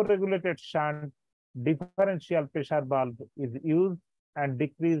 Flow regulated shunt differential pressure valve is used and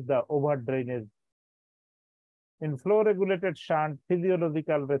decrease the over drainage. In flow regulated shunt,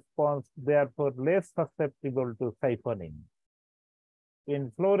 physiological response therefore less susceptible to siphoning.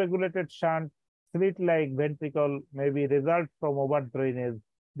 In flow regulated shunt, slit-like ventricle may be result from over drainage.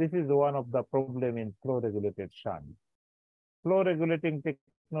 This is one of the problem in flow regulated shunt. Flow regulating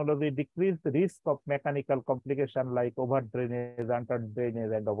technology decrease the risk of mechanical complication like over drainage, under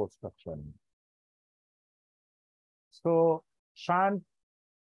drainage, and obstruction. So shunt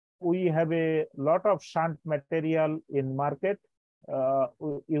we have a lot of shunt material in market.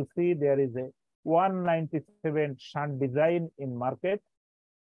 You see there is a 197 shunt design in market,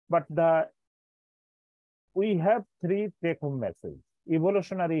 but we have three take-home messages.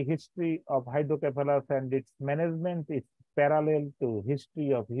 Evolutionary history of hydrocephalus and its management is parallel to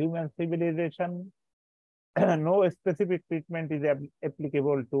history of human civilization. No specific treatment is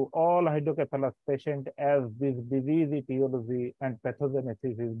applicable to all hydrocephalus patients, as this disease etiology and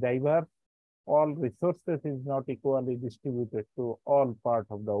pathogenesis is diverse. All resources is not equally distributed to all parts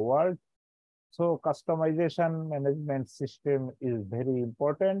of the world. So customization management system is very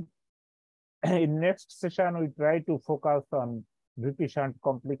important. In next session, we try to focus on VP shunt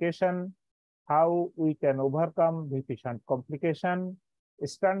complication, how we can overcome VP shunt complication,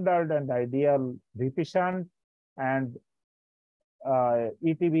 standard and ideal VP shunt, and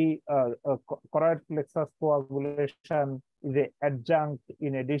ETB, choroid plexus coagulation is an adjunct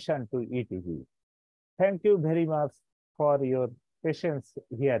in addition to ETB. Thank you very much for your patience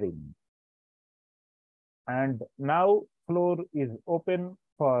hearing. And now floor is open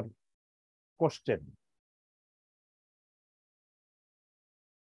for question.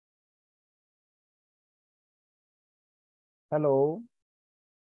 Hello.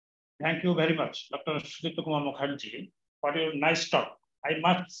 Thank you very much, Dr. Sudipta Kumar Mukherjee, for your nice talk. I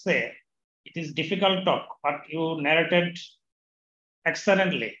must say, it is difficult talk, but you narrated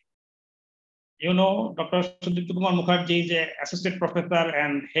excellently. You know, Dr. Sudipta Kumar Mukherjee is an assistant professor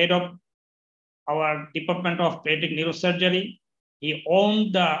and head of our Department of Pediatric Neurosurgery. He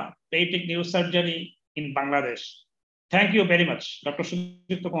owned the Pediatric Neurosurgery in Bangladesh. Thank you very much, Dr.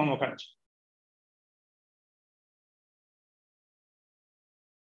 Sudipta Kumar Mukherjee.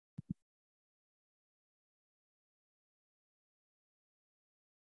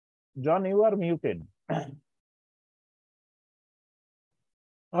 John, you are muted.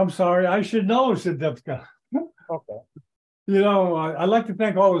 I'm sorry, I should know, Sudipta. Okay. You know, I'd like to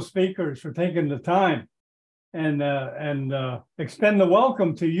thank all the speakers for taking the time and extend the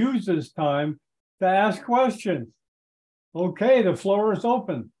welcome to use this time to ask questions. Okay, the floor is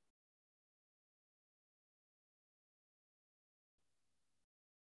open.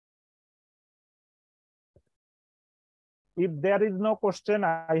 If there is no question,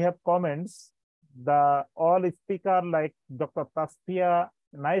 I have comments. The all speaker like Dr. Tasfia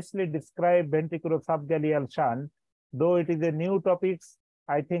nicely described ventricular subgaleal shunt. Though it is a new topic,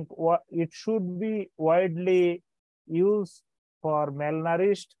 I think it should be widely used for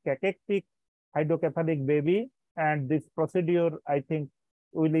malnourished cachectic hydrocephalic baby, and this procedure I think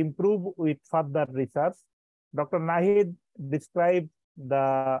will improve with further research. Dr. Nahid described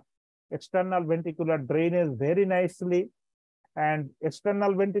the external ventricular drainage very nicely, and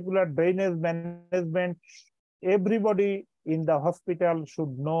external ventricular drainage management, everybody in the hospital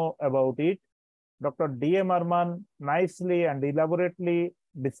should know about it. Dr. D.M. Arman nicely and elaborately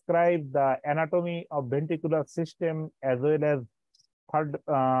described the anatomy of ventricular system as well as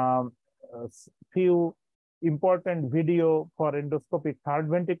few important video for endoscopic third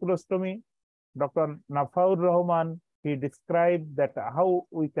ventriculostomy. Dr. Nafaur Rahman, he described that how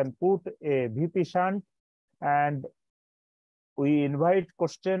we can put a VP shunt, and we invite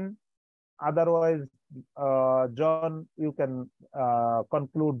question. Otherwise, John, you can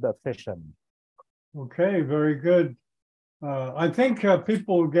conclude the session. Okay, very good. I think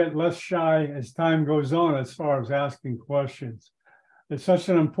people will get less shy as time goes on as far as asking questions. It's such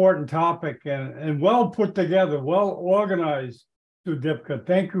an important topic and well put together, well organized, Sudipta.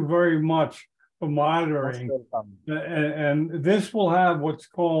 Thank you very much for moderating. And this will have what's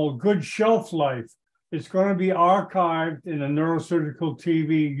called good shelf life. It's going to be archived in a Neurosurgical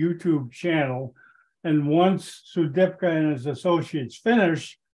TV YouTube channel. And once Sudipta and his associates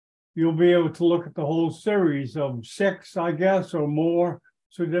finish, you'll be able to look at the whole series of 6, I guess, or more.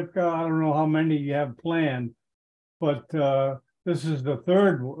 Sudipta, I don't know how many you have planned, but this is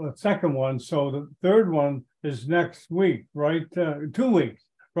the second one. So the third one is next week, right? 2 weeks,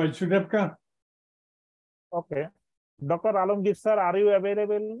 right, Sudipta? Okay. Dr. Alamgir sir, are you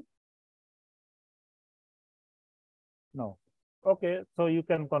available? No. Okay, so you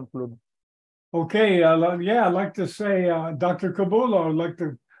can conclude. Okay, yeah, I'd like to say, Dr. Kabulo, I'd like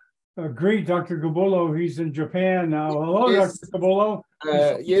to greet Dr. Kabulo. He's in Japan now. Hello, Yes. Dr. Kabulo.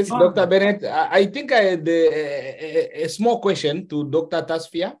 Yes, Dr. Bennett. I think I had a small question to Dr.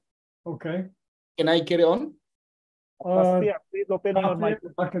 Tasfia. Okay. Can I carry on? Tasfia, please open your mic.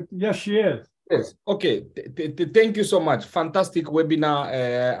 Yes, she is. Yes. Okay. Thank you so much. Fantastic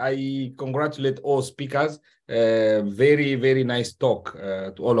webinar. I congratulate all speakers. Very, very nice talk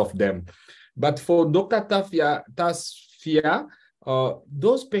to all of them. But for Dr. Tasfia,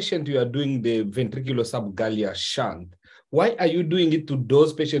 those patients you are doing the ventricular subgallia shunt, why are you doing it to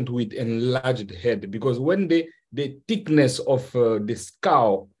those patients with enlarged head? Because when the thickness of the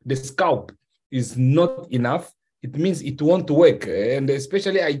scalp is not enough, it means it won't work. And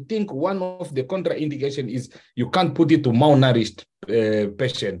especially, I think one of the contraindication is you can't put it to malnourished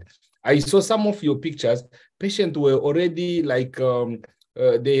patient. I saw some of your pictures. Patients were already like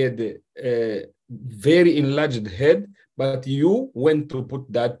they had very enlarged head, but you went to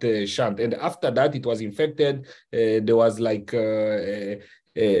put that shunt, and after that it was infected. There was like a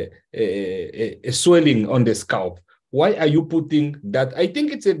swelling on the scalp. Why are you putting that? I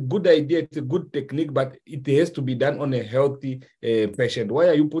think it's a good idea, it's a good technique, but it has to be done on a healthy patient. Why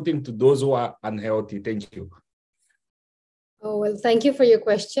are you putting to those who are unhealthy? Thank you. Oh, well, thank you for your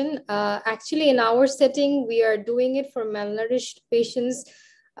question. Actually, in our setting, we are doing it for malnourished patients.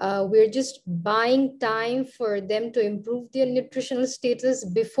 We're just buying time for them to improve their nutritional status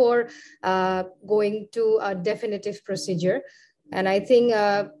before going to a definitive procedure. And I think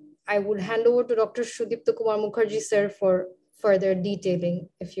I would hand over to Dr. Sudipta Kumar Mukherjee, sir, for further detailing,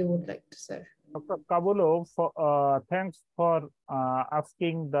 if you would like to, sir. Dr. Kabulov, thanks for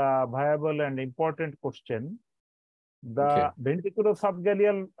asking the viable and important question. The ventricular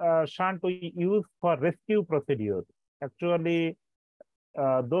subgallial shunt we use for rescue procedure. Actually,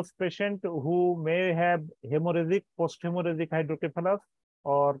 those patients who may have hemorrhagic, post-hemorrhagic hydrocephalus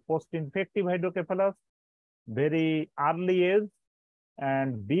or post-infective hydrocephalus, very early age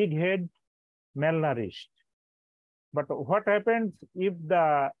and big head, malnourished. But what happens if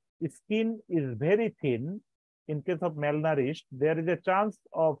the skin is very thin? In case of malnourished, there is a chance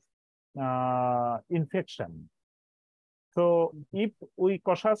of infection. So if we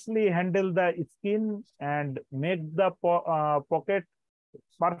cautiously handle the skin and make the pocket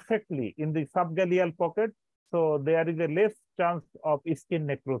perfectly in the subgallial pocket, so there is a less chance of skin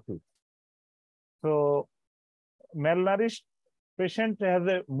necrosis. So malnourished patient has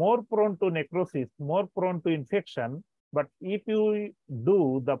a more prone to necrosis, more prone to infection. But if you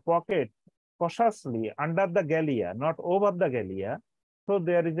do the pocket cautiously under the gallia, not over the gallia, so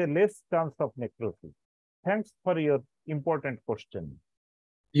there is a less chance of necrosis. Thanks for your important question.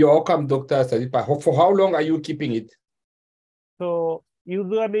 You're welcome, Dr. Sadipa. For how long are you keeping it? So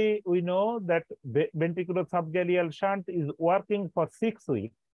usually we know that ventricular subgallial shunt is working for 6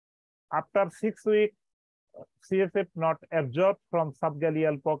 weeks. After 6 weeks, CSF not absorbed from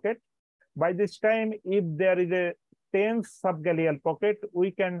subgallial pocket. By this time, if there is a tense subgallial pocket,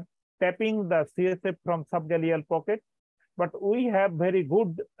 we can tapping the CSF from subgallial pocket. But we have very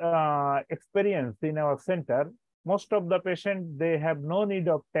good experience in our center. Most of the patients, they have no need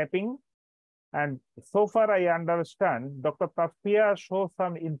of tapping. And so far I understand, Dr. Tasfia shows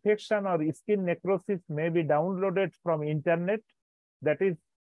some infection or skin necrosis may be downloaded from internet. That is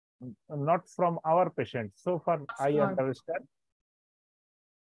not from our patients. So far I understand.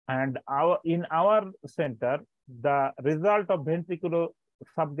 And in our center, the result of ventricular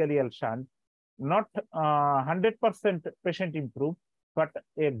subgallial shunt, not 100% patient improved, but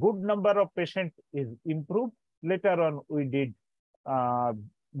a good number of patients is improved. Later on, we did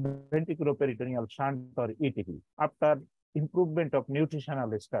ventriculoperitoneal shunt or ETP after improvement of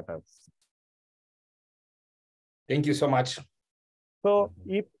nutritional status. Thank you so much. So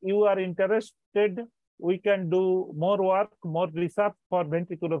if you are interested, we can do more work, more research for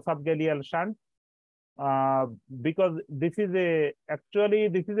ventricular subgallial shunt. Because this is a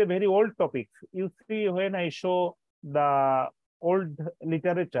very old topic. You see, when I show the old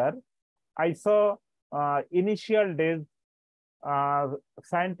literature, I saw initial days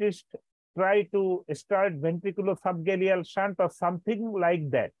scientists try to start ventricular subgallial shunt or something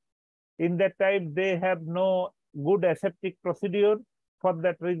like that. In that time, they have no good aseptic procedure. For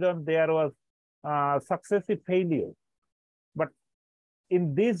that reason, there was successive failure. But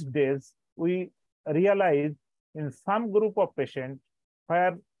in these days, we realize in some group of patients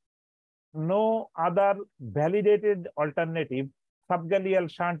where no other validated alternative,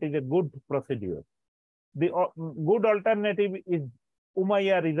 subgallial shunt is a good procedure. The good alternative is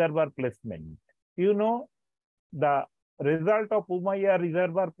Umayya reservoir placement. You know, the result of Umayya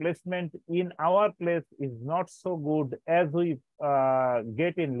reservoir placement in our place is not so good as we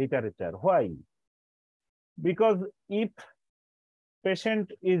get in literature. Why? Because if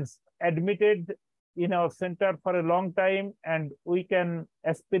patient is admitted in our center for a long time and we can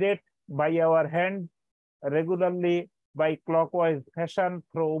aspirate by our hand regularly by clockwise fashion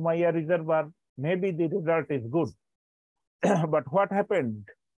through Umayya reservoir, maybe the result is good. But what happened?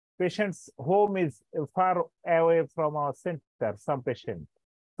 Patient's home is far away from our center, some patients.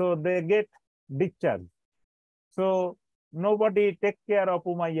 So they get discharged. So nobody take care of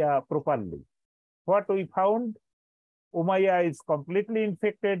Umayya properly. What we found, Umayya is completely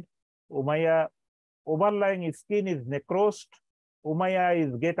infected. Umayya overlying skin is necrosed. Umayya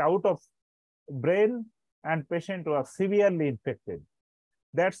is get out of brain and patient was severely infected.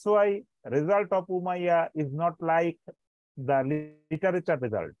 That's why result of Umayya is not like the literature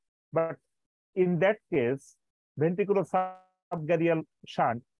result. But in that case, ventricular subgaleal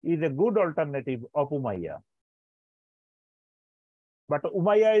shunt is a good alternative of Umayya. But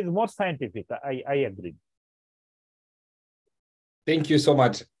Umayya is more scientific, I agree. Thank you so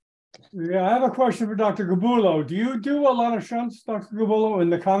much. Yeah, I have a question for Dr. Gabulo. Do you do a lot of shunts, Dr. Gabulo, in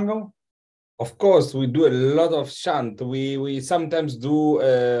the Congo? Of course, we do a lot of shunt. We sometimes do,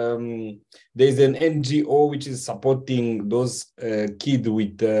 there's an NGO which is supporting those kids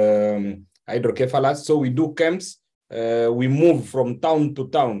with hydrocephalus. So we do camps. We move from town to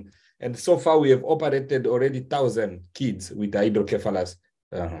town. And so far we have operated already 1,000 kids with hydrocephalus.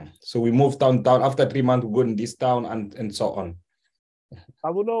 So we move town. After 3 months, we go in this town and so on.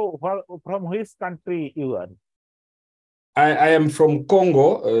 Gabulo, from which country you are? I am from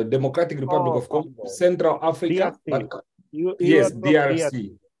Congo, Democratic Republic of Congo, Central Africa. But, yes,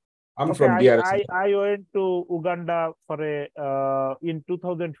 DRC. I'm from DRC. I went to Uganda for in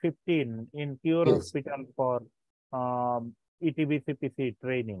 2015 in Cure Hospital for ETB CPC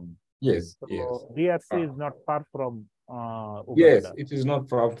training. Yes, so yes. DRC is not far from Uganda. Yes, it is not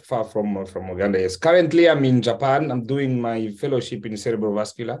far from Uganda. Yes. Currently, I'm in Japan. I'm doing my fellowship in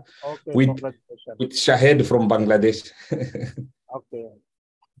cerebrovascular with Shahed from Bangladesh. Okay.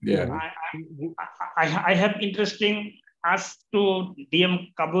 Yeah. I have interesting ask to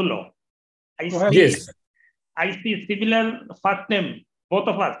DM Gabulo. I see similar first name, both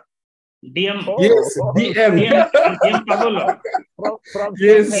of us. DM. Yes, DM. DM Gabulo.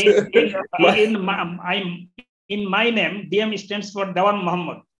 Yes. In my name, DM stands for Dawan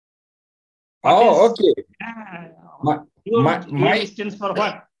Muhammad. Okay. Your DM stands for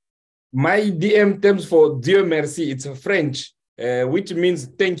what? My DM stands for Dieu merci. It's a French, which means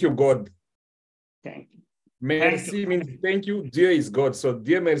thank you, God. Thank you. Merci means thank you. Dieu is God. So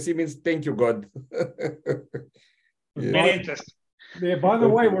Dieu merci means thank you, God. Very interesting. Yeah, by the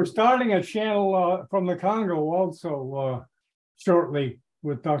way, we're starting a channel from the Congo also shortly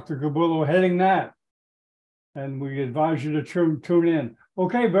with Dr. Gabulo heading that. And we advise you to tune in.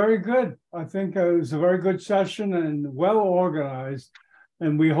 Okay, very good. I think it was a very good session and well organized.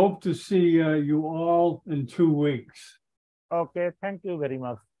 And we hope to see you all in 2 weeks. Okay, thank you very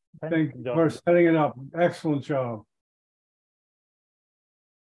much. Thank you for setting it up. Excellent job.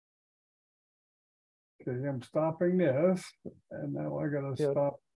 Okay, I'm stopping this, and now I gotta stop.